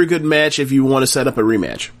very good match if you want to set up a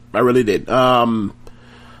rematch. I really did.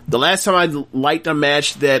 The last time I liked a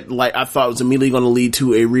match that, like, I thought was immediately going to lead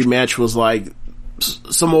to a rematch was like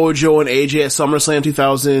Samoa Joe and AJ at SummerSlam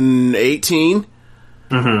 2018.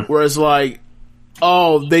 Mm-hmm. Whereas, like,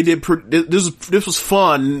 oh, they did. This was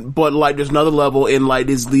fun, but, like, there's another level, and, like,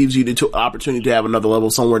 this leaves you to opportunity to have another level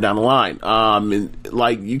somewhere down the line. And,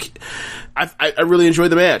 like, I really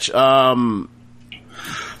enjoyed the match.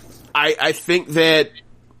 I think that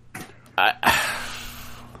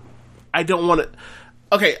I don't want to.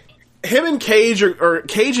 Okay, him and Cage or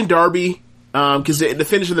Cage and Darby, because the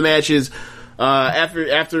finish of the match is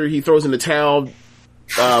after he throws in the towel.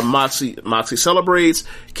 Moxley celebrates.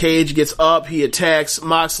 Cage gets up. He attacks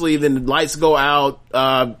Moxley. Then the lights go out.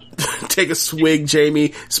 Take a swig,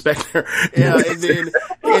 Jamie Specter. And then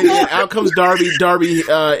out comes Darby. Darby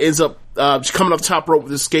ends up coming up top rope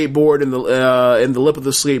with his skateboard, and the lip of the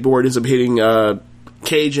skateboard ends up hitting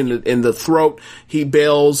Cage in the throat. He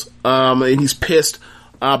bails, and he's pissed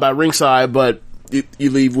by ringside, but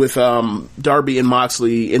you leave with Darby and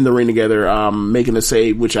Moxley in the ring together, making a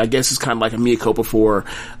save, which I guess is kind of like a mea culpa for,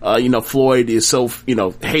 Floyd is so,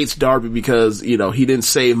 hates Darby because, he didn't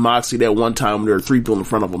save Moxley that one time when there were 3 people in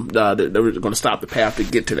front of him. They were going to stop the path to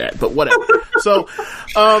get to that, but whatever. So,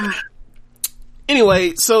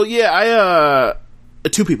 anyway, so yeah,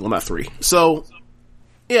 2 people, not 3. So,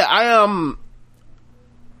 yeah,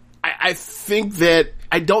 I think that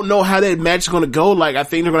I don't know how that match is going to go. Like, I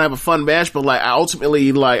think they're going to have a fun match, but, like, I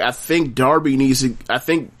think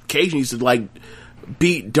Cage needs to, like,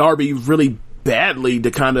 beat Darby really badly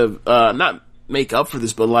to kind of, not make up for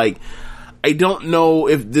this, but, like, I don't know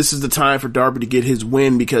if this is the time for Darby to get his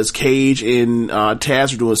win because Cage and,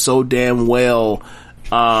 Taz are doing so damn well.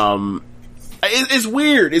 It's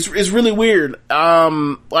weird. It's really weird.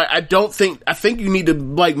 I think you need to,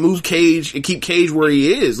 like, move Cage and keep Cage where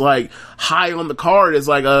he is, like, high on the card as,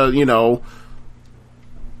 like, a,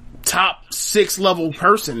 top 6 level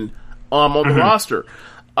person, on the roster.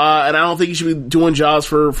 And I don't think he should be doing jobs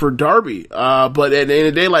for Darby. But at the end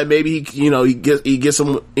of the day, like, maybe he gets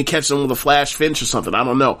him and catches him with a flash finish or something. I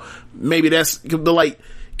don't know. Maybe that's, but, like,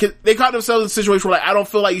 they caught themselves in a situation where, like, I don't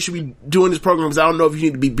feel like you should be doing this program because I don't know if you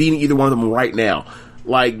need to be beating either one of them right now.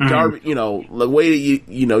 Like, Darby, the way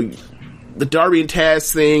that the Darby and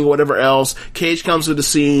Taz thing, whatever else, Cage comes to the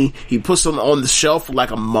scene, he puts them on the shelf for like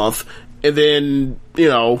a month, and then,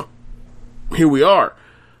 here we are.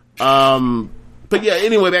 But yeah,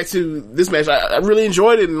 anyway, back to this match. I really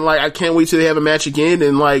enjoyed it, and, like, I can't wait till they have a match again,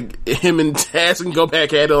 and, like, him and Taz can go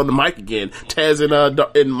back at it on the mic again. Taz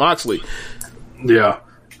and Moxley. Yeah.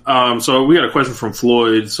 So we got a question from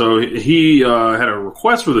Floyd. So he had a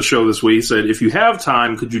request for the show this week. He said, if you have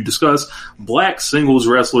time, could you discuss black singles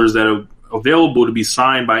wrestlers that are available to be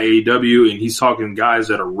signed by AEW? And he's talking guys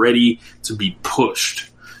that are ready to be pushed.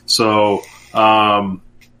 So I'm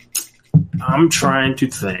trying to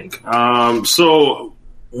think. So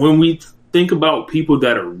when we think about people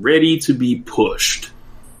that are ready to be pushed,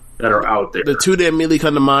 that are out there, the 2 that immediately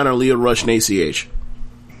come to mind are Leo Rush and ACH.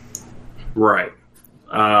 Right.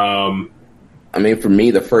 I mean, for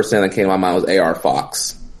me, the first thing that came to my mind was AR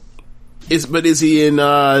Fox. But is he in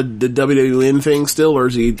the WWN thing still, or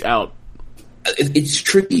is he out? It's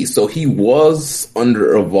tricky. So he was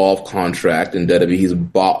under Evolve contract in WWE. He's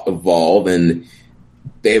bought Evolve, and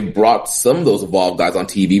they've brought some of those Evolve guys on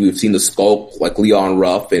TV. We've seen the Sculpt, like Leon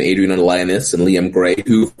Ruff and Adrian Atlantis and Liam Gray,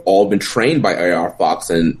 who've all been trained by AR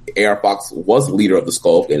Fox, and AR Fox was the leader of the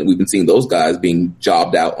Sculpt, and we've been seeing those guys being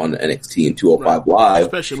jobbed out on NXT and 205 Live.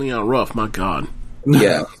 Especially Leon Ruff, my God.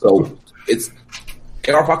 Yeah, so it's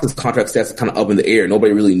AR Fox's contract stats are kind of up in the air.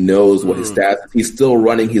 Nobody really knows what his stats. He's still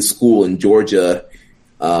running his school in Georgia,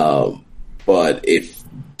 but if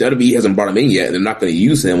WWE hasn't brought him in yet, they're not going to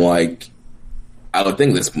use him. Like, I would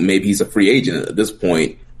think this maybe he's a free agent at this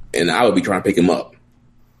point, and I would be trying to pick him up.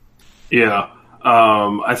 Yeah.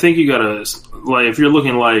 I think you gotta, like, if you're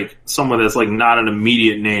looking like someone that's like not an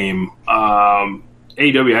immediate name,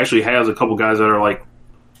 AEW actually has a couple guys that are like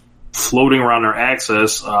floating around their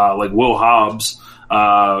access, like Will Hobbs.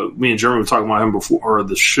 Me and Jeremy were talking about him before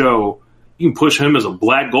the show. You can push him as a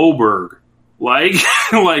Black Goldberg. Like,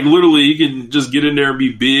 like literally, he can just get in there and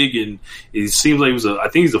be big. And it seems like I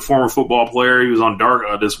think he's a former football player. He was on Dark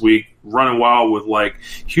this week, running wild with like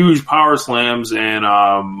huge power slams and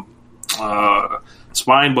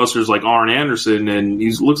spine busters like Arn Anderson. And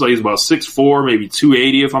he looks like he's about 6'4", maybe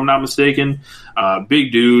 280 if I'm not mistaken.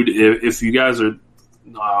 Big dude. If you guys are,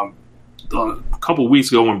 a couple weeks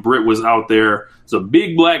ago when Britt was out there, there's a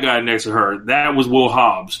big black guy next to her. That was Will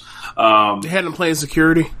Hobbs. They had him playing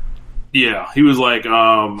security. Yeah, he was like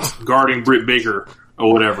guarding Britt Baker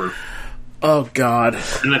or whatever. Oh God!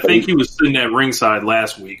 And I think he was sitting at ringside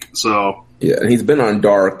last week. So yeah, and he's been on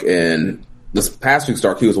Dark, and this past week's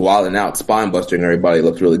Dark, he was wilding out, spine busting everybody.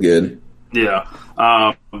 Looked really good. Yeah,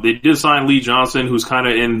 they did sign Lee Johnson, who's kind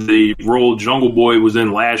of in the role Jungle Boy was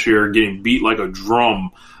in last year, getting beat like a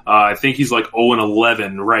drum. I think he's like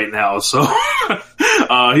 0-11 right now. So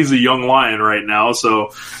he's a young lion right now.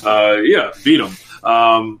 So yeah, beat him.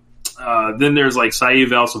 Then there's like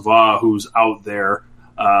Saeed Al-Sabah, who's out there.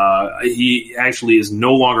 He actually is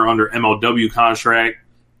no longer under MLW contract.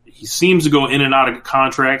 He seems to go in and out of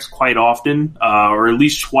contracts quite often, or at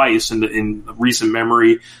least twice in recent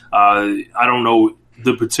memory. I don't know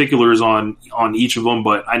the particulars on each of them,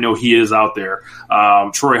 but I know he is out there.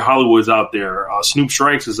 Troy Hollywood's out there. Snoop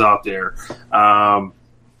Strikes is out there.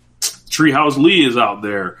 Treehouse Lee is out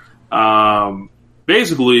there.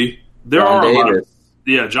 Basically, there John are Davis. A lot of,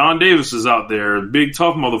 yeah, John Davis is out there. Big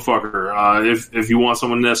tough motherfucker. If you want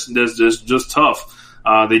someone that's just tough.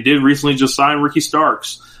 They did recently just sign Ricky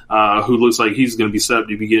Starks, who looks like he's going to be set up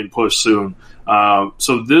to be getting pushed soon.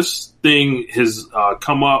 So this thing has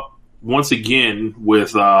come up once again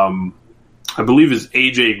with, I believe it's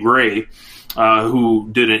AJ Gray, who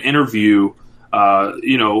did an interview,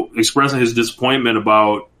 expressing his disappointment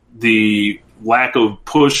about the lack of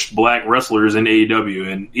push black wrestlers in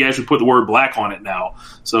AEW. And he actually put the word black on it now.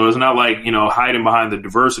 So it's not like, hiding behind the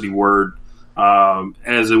diversity word,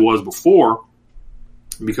 as it was before,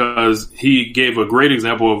 because he gave a great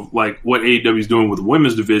example of like what AEW is doing with the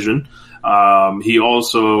women's division. He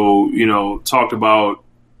also, talked about,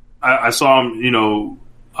 I saw him,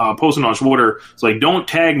 posting on Twitter. It's like, don't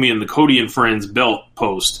tag me in the Cody and Friends belt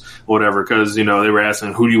post or whatever. Cause, they were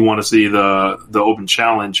asking, who do you want to see the open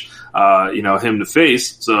challenge, him to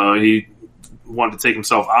face. So he wanted to take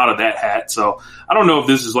himself out of that hat. So I don't know if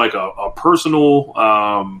this is like a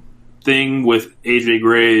personal, thing with AJ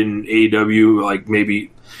Gray and AEW. Like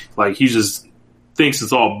maybe like he just thinks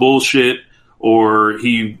it's all bullshit, or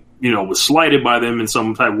he, was slighted by them in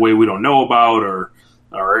some type of way we don't know about, or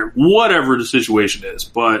whatever the situation is.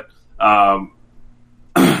 But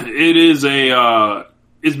it is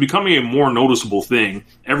it's becoming a more noticeable thing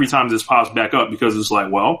every time this pops back up, because it's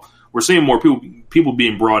like, well, we're seeing more people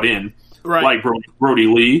being brought in, right? Like Brody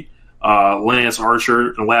Lee, Lance Archer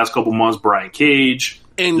in the last couple months, Brian Cage,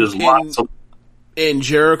 and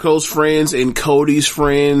Jericho's friends, and Cody's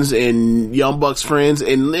friends, and Young Bucks friends,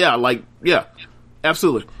 and yeah,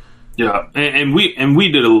 absolutely. Yeah, and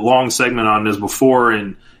we did a long segment on this before,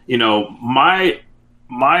 and my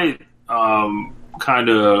kind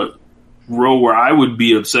of row where I would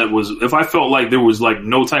be upset was if I felt like there was like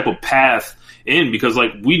no type of path in, because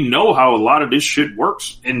like we know how a lot of this shit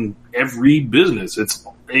works in every business. It's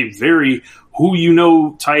a very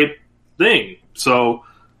who type thing. So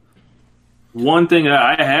one thing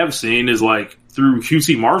that I have seen is like through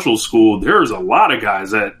QT Marshall School, there's a lot of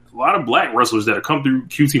black wrestlers that have come through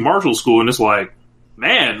QT Marshall School, and it's like,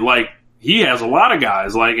 man, like he has a lot of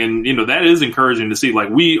guys, like, and that is encouraging to see. Like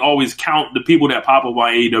we always count the people that pop up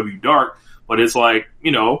on AEW Dark, but it's like,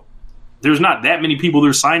 there's not that many people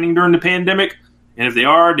they're signing during the pandemic, and if they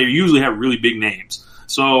are, they usually have really big names.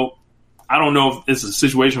 So I don't know if it's a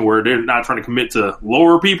situation where they're not trying to commit to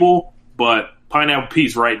lower people, but Pineapple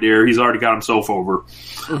Pete's right there. He's already got himself over.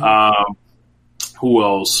 Mm-hmm. Who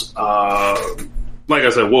else? Like I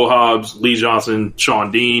said, Will Hobbs, Lee Johnson,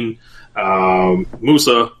 Sean Dean,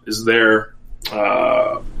 Musa is there.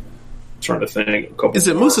 Trying to think. Is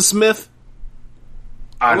it Musa Smith?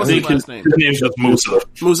 I think his name's just Musa.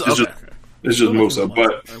 Musa. It's just Musa.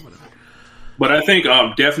 But I think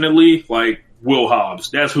definitely like Will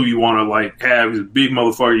Hobbs. That's who you want to like have. He's a big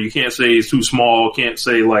motherfucker. You can't say he's too small. Can't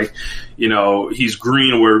say like, he's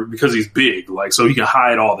green because he's big. Like, so he can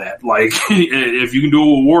hide all that. Like, if you can do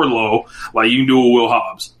it with Wardlow, like you can do it with Will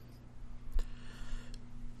Hobbs.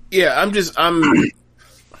 Yeah, I'm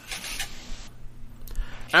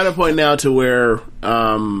at a point now to where,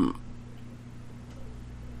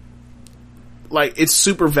 like, it's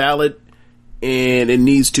super valid and it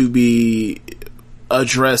needs to be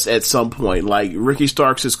addressed at some point. Like, Ricky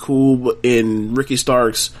Starks is cool, and Ricky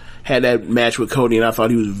Starks had that match with Cody, and I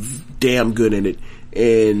thought he was damn good in it.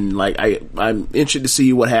 And like, I'm interested to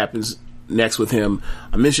see what happens next with him.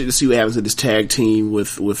 I'm interested to see what happens with this tag team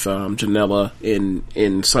with Janela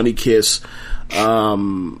and Sonny Kiss.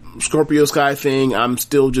 Scorpio Sky thing, I'm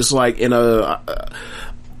still just like in I'll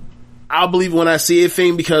believe when I see it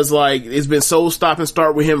thing, because like it's been so stop and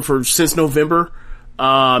start with him since November.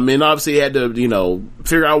 And obviously had to,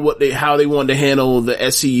 figure out how they wanted to handle the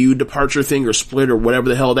SCU departure thing or split or whatever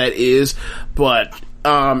the hell that is. But,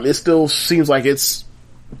 it still seems like it seems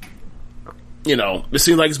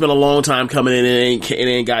like it's been a long time coming in and it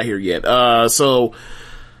ain't got here yet. So,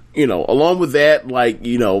 along with that, like,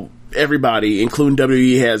 everybody, including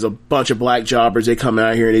WWE, has a bunch of black jobbers they come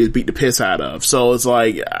out here and they just beat the piss out of. So it's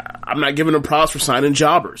like, I'm not giving them props for signing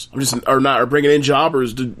jobbers. Or bringing in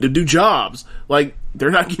jobbers to do jobs. Like, they're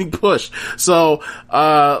not getting pushed. So,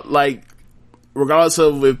 like, regardless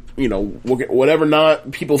of if, whatever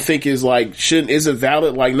not people think is like, isn't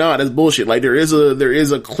valid, like, nah, that's bullshit. Like, there is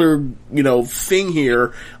a clear, thing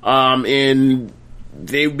here, and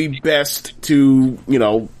they would be best to,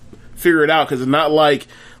 figure it out, because it's not like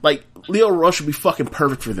Leo Rush would be fucking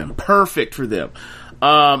perfect for them.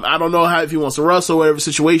 I don't know if he wants to wrestle, whatever the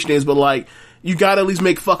situation is, but like, you gotta at least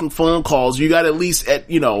make fucking phone calls. You gotta at least let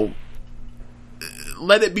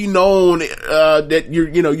it be known, that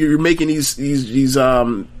you're making these,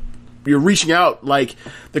 you're reaching out. Like,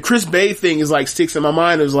 the Chris Bay thing is like, sticks in my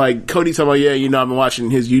mind. It was like, Cody talking about, yeah, I've been watching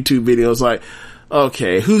his YouTube videos. Like,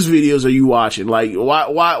 okay, whose videos are you watching? Like,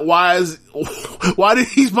 why do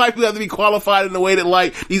these white people have to be qualified in the way that,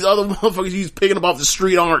 like, these other motherfuckers he's picking up off the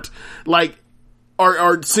street are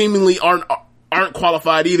seemingly aren't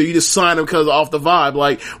qualified either? You just sign them because off the vibe.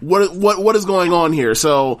 Like, what is going on here?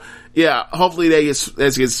 So, yeah, hopefully that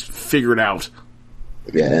gets figured out.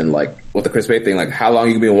 Yeah, and like with the Chris Bay thing, like how long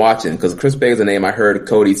you been watching? Because Chris Bay is a name I heard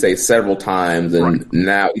Cody say several times, and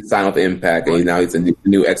now he's signed with Impact, and now he's a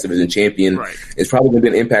new X Division champion. Right. It's probably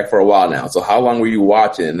been in Impact for a while now. So how long were you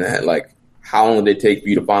watching? Like, how long did it take for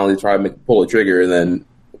you to finally try to pull a trigger, and then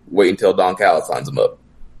wait until Don Callis signs him up?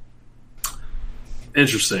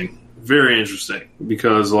 Interesting, very interesting,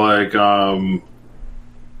 because like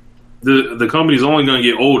the company's only going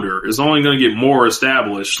to get older. It's only going to get more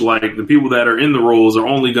established. Like, the people that are in the roles are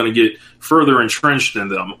only going to get further entrenched in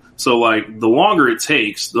them. So, like, the longer it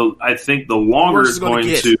takes, I think the longer it's going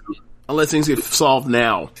to, unless things get solved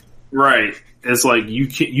now. Right. It's like you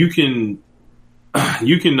can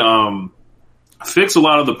fix a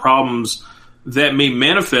lot of the problems that may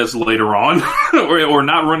manifest later on, or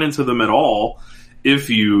not run into them at all, if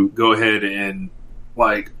you go ahead and,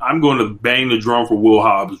 like, I'm going to bang the drum for Will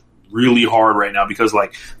Hobbs really hard right now, because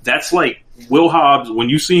like, that's like, Will Hobbs, when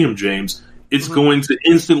you see him, James, it's going to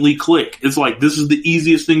instantly click. It's like, this is the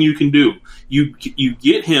easiest thing you can do. You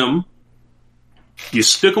get him, you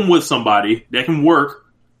stick him with somebody that can work,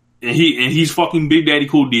 and he's fucking Big Daddy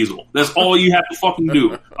Cool Diesel. That's all you have to fucking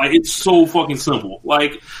do. Like, it's so fucking simple.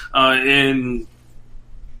 Like, and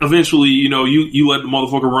eventually, you let the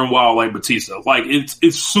motherfucker run wild like Batista. Like,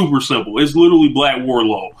 it's super simple. It's literally Black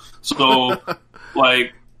Warlow. So,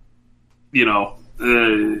 like,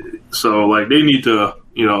 so like, they need to,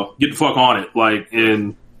 get the fuck on it, like,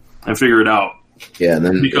 and figure it out. Yeah, and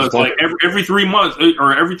then because like every 3 months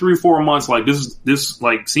or every 3-4 months, like this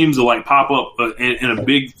like seems to like pop up in a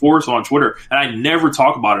big force on Twitter, and I never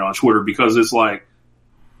talk about it on Twitter because it's like,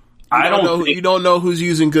 you don't know who's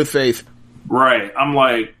using good faith, right? I'm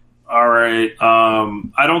like, all right,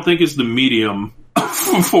 I don't think it's the medium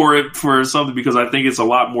for something, because I think it's a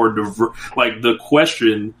lot more like, the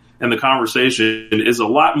question and the conversation is a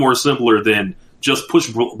lot more simpler than just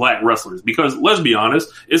push black wrestlers. Because let's be honest,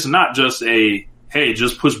 it's not just a, hey,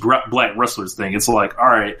 just push black wrestlers thing. It's like, all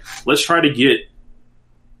right, let's try to get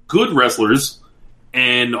good wrestlers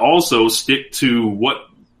and also stick to what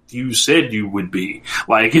you said you would be.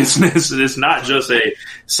 Like, it's not just a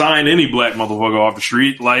sign any black motherfucker off the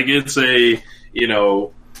street. Like, it's a,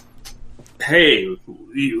 hey,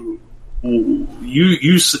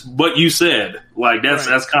 what you said, like that's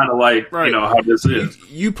kind of like how this is.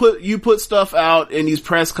 You put stuff out in these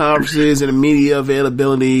press conferences and media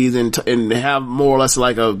availabilities and have more or less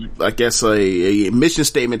like a mission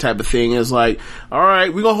statement type of thing. It's like, all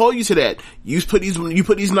right, we're gonna hold you to that. You put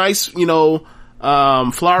these nice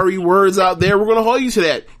flowery words out there. We're gonna hold you to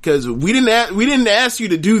that because we didn't ask you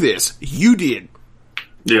to do this. You did.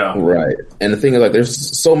 Yeah. Right. And the thing is, like,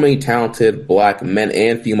 there's so many talented black men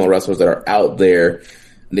and female wrestlers that are out there.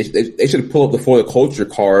 They should pull up the For the Culture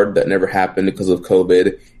card that never happened because of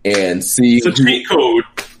COVID and see. It's a cheat code.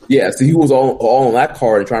 Yeah, see who was all on that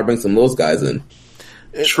card and try to bring some of those guys in.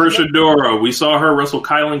 Trisha Dora, we saw her wrestle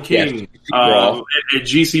Kylan King at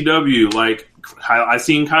GCW. Like, I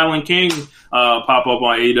seen Kylan King pop up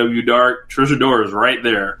on AEW Dark. Trisha Dora is right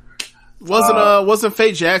there. Wasn't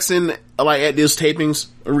Faye Jackson like at these tapings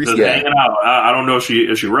recently? Hanging out. I don't know if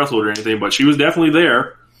she wrestled or anything, but she was definitely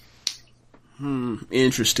there.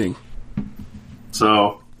 Interesting.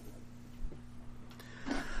 So,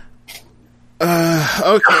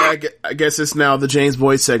 okay, I guess it's now the James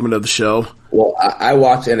Boyd segment of the show. Well, I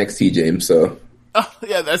watch NXT, James. So, oh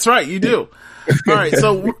yeah, that's right, you do. All right,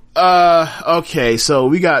 so okay, so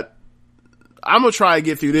we got. I'm gonna try to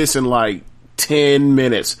get through this in like 10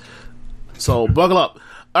 minutes. So buckle up.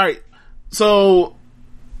 All right. So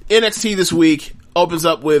NXT this week opens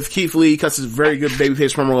up with Keith Lee cuts his very good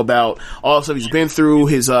babyface promo about all the stuff he's been through.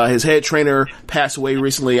 His head trainer passed away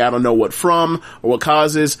recently. I don't know what from or what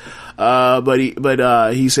causes. But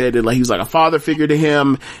he said that like he was like a father figure to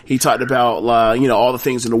him. He talked about all the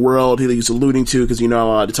things in the world he was alluding to because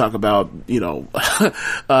to talk about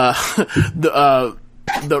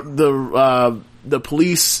the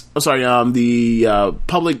police. I'm sorry, the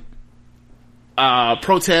public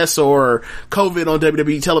protests or COVID on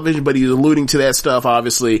WWE television, but he's alluding to that stuff,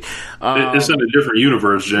 obviously. It's in a different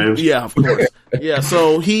universe, James. Yeah, of course. Yeah,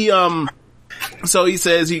 so he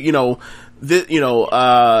says,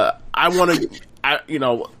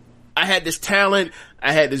 I had this talent,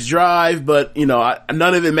 I had this drive, but,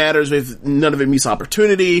 none of it matters if none of it meets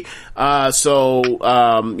opportunity. He talks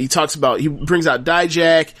about, he brings out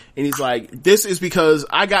Dijak, and he's like, this is because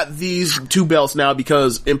I got these 2 belts now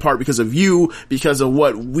in part because of you, because of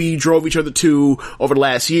what we drove each other to over the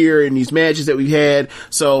last year and these matches that we've had.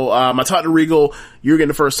 So, I talked to Regal, you're getting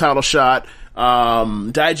the first title shot.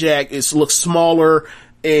 Dijak looks smaller.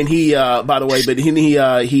 And he, by the way, but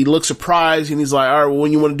he looks surprised and he's like, all right, well,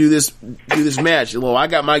 when you want to do this match? Well, I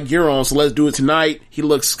got my gear on, so let's do it tonight. He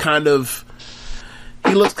looks kind of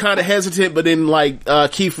hesitant, but then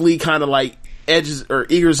Keith Lee kind of like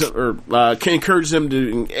encourages him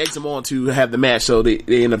to eggs him on to have the match, so they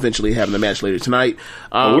end up eventually having the match later tonight.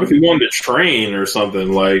 What if he wanted to train or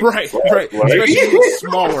something right? Especially when he's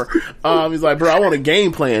smaller. He's like, bro, I want a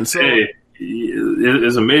game plan. So. Hey.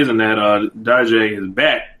 It's amazing that Dijak is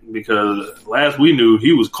back because last we knew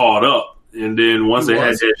he was caught up, and then once he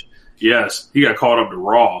got caught up to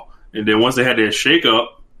Raw, and then once they had that shake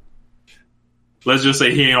up, let's just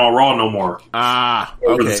say he ain't on Raw no more.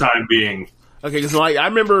 For the time being. Okay, because I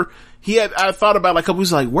remember I thought about a couple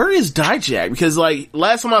weeks where is Dijak? Because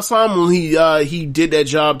last time I saw him when he did that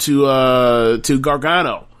job to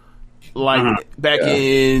Gargano, back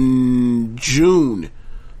in June.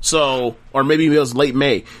 So, or maybe it was late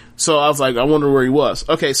May. So I was like, I wonder where he was.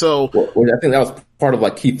 Okay, so. Well, I think that was part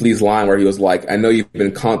of Keith Lee's line where he was like, I know you've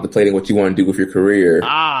been contemplating what you want to do with your career.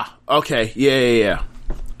 Okay. Yeah.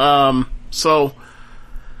 So.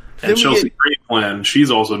 And Chelsea Green, she's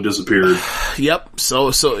also disappeared. Yep. So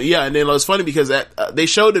yeah, and then it was funny because they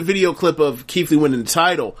showed a video clip of Keith Lee winning the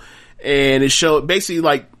title. And it showed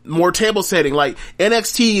basically more table setting.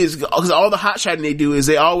 NXT is, because all the hot shotting they do is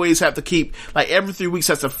they always have to keep, every 3 weeks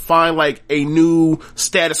has to find a new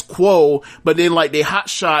status quo, but then they hot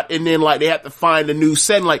shot and then they have to find a new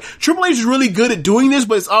setting. Triple H is really good at doing this,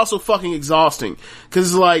 but it's also fucking exhausting.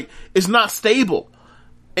 Cause it's not stable.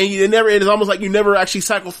 And it's almost like you never actually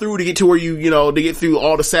cycle through to get to where to get through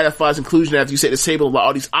all the satisfies inclusion after you set the table,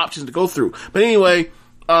 all these options to go through. But anyway,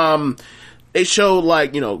 they showed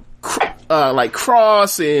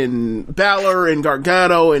Cross and Balor and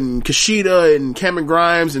Gargano and Kushida and Cameron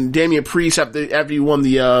Grimes and Damian Priest after he won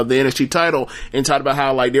the NXT title, and talked about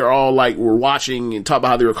how they're all were watching, and talked about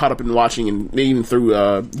how they were caught up in watching, and they even threw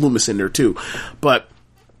Loomis in there too. But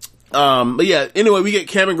yeah, anyway, we get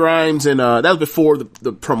Cameron Grimes, and that was before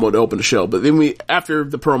the promo to open the show. But then after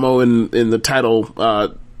the promo and the title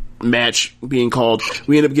match being called,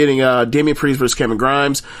 we end up getting Damian Priest versus Cameron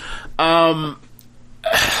Grimes.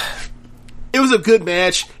 It was a good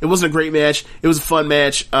match. It wasn't a great match. It was a fun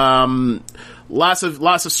match. Lots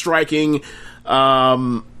of striking.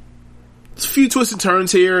 a few twists and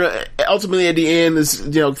turns here. Ultimately, at the end, is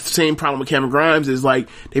same problem with Cameron Grimes is like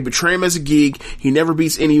they portray him as a geek. He never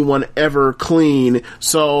beats anyone ever clean.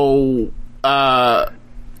 So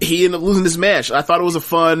he ended up losing this match. I thought it was a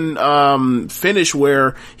fun finish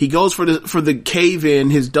where he goes for the cave in,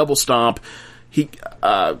 his double stomp.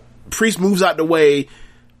 Priest moves out the way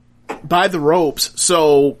by the ropes.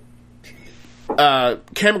 So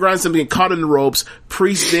Cameron Grimes getting caught in the ropes.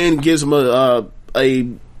 Priest then gives him a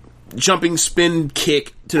jumping spin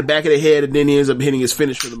kick to the back of the head, and then he ends up hitting his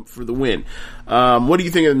finish for the win. What do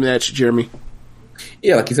you think of the match, Jeremy?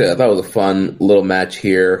 Yeah, like you said, I thought it was a fun little match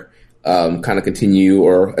here. Kind of continue,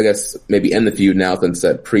 or I guess maybe end the feud now, since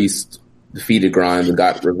that Priest defeated Grimes and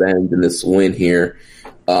got revenge in this win here.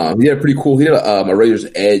 He did a pretty cool. He did a Razor's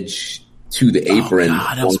Edge to the apron.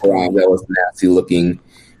 God, that was cool. That was nasty looking.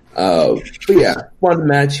 But yeah, fun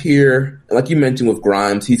match here. And like you mentioned with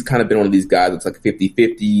Grimes, he's kind of been one of these guys that's like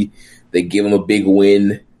 50-50. They give him a big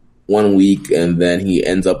win one week, and then he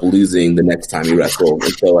ends up losing the next time he wrestles.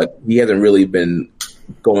 And so, like, he hasn't really been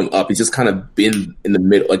going up. He's just kind of been in the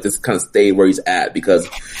middle, like, just kind of stayed where he's at, because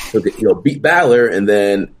he'll beat Balor, and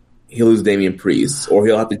then he'll lose Damian Priest, or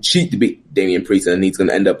he'll have to cheat to beat Damian Priest, and then he's going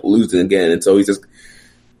to end up losing again. And so he's just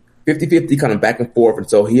 50-50, kind of back and forth. And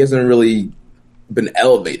so he hasn't really been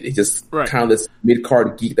elevated. He's just kind of this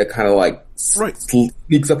mid-card geek that kind of like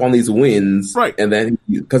sneaks up on these wins. Right. And then,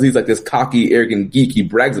 because he's like this cocky, arrogant geek, he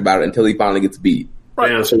brags about it until he finally gets beat.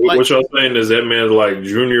 Right. Yeah, so what y'all saying is that man's like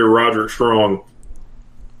Junior Roderick Strong.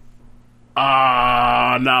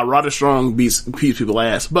 Nah, Roderick Strong beats people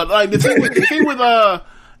ass. But like the thing with your boy,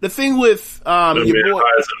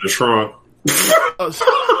 hides in the trunk.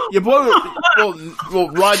 Your boy, well,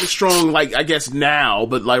 Roderick Strong, like, I guess now,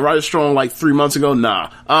 but like Roderick Strong, like 3 months ago, nah.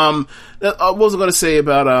 What was I going to say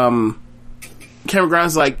about Cameron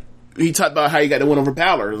Grimes? Like, he talked about how he got the win over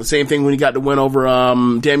Balor. The same thing when he got the win over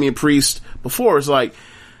Damian Priest before. It's like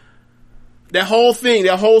that whole thing,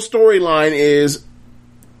 that whole storyline is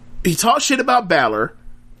he talked shit about Balor.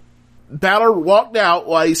 Balor walked out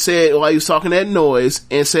while he was talking that noise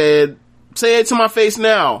and said, "Say it to my face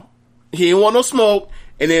now." He didn't want no smoke,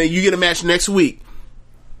 and then you get a match next week.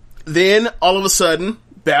 Then, all of a sudden,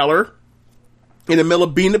 Balor, in the middle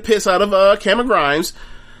of beating the piss out of Cameron Grimes,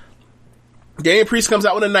 Damian Priest comes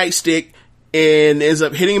out with a nightstick and ends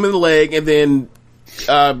up hitting him in the leg, and then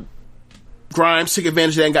Grimes took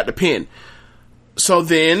advantage of that and got the pin. So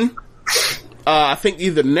then, I think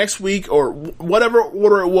either next week or whatever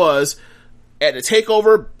order it was, at the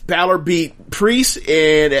TakeOver, Balor beat Priest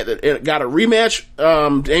and got a rematch.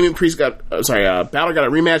 Balor got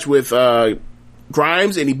a rematch with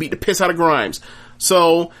Grimes, and he beat the piss out of Grimes.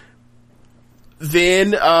 So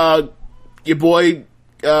then your boy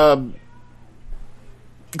Grimes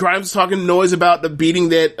was talking noise about the beating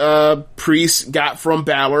that Priest got from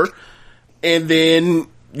Balor, and then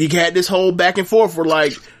you had this whole back and forth where,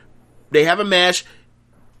 like, they have a match,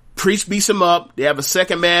 Priest beats him up, they have a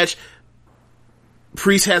second match,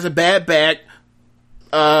 Priest has a bad back,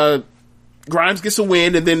 Grimes gets a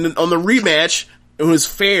win, and then on the rematch, it was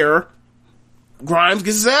fair, Grimes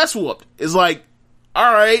gets his ass whooped. It's like,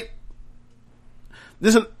 alright,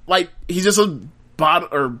 this is like, he's just a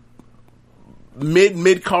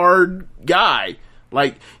mid-card guy.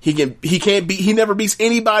 Like, he never beats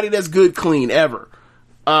anybody that's good clean, ever.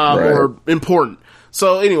 Or important.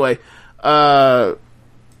 So anyway, after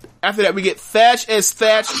that, we get Thatch as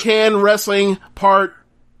Thatch Can Wrestling Part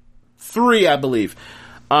 3, I believe.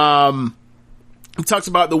 He talks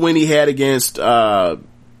about the win he had against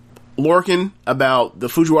Lorcan, about the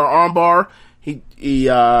Fujiwara armbar.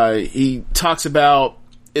 He talks about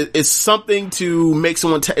it's something to make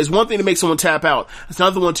someone. It's one thing to make someone tap out. It's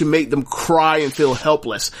another one to make them cry and feel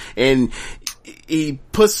helpless. And he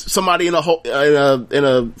puts somebody in a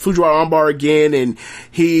Fujiwara armbar again, and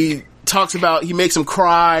he talks about, he makes him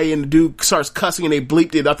cry, and the dude starts cussing, and they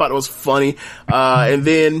bleeped it. I thought it was funny. And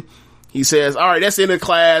then he says, all right, that's the end of the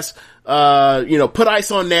class. Put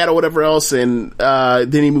ice on that or whatever else. And,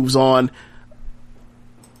 then he moves on.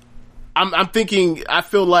 I'm thinking, I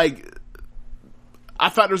feel like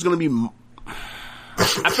there's going to be,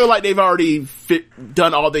 I feel like they've already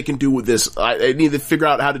done all they can do with this. They need to figure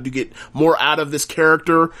out how to get more out of this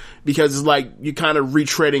character, because it's like you're kind of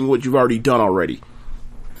retreading what you've already done already.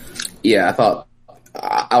 Yeah, I thought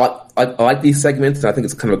I like these segments. I think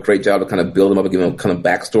it's kind of a great job to kind of build them up and give them kind of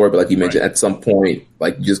backstory. But like you mentioned, at some point,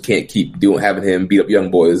 like, you just can't keep having him beat up young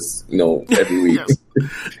boys, every week.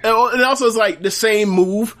 And also, it's like the same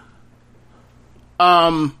move.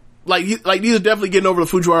 Like these are definitely getting over the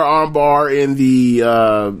Fujiwara armbar and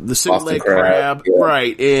the single leg crab, yeah.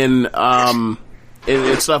 right? And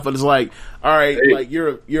and stuff. But it's like, all right, like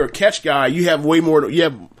you're a catch guy. You have more than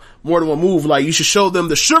one move. Like you should show them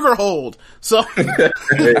the sugar hold. So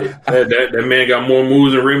that man got more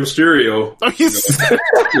moves than Rey Mysterio. Rey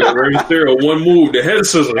Mysterio, one move, the head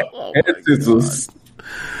scissors.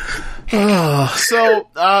 So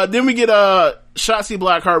then we get Shotzi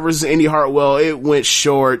Blackheart versus Indy Hartwell. It went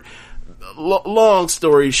short. Long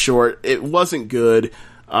story short, it wasn't good.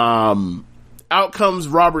 Out comes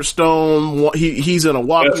Robert Stone. He's in a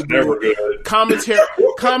walking boot.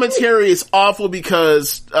 Commentary is awful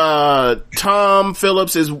because Tom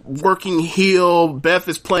Phillips is working heel. Beth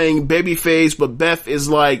is playing babyface, but Beth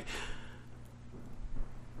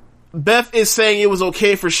is saying it was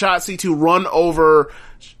okay for Shotzi to run over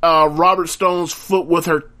Robert Stone's foot with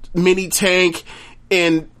her mini tank,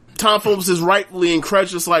 and Tom Phillips is rightfully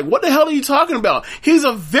incredulous, like, what the hell are you talking about? He's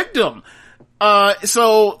a victim.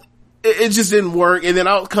 So it just didn't work. And then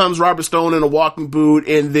out comes Robert Stone in a walking boot,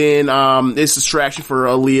 and then it's distraction for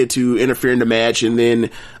Aaliyah to interfere in the match and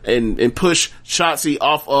then and push Shotzi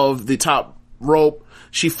off of the top rope.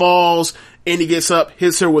 She falls, Indy gets up,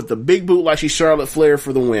 hits her with the big boot like she's Charlotte Flair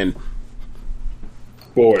for the win.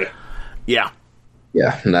 Boy. Yeah.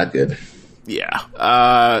 Yeah, not good.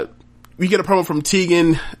 Yeah. We get a promo from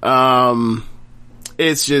Tegan.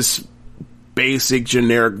 It's just basic,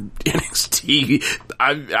 generic NXT.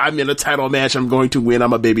 I'm in a title match. I'm going to win.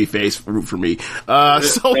 I'm a babyface. Root for me.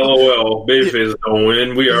 So LOL. Babyface don't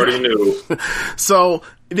win. We already knew. So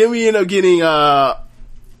then we end up getting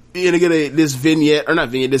this vignette, or not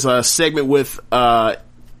vignette, this segment with I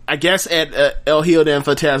guess at El Hijo de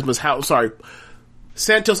Fantasma's house. Sorry,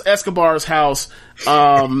 Santos Escobar's house.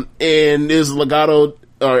 And there's Legado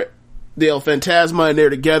or El Fantasma, and they're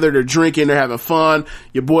together. They're drinking. They're having fun.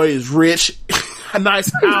 Your boy is rich. A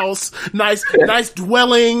nice house, nice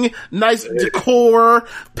dwelling, nice decor,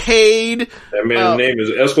 paid. That man's name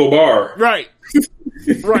is Escobar. Right.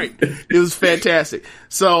 Right. It was fantastic.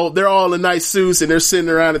 So they're all in nice suits and they're sitting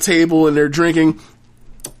around a table and they're drinking.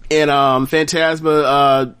 And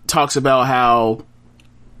Fantasma talks about how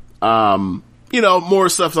more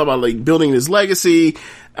stuff about like building his legacy.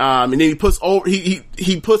 And then he puts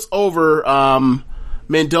over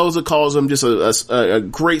Mendoza, calls him just a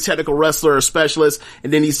great technical wrestler, a specialist,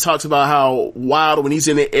 and then he talks about how wild when he's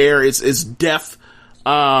in the air, it's death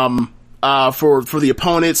for the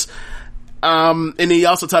opponents. And he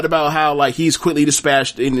also talked about how like he's quickly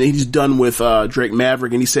dispatched and he's done with Drake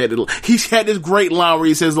Maverick, and he said he's had this great line where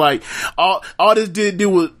he says like all this did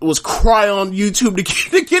do was cry on YouTube to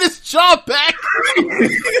get his job back.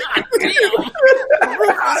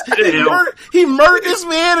 He murdered this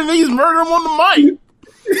man and then he's murdering him on the mic.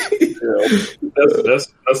 Yeah.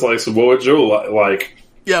 That's like Samoa Joe like.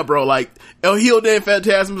 Yeah, bro, like El Hijo de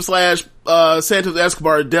Fantasma / Santos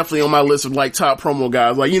Escobar are definitely on my list of like top promo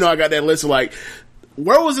guys. Like, I got that list of like,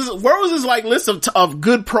 where was this like list of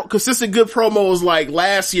consistent good promos like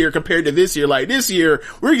last year compared to this year? Like this year,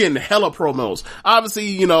 we're getting hella promos.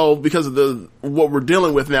 Obviously, because of what we're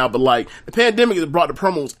dealing with now, but like the pandemic has brought the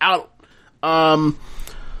promos out.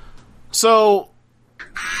 So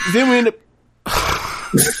then we end up.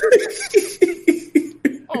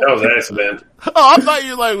 That was an accident. Oh, I thought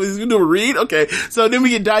you were like, was you doing a read? Okay. So then we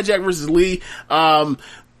get Dijak versus Lee.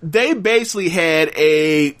 They basically had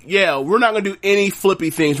we're not going to do any flippy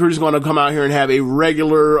things. We're just going to come out here and have a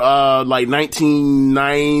regular, like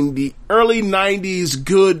 1990, early 90s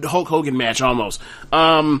good Hulk Hogan match almost.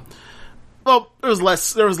 Well, there was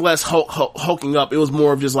less hulking up. It was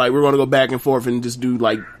more of just like, we're going to go back and forth and just do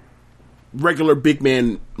like regular big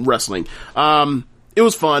man wrestling. It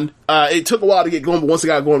was fun. It took a while to get going, but once it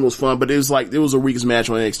got going, it was fun. But it was the weakest match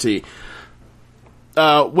on NXT.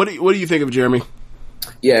 What do you think of it, Jeremy?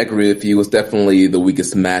 Yeah, I agree with you. It was definitely the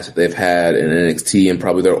weakest match that they've had in NXT and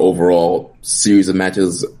probably their overall series of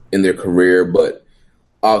matches in their career. But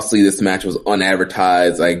obviously, this match was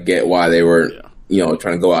unadvertised. I get why they were, trying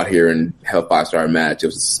to go out here and have a 5-star match. It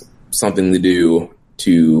was something to do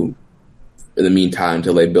in the meantime,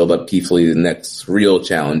 until they build up Keith Lee, the next real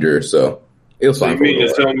challenger. So. So you mean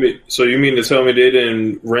to tell me they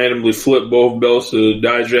didn't randomly flip both belts to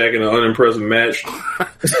Dijak in an unimpressive match?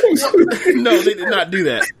 No, they did not do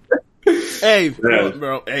that. Hey,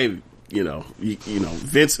 bro. Hey,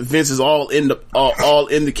 Vince is all in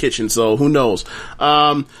the kitchen. So who knows?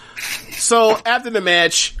 So after the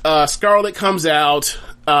match, Scarlett comes out.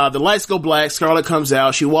 The lights go black. Scarlett comes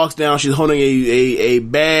out. She walks down. She's holding a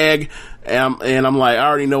bag, and I'm like, I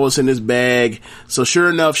already know what's in this bag. So sure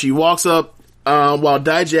enough, she walks up. While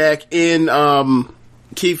Dijak and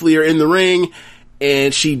Keith Lee are in the ring,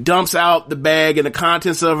 and she dumps out the bag and the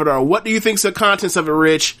contents of it. Or what do you think's the contents of it,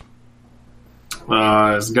 Rich?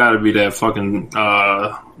 It's got to be that fucking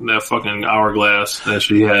hourglass that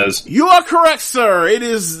she has. You are correct, sir. It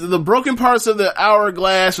is the broken parts of the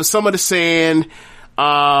hourglass with some of the sand.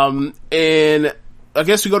 And I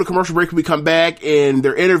guess we go to commercial break and we come back and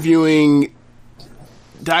they're interviewing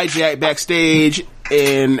Dijak backstage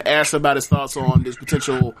and ask about his thoughts on this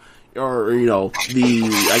potential, or, you know, the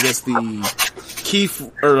Keith,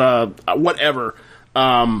 or, whatever,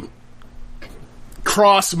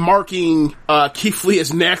 cross marking, Keith Lee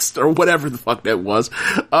as next, or whatever the fuck that was.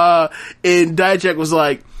 And Dijak was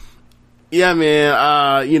like, yeah,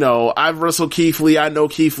 man, you know, I've wrestled Keith Lee. I know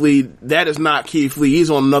Keith Lee. That is not Keith Lee. He's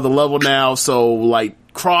on another level now. So, like,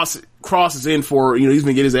 Cross is in for, you know, he's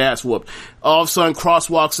gonna get his ass whooped. All of a sudden, Cross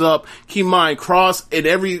walks up. Keep in mind, Cross, in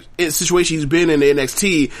every situation he's been in the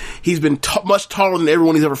NXT, he's been much taller than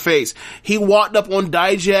everyone he's ever faced. He walked up on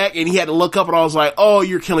Dijak and he had to look up, and I was like, oh,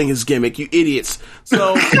 you're killing his gimmick, you idiots.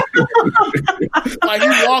 So, like, he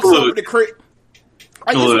walks up with the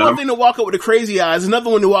I guess one thing to walk up with the crazy eyes, another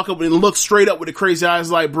one to walk up and look straight up with the crazy eyes,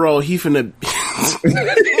 like, bro, he finna.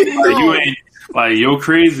 No. You ain't, like, yo,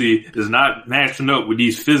 crazy is not matching up with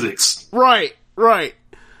these physics. Right.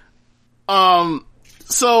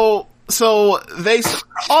 So they,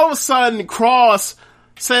 all of a sudden, Cross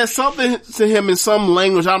says something to him in some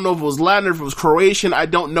language. I don't know if it was Latin or if it was Croatian. I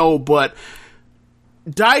don't know, but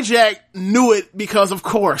Dijak knew it because, of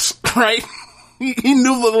course, right? He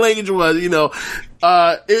knew what the language was, you know.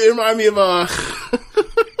 It reminded me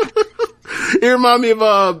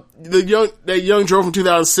of, that young Joe from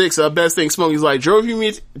 2006, Best Thing Smoke. He's like, Joe, you from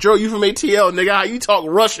ATL, nigga, how you talk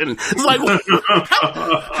Russian? It's like,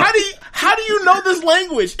 how do you know this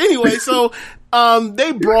language? Anyway, so,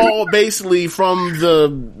 they brawl basically from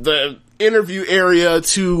the interview area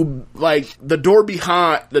to, like, the door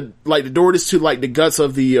behind, the door to, like, the guts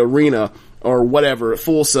of the arena, or whatever,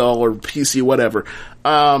 Full Cell or PC, whatever.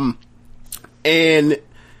 And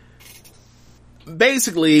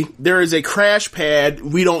basically, there is a crash pad.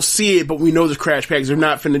 We don't see it, but we know there's crash pads. They're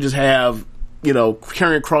not finna just have, you know,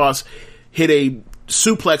 Karrion Kross hit a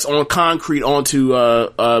suplex on concrete onto,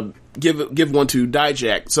 give one to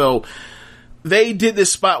Dijak. So, they did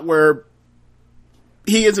this spot where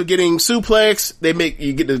he ends up getting suplex.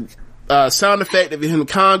 You get the, sound effect of him in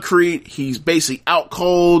concrete. He's basically out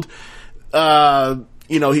cold.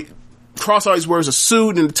 You know, Cross always wears a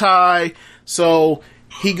suit and a tie, so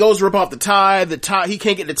he goes to rip off the tie, he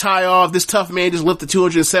can't get the tie off. This tough man just lifted a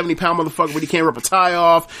 270-pound motherfucker, but he can't rip a tie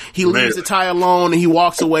off. He leaves the tie alone and he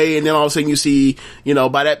walks away, and then all of a sudden you see, you know,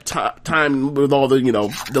 by that time with all the, you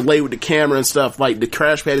know, delay with the camera and stuff, like, the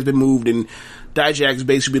crash pad has been moved and Dijak's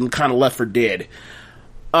basically been kind of left for dead.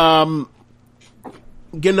 So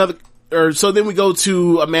then we go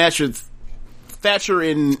to a match with Thatcher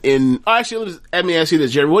actually, let me ask you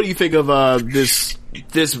this, Jerry. What do you think of, this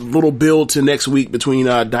little build to next week between,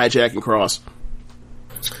 Dijak and Cross?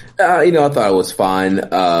 You know, I thought it was fine.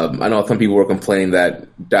 I know some people were complaining that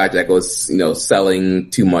Dijak was, you know, selling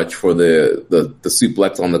too much for the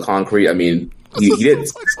suplex on the concrete. I mean, he did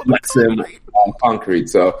suplex him on concrete,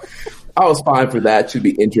 so I was fine for that. Should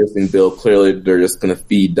be interesting build. Clearly, they're just going to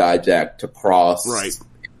feed Dijak to Cross. Right.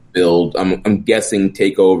 Build. I'm guessing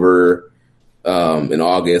TakeOver in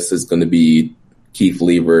August is going to be Keith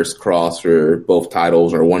Lee versus Cross for both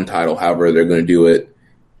titles or one title, however they're going to do it.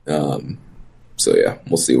 So yeah,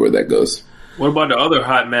 we'll see where that goes. What about the other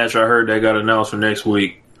hot match I heard that got announced for next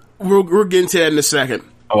week? We're getting to that in a second.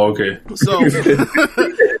 Oh, okay. So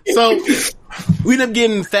we end up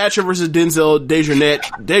getting Thatcher versus Denzel Dejournette.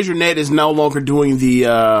 Dejournette is no longer doing the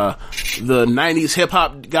 90s hip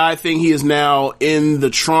hop guy thing. He is now in the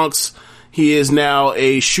trunks. He is now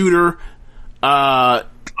a shooter. So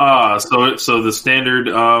the standard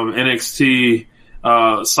NXT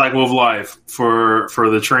cycle of life for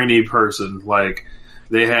the trainee person, like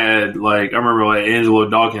they had, like, I remember, like, Angelo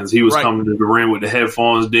Dawkins, he was coming to the ring with the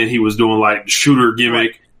headphones, then he was doing, like, the shooter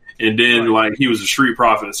gimmick, and then like he was a street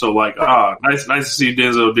prophet. So, like, nice to see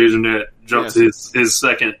Denzel Dejournette jump to his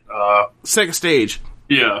second stage.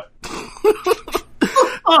 Yeah.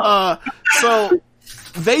 So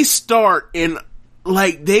they start in,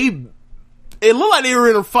 like, it looked like they were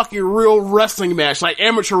in a fucking real wrestling match, like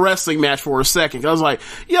amateur wrestling match for a second. I was like,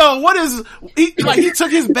 yo, what is, he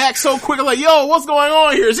took his back so quick. I'm like, yo, what's going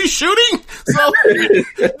on here? Is he shooting? So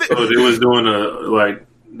they was doing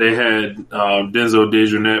they had, Denzel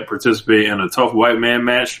Dejournette participate in a tough white man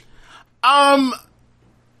match.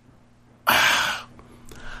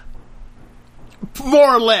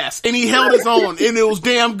 More or less. And he held his own, and it was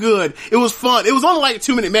damn good. It was fun. It was only like a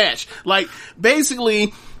 2-minute match. Like,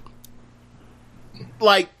 basically,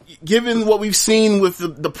 like, given what we've seen with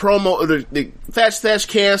the promo, the Thatch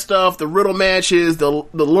Can stuff, the Riddle matches, the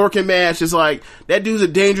Lorcan match, it's like, that dude's a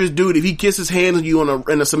dangerous dude. If he gets his hands on you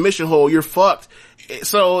in a submission hole, you're fucked.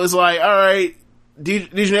 So it's like, alright,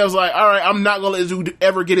 DJ was like, alright, I'm not gonna let this dude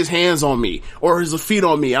ever get his hands on me, or his feet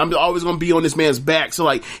on me. I'm always gonna be on this man's back. So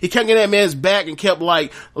like, he kept getting that man's back and kept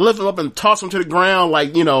like, lifting him up and tossing him to the ground,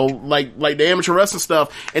 like, you know, like the amateur wrestling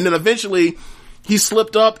stuff. And then eventually, he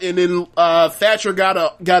slipped up, and then Thatcher got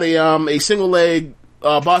a single leg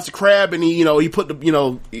Boston Crab, and he put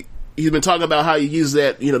he's been talking about how he uses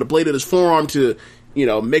that, the blade of his forearm to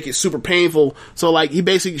make it super painful. So like, he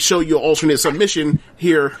basically showed you an alternate submission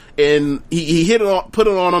here, and he put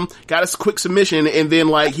it on him, got a quick submission, and then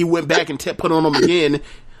like he went back and put it on him again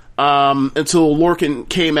until Lorcan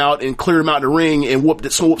came out and cleared him out of the ring and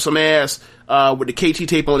whooped some ass with the KT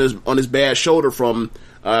tape on his bad shoulder from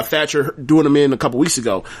Thatcher doing him in a couple weeks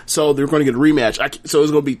ago. So they're going to get a rematch. So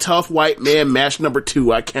it's going to be Tough White Man match number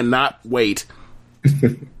 2. I cannot wait.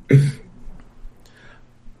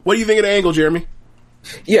 What do you think of the angle, Jeremy?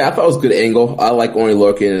 Yeah, I thought it was a good angle. I like Oney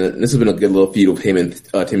Lorcan, and this has been a good little feud with him and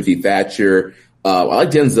Timothy Thatcher. I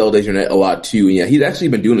like Denzel Dejournette a lot too. And yeah, he's actually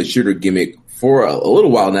been doing the shooter gimmick for a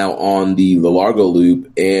little while now on the Largo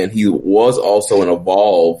loop, and he was also in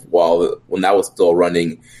Evolve when that was still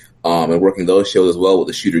running. And working those shows as well with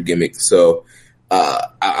the shooter gimmick. So,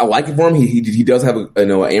 I like it for him. He does have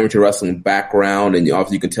an amateur wrestling background, and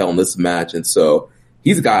obviously you can tell in this match. And so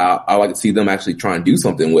he's a guy I like to see them actually try and do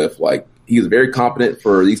something with. Like, he was very competent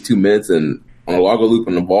for these 2 minutes, and on a Largo loop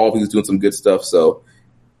and Evolve, he was doing some good stuff. So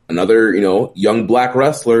another, young black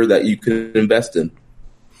wrestler that you can invest in.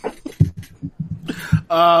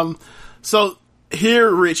 So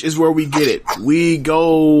here, Rich, is where we get it. We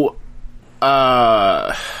go,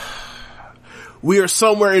 we are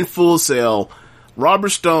somewhere in Full Sail. Robert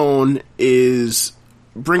Stone is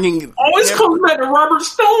bringing... Always comes back to Robert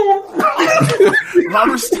Stone.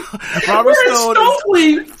 Robert Stone.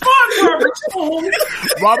 Fuck Robert Stone.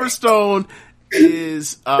 Robert Stone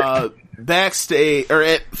is backstage or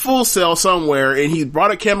at Full Sail somewhere, and he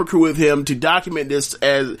brought a camera crew with him to document this,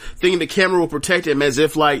 as thinking the camera will protect him, as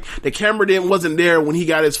if like the camera wasn't there when he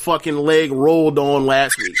got his fucking leg rolled on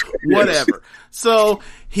last week. Whatever. So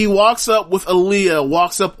he walks up with Aaliyah,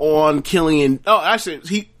 walks up on Killian. Oh,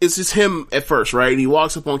 actually, it's just him at first, right? And he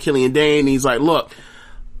walks up on Killian Dane, and he's like, "Look,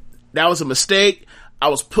 that was a mistake. I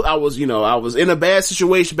was in a bad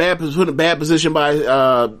situation, put in a bad position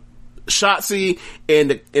by Shotzi, and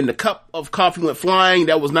the cup of coffee went flying.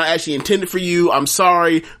 That was not actually intended for you. I'm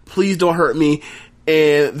sorry. Please don't hurt me."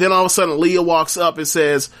 And then all of a sudden, Aaliyah walks up and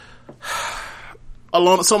says, something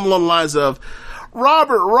along the lines of,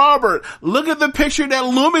 Robert, look at the picture that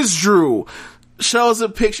Loomis drew. Shows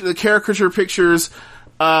the caricature pictures,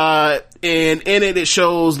 and in it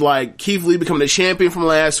shows like Keith Lee becoming the champion from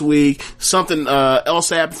last week, something else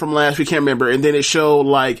happened from last week, can't remember, and then it showed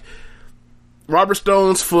like Robert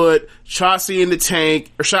Stone's foot, Shotzi in the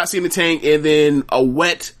tank, and then a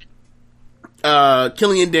wet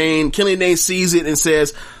Killian Dane. Killian Dane sees it and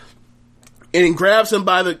says, and grabs him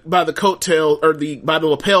by the coattail, or by the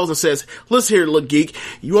lapels, and says, "Listen here, little geek.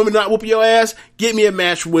 You want me to not whoop your ass? Get me a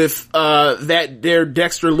match with that there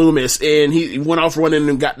Dexter Loomis." And he went off running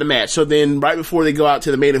and got the match. So then, right before they go out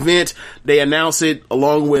to the main event, they announce it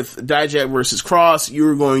along with Dijak versus Cross.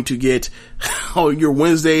 You're going to get your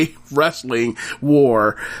Wednesday wrestling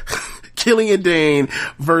war, Killian Dane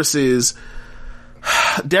versus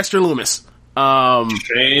Dexter Loomis.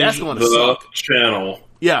 Change that's going to the suck. channel.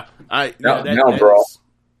 Yeah, Now draw. What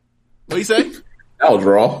do you say? I'll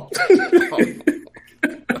draw.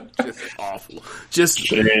 Just awful. Just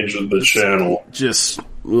change the channel. Just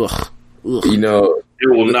ugh. It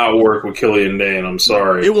will not work with Killian Dane. I'm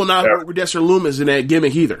sorry. It will not work with Dexter Loomis in that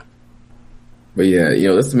gimmick either. But yeah,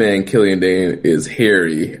 this man Killian Dane is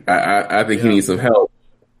hairy. I think he needs some help.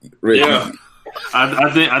 Really. Yeah.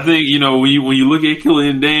 I think when you look at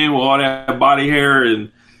Killian Dane with all that body hair,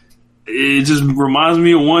 and it just reminds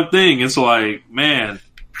me of one thing. It's like, man,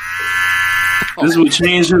 this would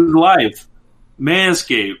change his life.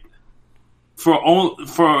 Manscaped for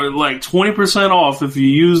like 20% off if you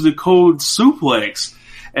use the code SUPLEX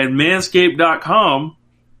at manscaped.com.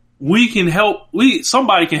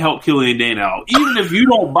 Somebody can help Killian Dane out. Even if you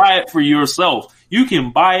don't buy it for yourself, you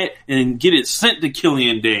can buy it and get it sent to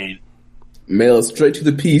Killian Dane. Mail it straight to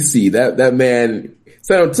the PC. That man,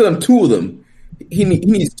 send him 2 of them. He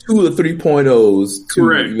needs 2 of the 3.0s to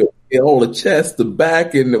Correct. Get all the chest, the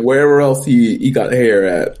back, and wherever else he got hair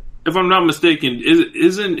at. if I'm not mistaken,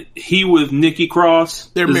 isn't he with Nikki Cross?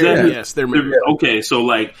 They're married. Yes, they're married. Okay, so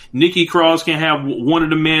like Nikki Cross can have one of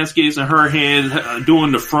the Manscapes in her hand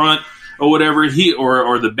doing the front or whatever,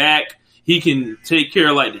 or the back. He can take care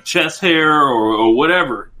of like the chest hair or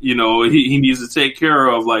whatever, he needs to take care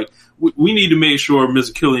of. Like, we need to make sure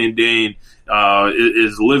Mr. Killian Dane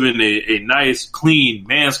is living a nice, clean,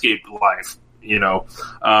 Manscaped life,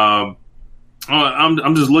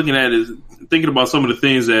 I'm just looking at it, thinking about some of the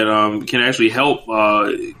things that can actually help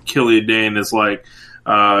Killian Dane. It's like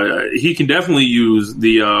he can definitely use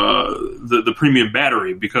the premium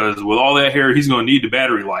battery, because with all that hair, he's going to need the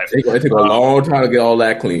battery life. It's going to take a long time to get all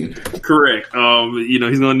that clean. Correct. He's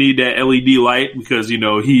going to need that LED light, because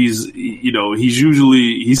he's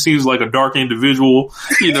usually, he seems like a dark individual.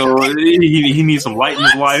 He needs some light in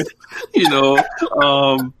his life. He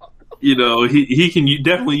can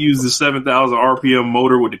definitely use the 7,000 RPM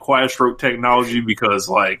motor with the quiet stroke technology, because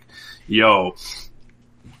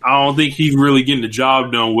I don't think he's really getting the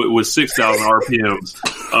job done with 6,000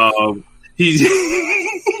 RPMs. He's,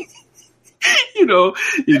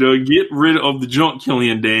 get rid of the junk,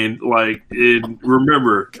 Killian Dane. And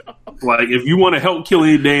remember, if you want to help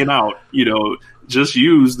Killian Dane out, just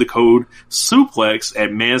use the code SUPLEX at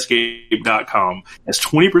manscaped.com. That's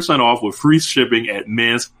 20% off with free shipping at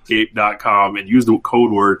manscaped.com, and use the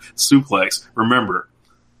code word SUPLEX. Remember,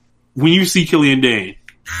 when you see Killian Dane,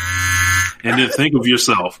 and then think of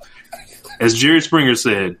yourself. As Jerry Springer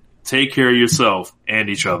said, take care of yourself and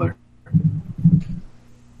each other.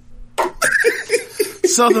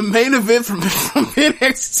 So the main event from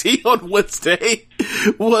NXT on Wednesday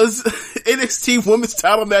was NXT Women's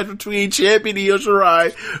Title match between champion Io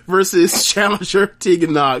Shirai versus challenger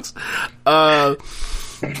Tegan Nox.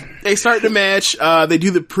 They start the match. They do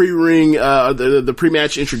the pre-ring, the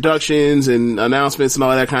pre-match introductions and announcements and all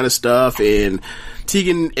that kind of stuff. And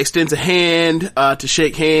Tegan extends a hand to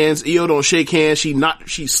shake hands. Io don't shake hands.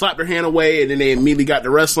 She slapped her hand away, and then they immediately got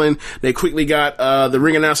to wrestling. They quickly got the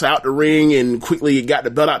ring announcer out the ring and quickly got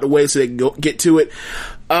the belt out the way so they could get to it.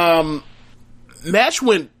 Match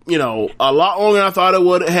went, a lot longer than I thought it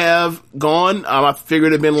would have gone. I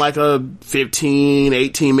figured it'd been like a 15,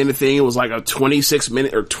 18 minute thing. It was like a 26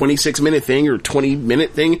 minute thing or 20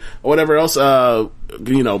 minute thing or whatever else.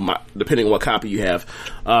 Depending on what copy you have.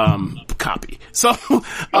 Copy. So,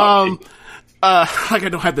 like I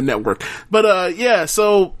don't have the network. But,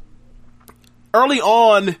 so early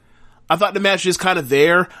on, I thought the match was just kind of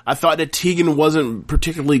there. I thought that Tegan wasn't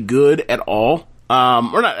particularly good at all.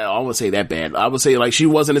 Or not, I wouldn't say that bad. I would say like she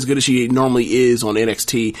wasn't as good as she normally is on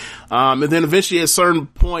NXT. And then eventually at a certain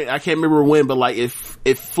point, I can't remember when, but like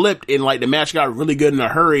it flipped and like the match got really good in a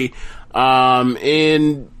hurry.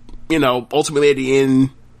 And ultimately at the end,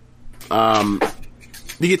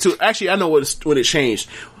 you get to, actually I know when it changed.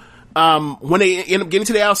 When they end up getting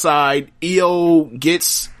to the outside, Io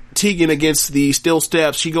gets Tegan against the steel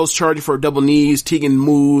steps. She goes charging for double knees. Tegan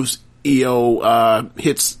moves. Io,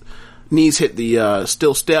 knees hit the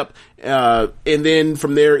steel step, and then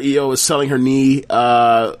from there Io is selling her knee,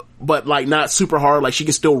 but like not super hard, like she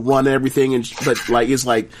can still run everything, but like it's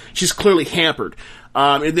like she's clearly hampered.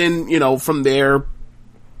 And then from there,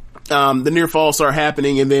 the near falls start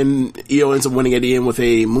happening, and then Io ends up winning at the end with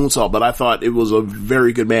a moonsault. But I thought it was a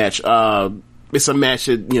very good match. It's a match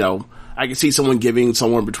that I can see someone giving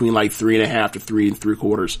somewhere between like 3.5 to 3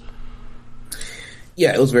 3/4.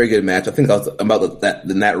 Yeah, it was a very good match. I think I was about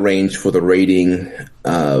in that range for the rating.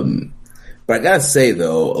 But I gotta say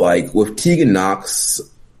though, like with Tegan Nox,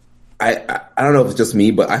 I don't know if it's just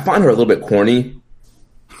me, but I find her a little bit corny.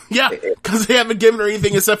 Yeah, because they haven't given her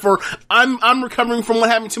anything except for I'm recovering from what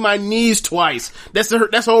happened to my knees twice. That's her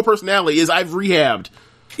whole personality is I've rehabbed.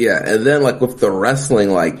 Yeah, and then like with the wrestling,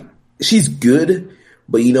 like she's good,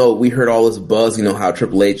 but we heard all this buzz, how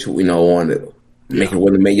Triple H, wanted make her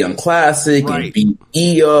win the Mae Young Classic and beat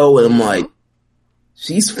Io, and I'm like,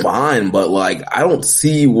 she's fine, but like I don't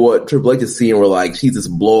see what Triple H is seeing where like she's this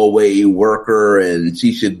blowaway worker and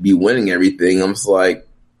she should be winning everything. I'm just like,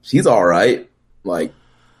 she's all right. Like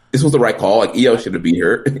this was the right call. Like Io should have beat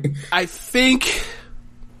her. I think.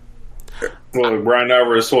 Well, Brian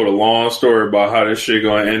Alvarez told a long story about how this shit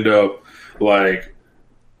gonna end up. Like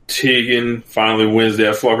Tegan finally wins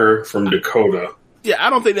that fucker from Dakota. Yeah,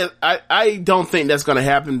 I don't think that's going to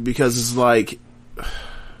happen because it's like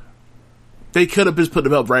they could have just put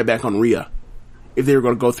the belt right back on Rhea if they were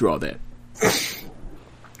going to go through all that.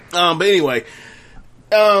 But anyway,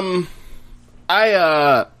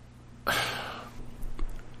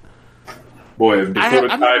 boy, if Dakota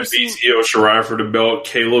Kai beats Io Shirai for the belt,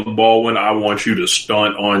 Caleb Baldwin, I want you to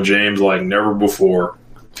stunt on James like never before.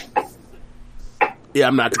 Yeah,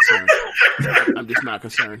 I'm not concerned. I'm just not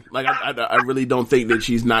concerned. Like, I really don't think that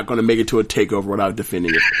she's not going to make it to a takeover without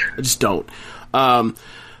defending it. I just don't. But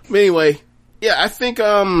anyway, yeah, I think,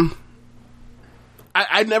 I'd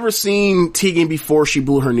never seen Tegan before she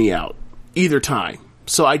blew her knee out. Either time.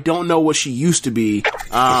 So I don't know what she used to be.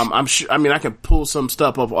 I'm sure, I mean, I can pull some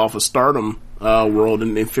stuff up off of Stardom, world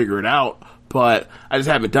and figure it out, but I just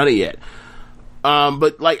haven't done it yet.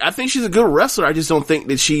 But like, I think she's a good wrestler. I just don't think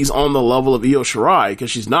that she's on the level of Io Shirai, because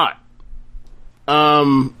she's not.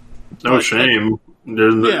 No shame.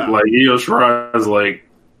 There's like Io Shirai is like,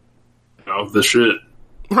 you know, the shit.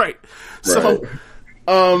 Right. So,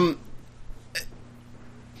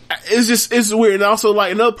 it's weird. And also,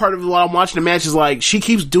 like, another part of it while I'm watching the match is like, she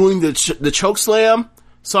keeps doing the choke slam.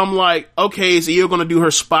 So I'm like, okay, is Io gonna do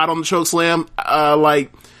her spot on the choke slam?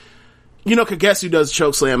 Like, you know, Kagetsu does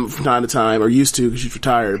choke slam from time to time, or used to, because she's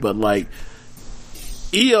retired, but like,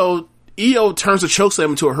 Io turns the choke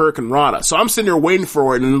slam into a Hurricane Rana. So I'm sitting there waiting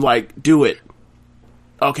for it and like, do it.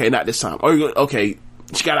 Okay, not this time. Okay,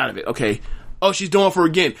 she got out of it. Okay. Oh, she's doing it for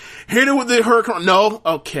again. Hit it with the Hurricane. No.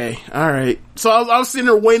 Okay. All right. So I was sitting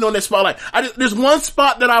there waiting on that spot. Like, there's one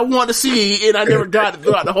spot that I want to see, and I never got it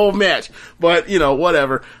throughout the whole match. But, you know,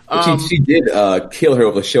 whatever. She did kill her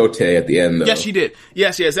with a shote at the end, though. Yes, she did.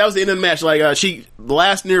 Yes. That was the end of the match. Like, the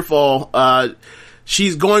last near fall,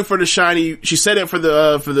 she's going for the shiny. She set it for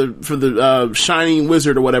the shining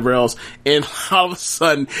wizard or whatever else, and all of a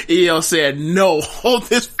sudden, Io said, "No, hold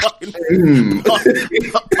this fucking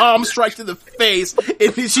palm strike to the face."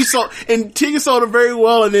 And Tegan sold it very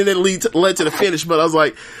well, and then it led to the finish. But I was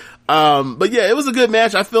like, but yeah, it was a good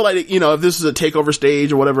match. I feel like, you know, if this is a takeover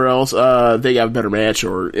stage or whatever else, they have a better match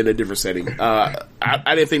or in a different setting. I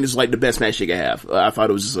didn't think this was like the best match they could have. I thought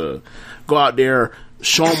it was just go out there,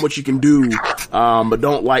 show them what you can do, but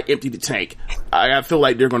don't like empty the tank. I feel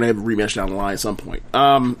like they're going to have a rematch down the line at some point.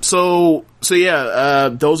 So yeah,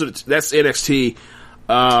 that's NXT.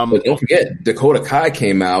 But don't forget, Dakota Kai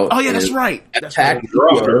came out. Oh yeah, that's right. Attacked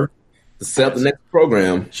her to set up the next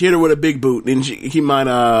program. She hit her with a big boot, and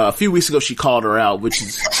a few weeks ago she called her out, which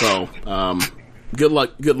is so. Good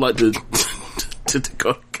luck to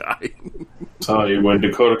Dakota Kai. Tell you, when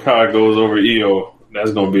Dakota Kai goes over Io,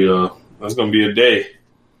 that's gonna be a day.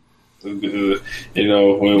 You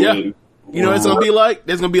know, when you know, it's gonna be like,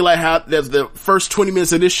 there's gonna be like how there's the first 20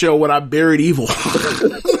 minutes of this show when I buried Evil.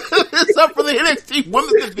 It's up for the NXT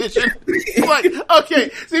Women's Division. Like,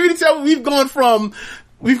 okay, so you can tell we've gone from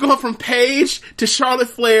Paige to Charlotte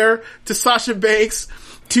Flair to Sasha Banks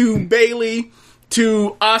to Bayley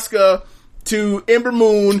to Asuka to Ember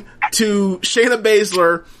Moon to Shayna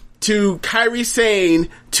Baszler to Kairi Sane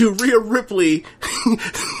to Rhea Ripley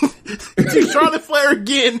to Charlotte Flair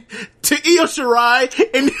again to Io Shirai,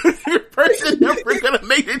 and the person never gonna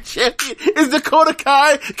make the champion is Dakota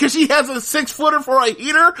Kai because she has a 6-footer for a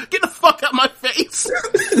heater. Get the fuck out my face!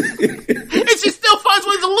 And she still finds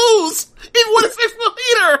ways to lose even with a 6-foot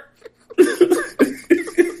heater.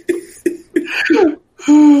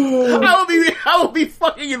 I would be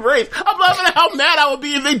fucking enraged. I'm laughing at how mad I would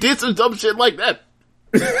be if they did some dumb shit like that.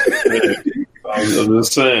 I'm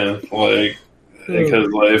just saying, like, because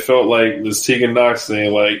like it felt like this Tegan Nox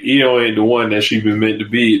thing, like Io ain't the one that she been meant to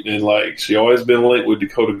beat, and like she always been linked with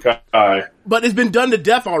Dakota Kai. But it's been done to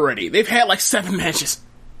death already. They've had like 7 matches.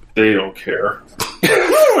 They don't care.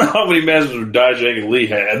 How many matches have Dijak and Lee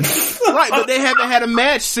had? Right, but they haven't had a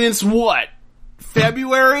match since what?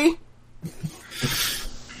 February?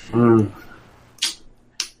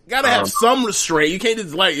 Gotta have some restraint. You can't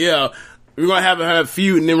just like, yeah, we're gonna have a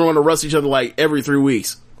feud and then we're gonna wrestle each other like every 3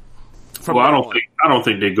 weeks. Well, I don't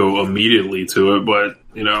think they go immediately to it, but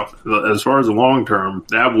you know, as far as the long term,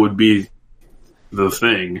 that would be the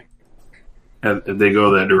thing if they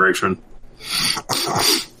go that direction.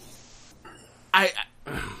 I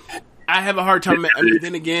have a hard time. I mean,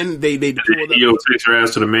 then again, they pulled up. Io takes her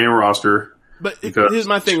ass to the main roster. But here's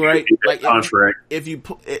my thing, right? Like, contract.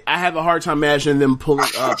 I have a hard time imagining them pulling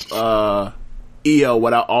up Io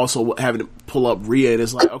without also having to pull up Rhea, and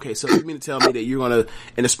it's like, okay, so you mean to tell me that you're gonna,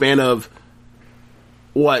 in the span of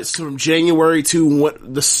what, from January to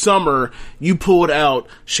the summer, you pulled out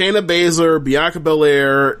Shayna Baszler, Bianca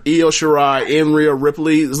Belair, Io Shirai, and Rhea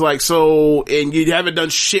Ripley? It's like, so, and you haven't done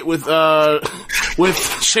shit with Shayna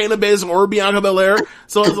Baszler or Bianca Belair,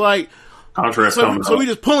 so it's like, contract. So we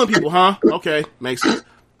just pulling people, huh? Okay, makes sense.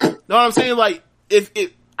 Know what I'm saying? Like,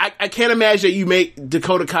 I can't imagine that you make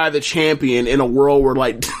Dakota Kai the champion in a world where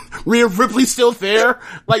like Rhea Ripley's still there.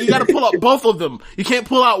 Like, you got to pull up both of them. You can't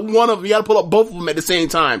pull out one of them. You got to pull up both of them at the same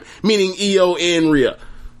time, meaning Io and Rhea.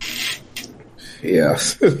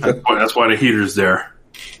 Yes, that's why the heater's there.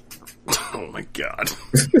 Oh my my god.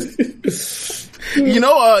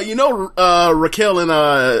 Raquel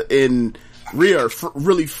and Rhea are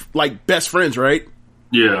really like best friends, right?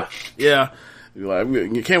 Yeah. Yeah. Like,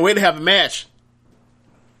 you can't wait to have a match.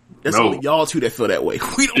 That's only y'all two that feel that way.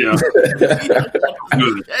 We don't want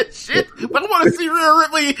that shit. But I want to see Rhea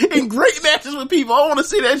Ripley in great matches with people. I want to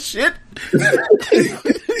see that shit.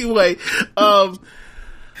 Anyway, look,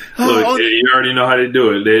 you already know how they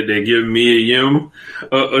do it. They give Mia Yim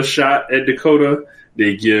a shot at Dakota.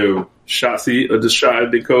 They give Shotzi a shot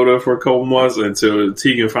at Dakota for a couple months until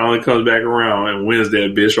Tegan finally comes back around and wins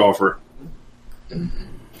that bitch off her.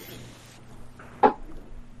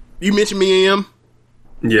 You mentioned Mia Yim?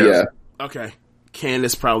 Yeah. Okay.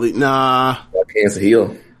 Candice probably Candice a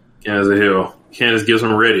heel. Candice gets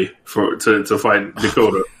him ready to fight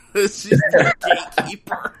Dakota. She's the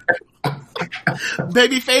gatekeeper.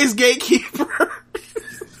 Babyface gatekeeper.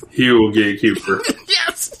 Heel gatekeeper.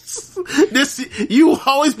 Yes. You will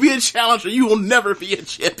always be a challenger. You will never be a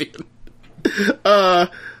champion.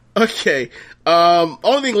 Okay.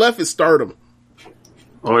 Only thing left is Stardom.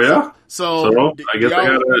 Oh yeah. So I guess I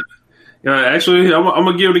gotta. Yeah, actually, I'm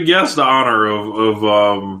gonna give the guest the honor of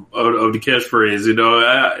the catchphrase.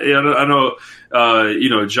 I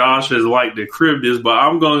know, Josh has liked to crib this, but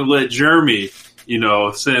I'm gonna let Jeremy.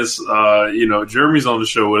 Since Jeremy's on the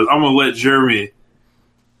show, I'm gonna let Jeremy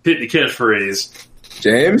hit the catchphrase.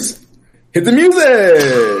 James, hit the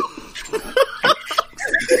music.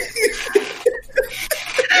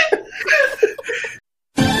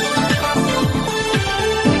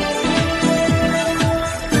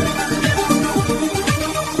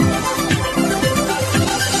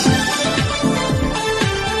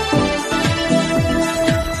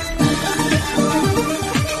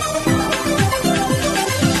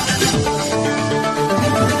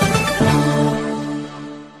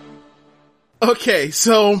 Okay,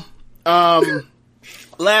 so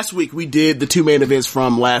last week we did the two main events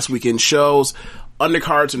from last weekend's shows.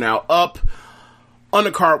 Undercards are now up.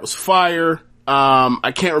 Undercard was fire.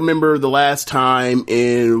 I can't remember the last time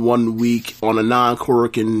in 1 week on a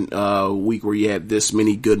non-Korakuen week where you had this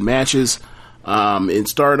many good matches in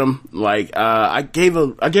Stardom. Like I gave a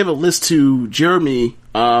list to Jeremy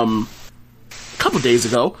a couple days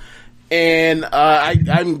ago, and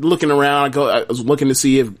I'm looking around. I was looking to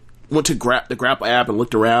see if went to the Grapple app and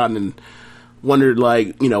looked around and wondered,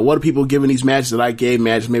 like, what are people giving these matches that I gave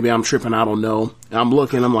matches? Maybe I'm tripping, I don't know. And I'm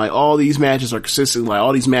looking, I'm like, all these matches are consistent. Like,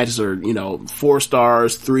 all these matches are, 4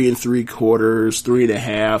 stars, 3 3/4,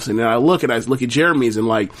 3.5. And then I look at Jeremy's, and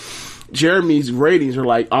like, Jeremy's ratings are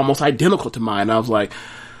like almost identical to mine. And I was like,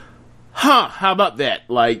 how about that?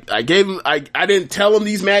 Like, I didn't tell him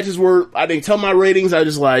these matches I didn't tell my ratings. I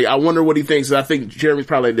just I wonder what he thinks. I think Jeremy's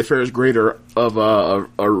probably the fairest grader of, a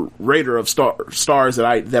rater of stars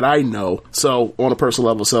that I know. So, on a personal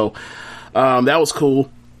level. So, that was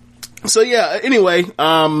cool. So yeah, anyway,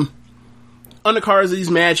 undercards of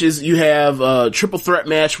these matches, you have a triple threat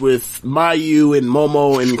match with Mayu and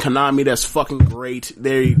Momo and Konami. That's fucking great.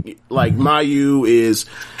 Mayu is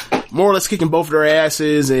more or less kicking both of their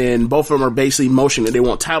asses, and both of them are basically motioning that they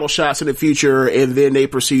want title shots in the future, and then they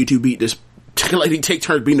proceed to beat this, they take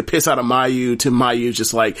turns beating the piss out of Mayu, to Mayu's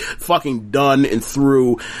just fucking done and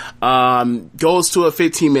through. Goes to a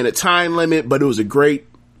 15-minute time limit, but it was a great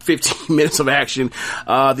 15 minutes of action.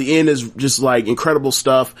 The end is just incredible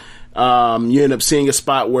stuff. You end up seeing a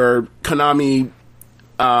spot where Konami,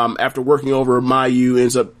 after working over Mayu,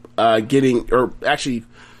 ends up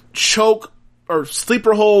choke or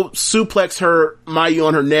sleeper hold, suplex her, Mayu,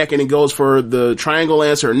 on her neck, and it goes for the triangle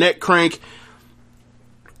lance or neck crank.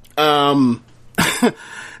 And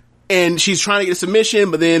she's trying to get a submission,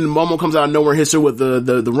 but then Momo comes out of nowhere and hits her with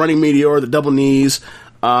the running meteor, the double knees.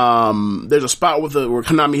 There's a spot where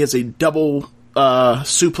Konami hits a double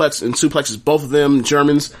suplex and suplexes both of them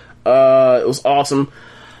Germans. It was awesome.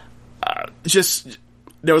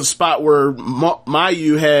 There was a spot where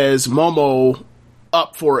Mayu has Momo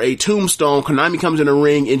up for a tombstone. Konami comes in the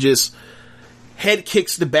ring and just head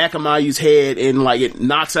kicks the back of Mayu's head, and it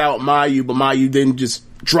knocks out Mayu, but Mayu then just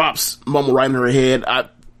drops Momo right in her head.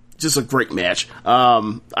 Just a great match.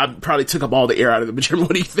 I probably took up all the air out of it, but Jim,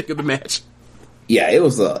 what do you think of the match? Yeah, it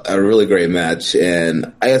was a really great match,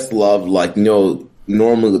 and I just love,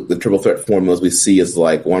 normally the triple threat formulas we see is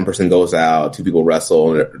one person goes out, 2 people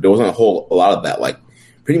wrestle, and there wasn't a lot of that.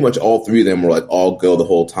 Pretty much all 3 of them were all go the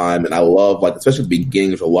whole time, and I love especially at the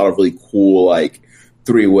beginning, there's a lot of really cool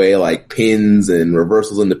 3-way pins and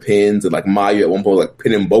reversals into pins, and Mayu at one point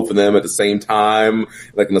pinning both of them at the same time,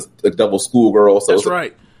 in a double schoolgirl. So that's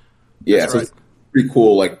right. Yeah, that's so right. It's pretty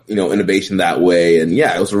cool, innovation that way, and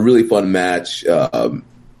yeah, it was a really fun match.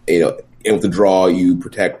 and with the draw, you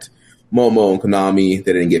protect Momo and Konami.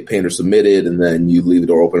 They didn't get pinned or submitted, and then you leave the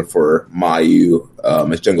door open for Mayu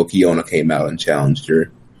as Jungle Kiona came out and challenged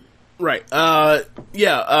her. Right. Mayu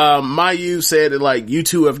said that, like, you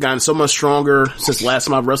two have gotten so much stronger since the last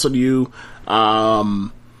time I've wrestled you.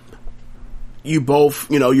 You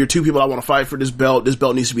both, you're two people I want to fight for this belt. This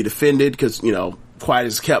belt needs to be defended because, quiet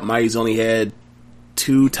as kept, Mayu's only had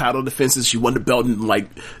 2 title defenses. She won the belt in, like,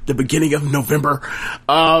 the beginning of November.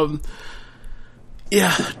 Yeah,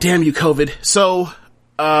 damn you, COVID. So,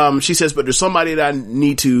 she says, but there's somebody that I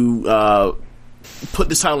need to, put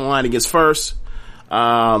this title on the line against first.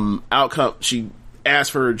 Outcome, she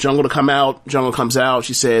asked for Jungle to come out. Jungle comes out.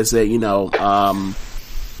 She says that,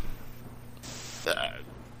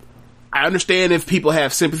 I understand if people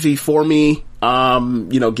have sympathy for me,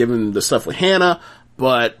 given the stuff with Hannah,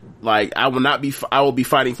 but, like, I will be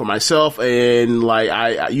fighting for myself, and,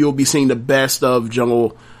 like, you'll be seeing the best of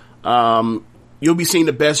Jungle, you'll be seeing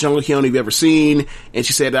the best Jungle Kiona you've ever seen. And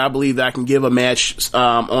she said, I believe that I can give a match,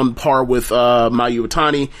 on par with, Mayu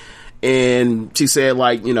Iwatani. And she said,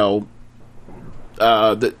 like, you're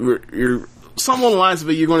somewhere along the lines of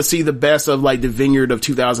it, you're going to see the best of, like, the Vineyard of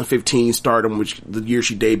 2015 Stardom, which the year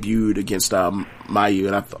she debuted against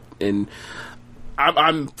Mayu, and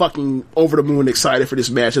I'm fucking over the moon excited for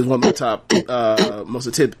this match. It's one of my top most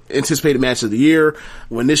anticipated matches of the year.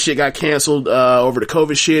 When this shit got canceled over the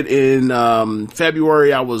COVID shit in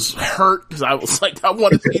February, I was hurt because I was like, I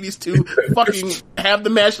want to see these two fucking have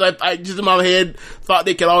the match that I just in my head thought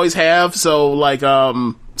they could always have. So, like,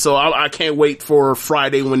 so I can't wait for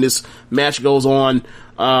Friday when this match goes on.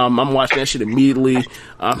 I'm watching that shit immediately.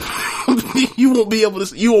 You won't be able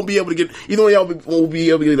to get, either one of y'all won't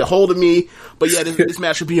be able to get a hold of me. But yeah, this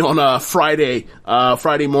match will be on, Friday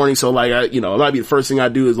morning. So, like, it might be the first thing I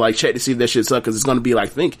do is, like, check to see if that shit's up, cause it's gonna be,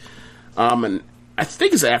 like, and I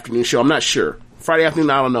think it's an afternoon show. I'm not sure. Friday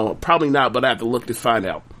afternoon, I don't know. Probably not, but I have to look to find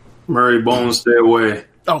out. Murray Bones, stay away.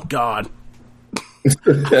 Oh, God.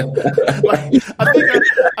 Like, I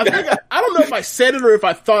don't know if I said it or if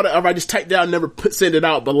I thought it, or if I just typed down, never send it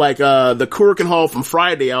out, but, like, the Kurikan Hall from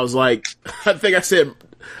Friday, I was like, I think I said,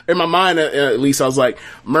 in my mind, at least, I was like,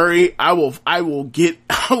 Murray, I will get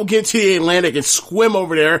to the Atlantic and swim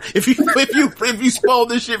over there if you spoil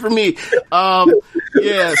this shit for me.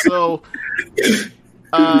 Yeah, so,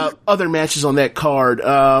 other matches on that card.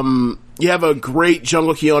 You have a great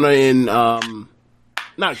Jungle Kiona in,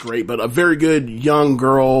 not great, but a very good young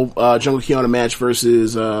girl, Jungle Kiona match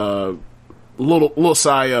versus, Little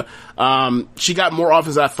Saya. She got more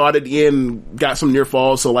offense than I thought at the end, got some near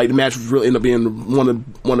falls, so, like, the match was really ended up being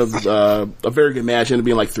one of a very good match, ended up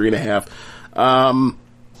being like 3.5. I'm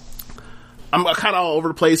kind of all over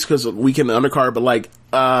the place because of weekend undercard, but, like,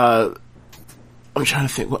 I'm trying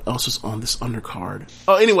to think what else was on this undercard.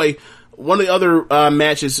 Oh, anyway, one of the other,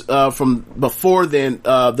 matches, from before then,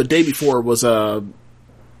 the day before was, let's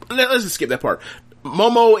just skip that part.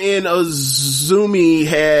 Momo and Azumi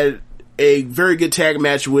had a very good tag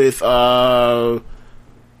match with, was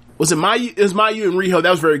it Mayu? It was Mayu and Riho.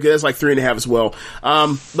 That was very good. That's like 3.5 as well.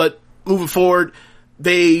 But moving forward,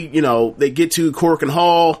 they get to Kurikan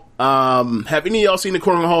Hall. Have any of y'all seen the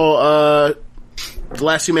Kurikan Hall, the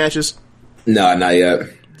last 2 matches? No, not yet.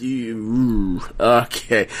 Okay. Do you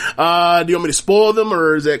want me to spoil them,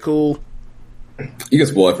 or is that cool? You can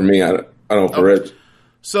spoil it for me. I don't for Rich.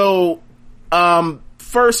 So,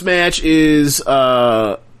 first match is,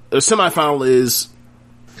 the semifinal is,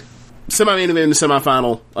 semi-main event in the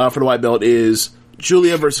semifinal, for the white belt is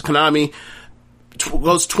Giulia versus Konami.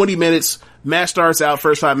 Goes 20 minutes. Match starts out,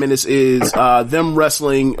 first 5 minutes is, them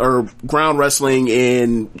wrestling, or ground wrestling,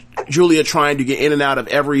 and Giulia trying to get in and out of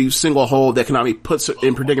every single hole that Konami puts her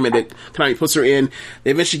in, predicament that Konami puts her in.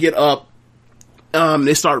 They eventually get up,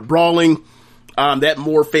 they start brawling, that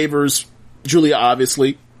more favors Giulia,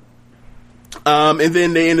 obviously. And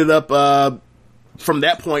then they ended up, from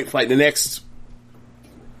that point, like the next,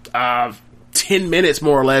 10 minutes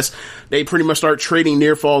more or less, they pretty much start trading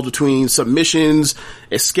near falls between submissions,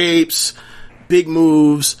 escapes, big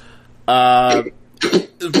moves. It was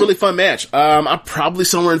a really fun match. I'm probably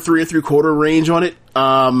somewhere in 3 3/4 range on it.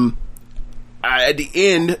 At the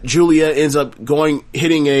end, Giulia ends up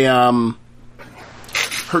hitting her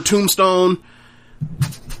tombstone.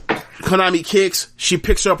 Konami kicks, she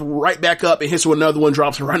picks her up right back up and hits her with another one,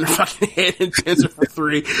 drops her right in her fucking head and pins her for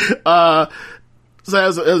 3. So that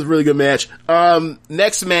was a really good match.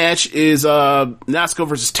 Next match is, Natsuko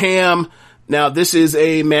versus Tam. Now, this is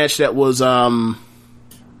a match that was, that's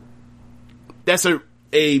the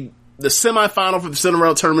semifinal for the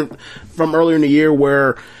Cinderella tournament from earlier in the year,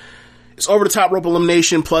 where it's over the top rope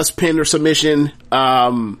elimination plus pin or submission.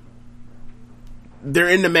 they're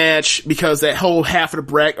in the match because that whole half of the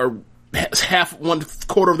bracket, or one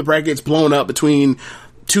quarter of the bracket gets blown up between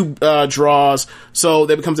two draws. So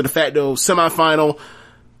that becomes a de facto semifinal.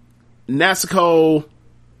 Natsuko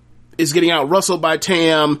is getting out wrestled by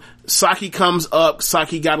Tam. Saki comes up.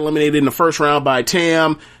 Saki got eliminated in the first round by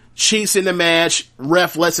Tam. Cheats in the match.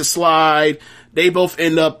 Ref lets it slide. They both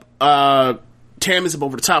end up, Tam is up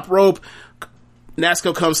over the top rope.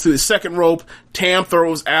 Natsuko comes through the second rope. Tam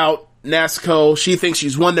throws out Natsuko. She thinks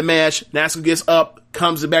she's won the match. Natsuko gets up,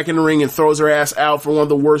 comes back in the ring, and throws her ass out for one of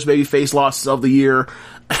the worst babyface losses of the year.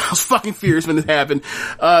 I was fucking furious when it happened.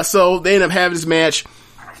 So they end up having this match.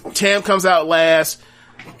 Tam comes out last.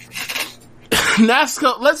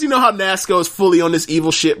 Natsuko lets you know how Natsuko is fully on this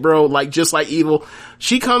evil shit, bro. Like, just like evil.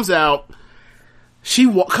 She comes out.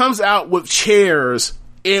 She comes out with chairs,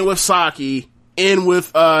 and with Saki, and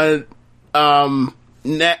with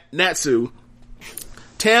Natsu.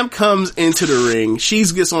 Tam comes into the ring. She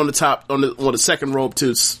gets on the top, on the second rope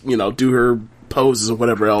to, do her poses or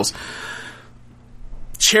whatever else.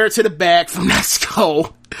 Chair to the back from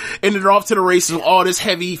Natsuko. And they're off to the races with all this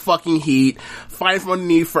heavy fucking heat. Fighting from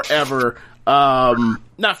underneath forever.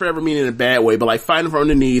 Not forever meaning in a bad way, but like fighting from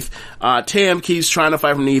underneath. Tam keeps trying to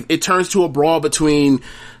fight from underneath. It turns to a brawl between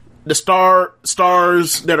the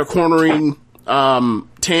stars that are cornering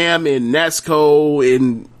Tam and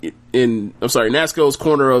Natsuko Natsuko's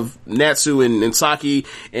corner of Natsu and Saki,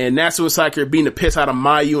 and Natsu and Saki are beating the piss out of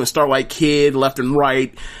Mayu and Starlight Kid left and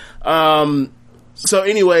right. So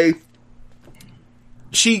anyway,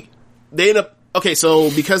 they end up, okay,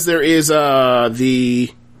 so because there is,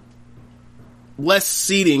 the less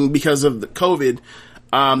seating because of the COVID,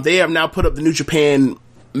 they have now put up the New Japan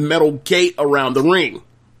metal gate around the ring.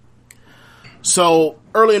 So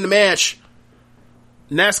early in the match,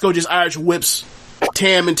 Natsuko just Irish whips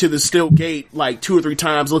Tam into the steel gate like 2 or 3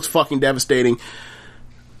 times. Looks fucking devastating.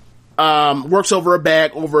 Works over her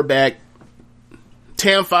back.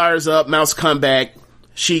 Tam fires up, mounts a comeback.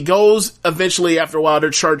 She goes eventually after a while.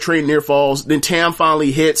 Their train near falls. Then Tam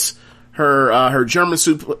finally hits her German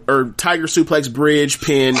tiger suplex bridge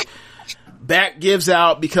pin. Back gives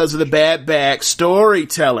out because of the bad back.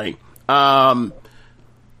 Storytelling. It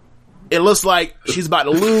looks like she's about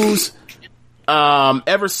to lose.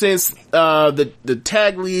 Ever since the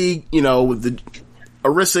tag league, with the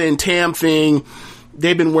Arisa and Tam thing,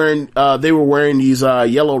 they were wearing these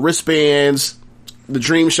yellow wristbands, the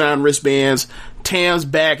Dream Shine wristbands. Tam's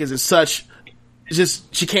back is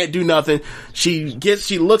she can't do nothing. She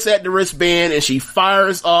looks at the wristband and she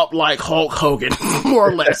fires up like Hulk Hogan, more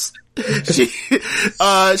or less.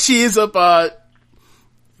 She ends up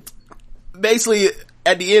basically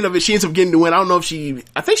at the end of it, she ends up getting the win. I don't know if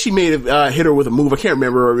I think she may have hit her with a move. I can't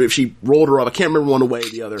remember, or if she rolled her up. I can't remember one way or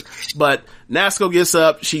the other. But Natsuko gets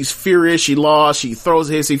up. She's furious. She lost. She throws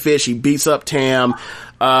a hissy fit. She beats up Tam.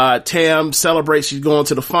 Tam celebrates. She's going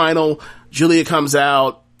to the final. Julia comes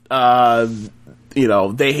out. They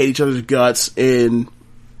hate each other's guts. And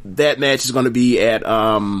that match is going to be at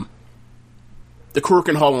the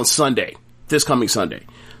Korakuen Hall on Sunday. This coming Sunday.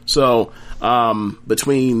 So,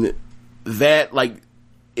 between that,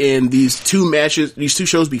 in these two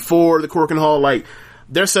shows before the Korakuen Hall,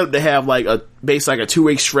 they're set up to have a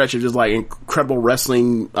 2-week stretch of just incredible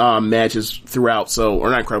wrestling matches throughout. So, or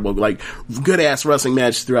not incredible, good ass wrestling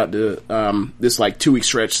matches throughout the this 2-week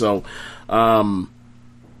stretch. So, I'm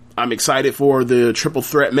excited for the triple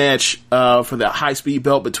threat match for the high speed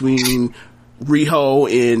belt between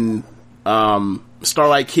Riho and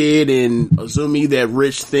Starlight Kid and Azumi that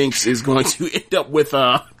Rich thinks is going to end up with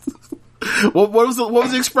what was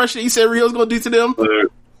the expression he said Rio's going to do to them?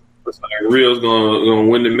 Rio's going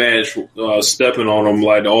to win the match, stepping on them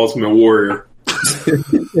like the Ultimate Warrior.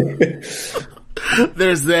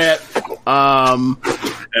 There's that. At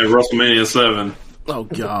WrestleMania 7. Oh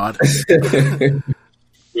God.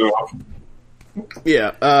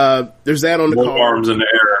 Yeah. There's that on the card. Arms in the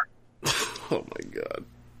air. Oh my God.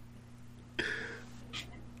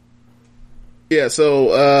 Yeah.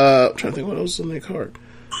 So I'm trying to think what else is on that card.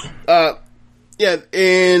 Yeah,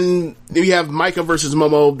 and you have Micah versus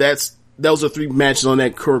Momo. Those are 3 matches on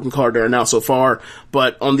that Korakuen card that are now so far.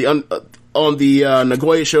 But on the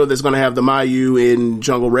Nagoya show, that's going to have the Mayu and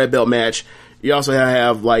Jungle Red Belt match. You also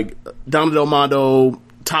have Donna Del Mondo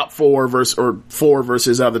top 4 versus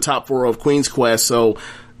the top 4 of Queen's Quest. So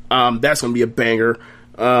that's going to be a banger.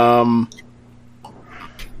 And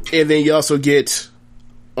then you also get,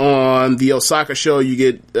 on the Osaka show, you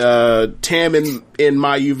get Tam and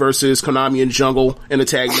Mayu versus Konami and Jungle in a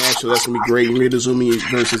tag match, so that's gonna be great. Rita Zumi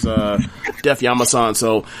versus Def Yamasan,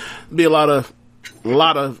 so it'll be a lot of A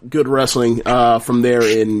lot of good wrestling from there,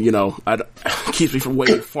 and keeps me from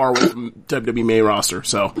way far away from WWE main roster.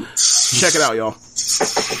 So check it out, y'all.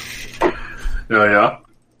 Yeah.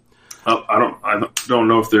 I don't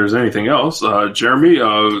know if there's anything else. Jeremy,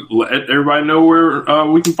 let everybody know where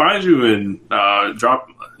we can find you and drop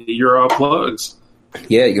your plugs.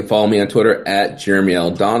 Yeah, you can follow me on Twitter at Jeremy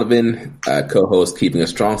L. Donovan, co-host Keeping a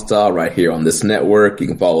Strong Style right here on this network. You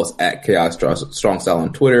can follow us at Chaos Strong Style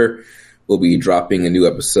on Twitter. We'll be dropping a new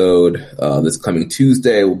episode this coming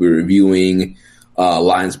Tuesday. We'll be reviewing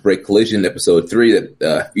Lions Break Collision episode 3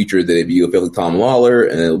 that featured the debut of Philly Tom Lawler,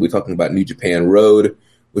 and we'll be talking about New Japan Road,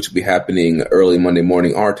 which will be happening early Monday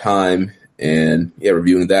morning our time. And yeah,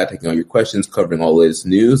 reviewing that, taking all your questions, covering all this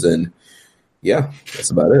news, and yeah,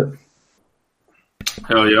 that's about it.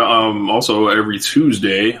 Hell yeah. Also, every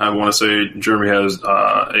Tuesday, I want to say Jeremy has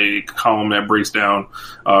a column that breaks down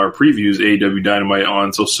or previews AEW Dynamite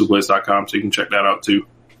on socialsuplex.com, so you can check that out too.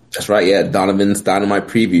 That's right, yeah. Donovan's Dynamite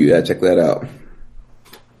preview. Yeah, check that out.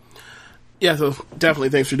 Yeah, so definitely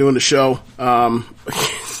thanks for doing the show. I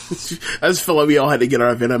just feel like we all had to get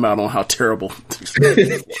our venom out on how terrible it's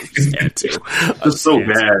so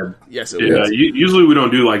bad. Yes, it was. Usually we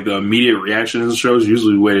don't do like the immediate reactions shows.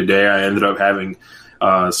 Usually we wait a day. I ended up having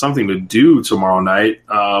something to do tomorrow night,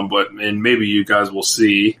 and maybe you guys will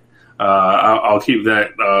see. I'll keep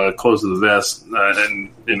that close to the vest,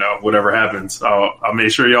 and whatever happens, I'll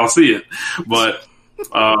make sure y'all see it. But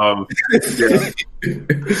yeah.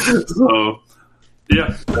 So yeah,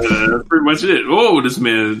 that's pretty much it. Oh, this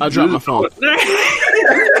man! I dropped my phone.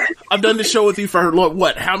 I've done this show with you for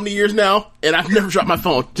how many years now, and I've never dropped my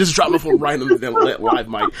phone. Just dropped my phone right on the live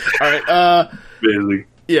mic. All right, basically.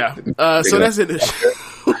 Yeah. So that's it.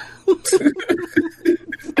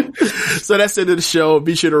 So that's it of the show.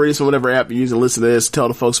 Be sure to rate us on whatever app you use and listen to this. Tell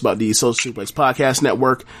the folks about the Social Suplex Podcast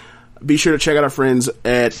Network. Be sure to check out our friends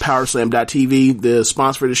at Powerslam.tv, the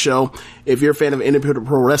sponsor for the show. If you're a fan of independent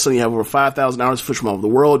pro wrestling, you have over 5,000 hours of footage from all over the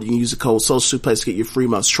world. You can use the code Social Suplex to get your free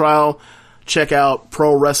month's trial. Check out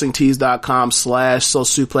ProWrestlingTees.com/Social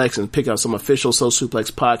Suplex and pick up some official Social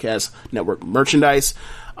Suplex Podcast Network merchandise.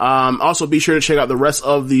 Also, be sure to check out the rest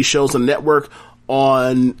of the shows on the network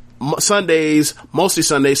on Sundays, mostly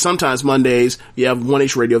Sundays, sometimes Mondays. You have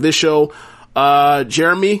 1H Radio, this show.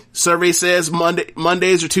 Jeremy, survey says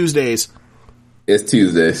Mondays or Tuesdays? It's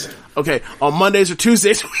Tuesdays. Okay, on Mondays or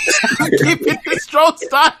Tuesdays, keeping the strong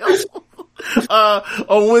style.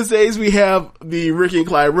 On Wednesdays, we have the Ricky and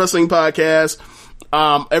Clyde Wrestling Podcast.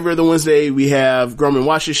 Every other Wednesday, we have Grown Men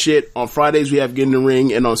Watch This Shit. On Fridays, we have Get in the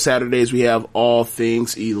Ring. And on Saturdays, we have All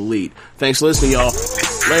Things Elite. Thanks for listening, y'all.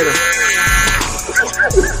 Later.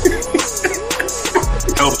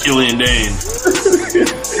 Help Killian Dane.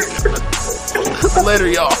 Later,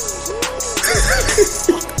 y'all.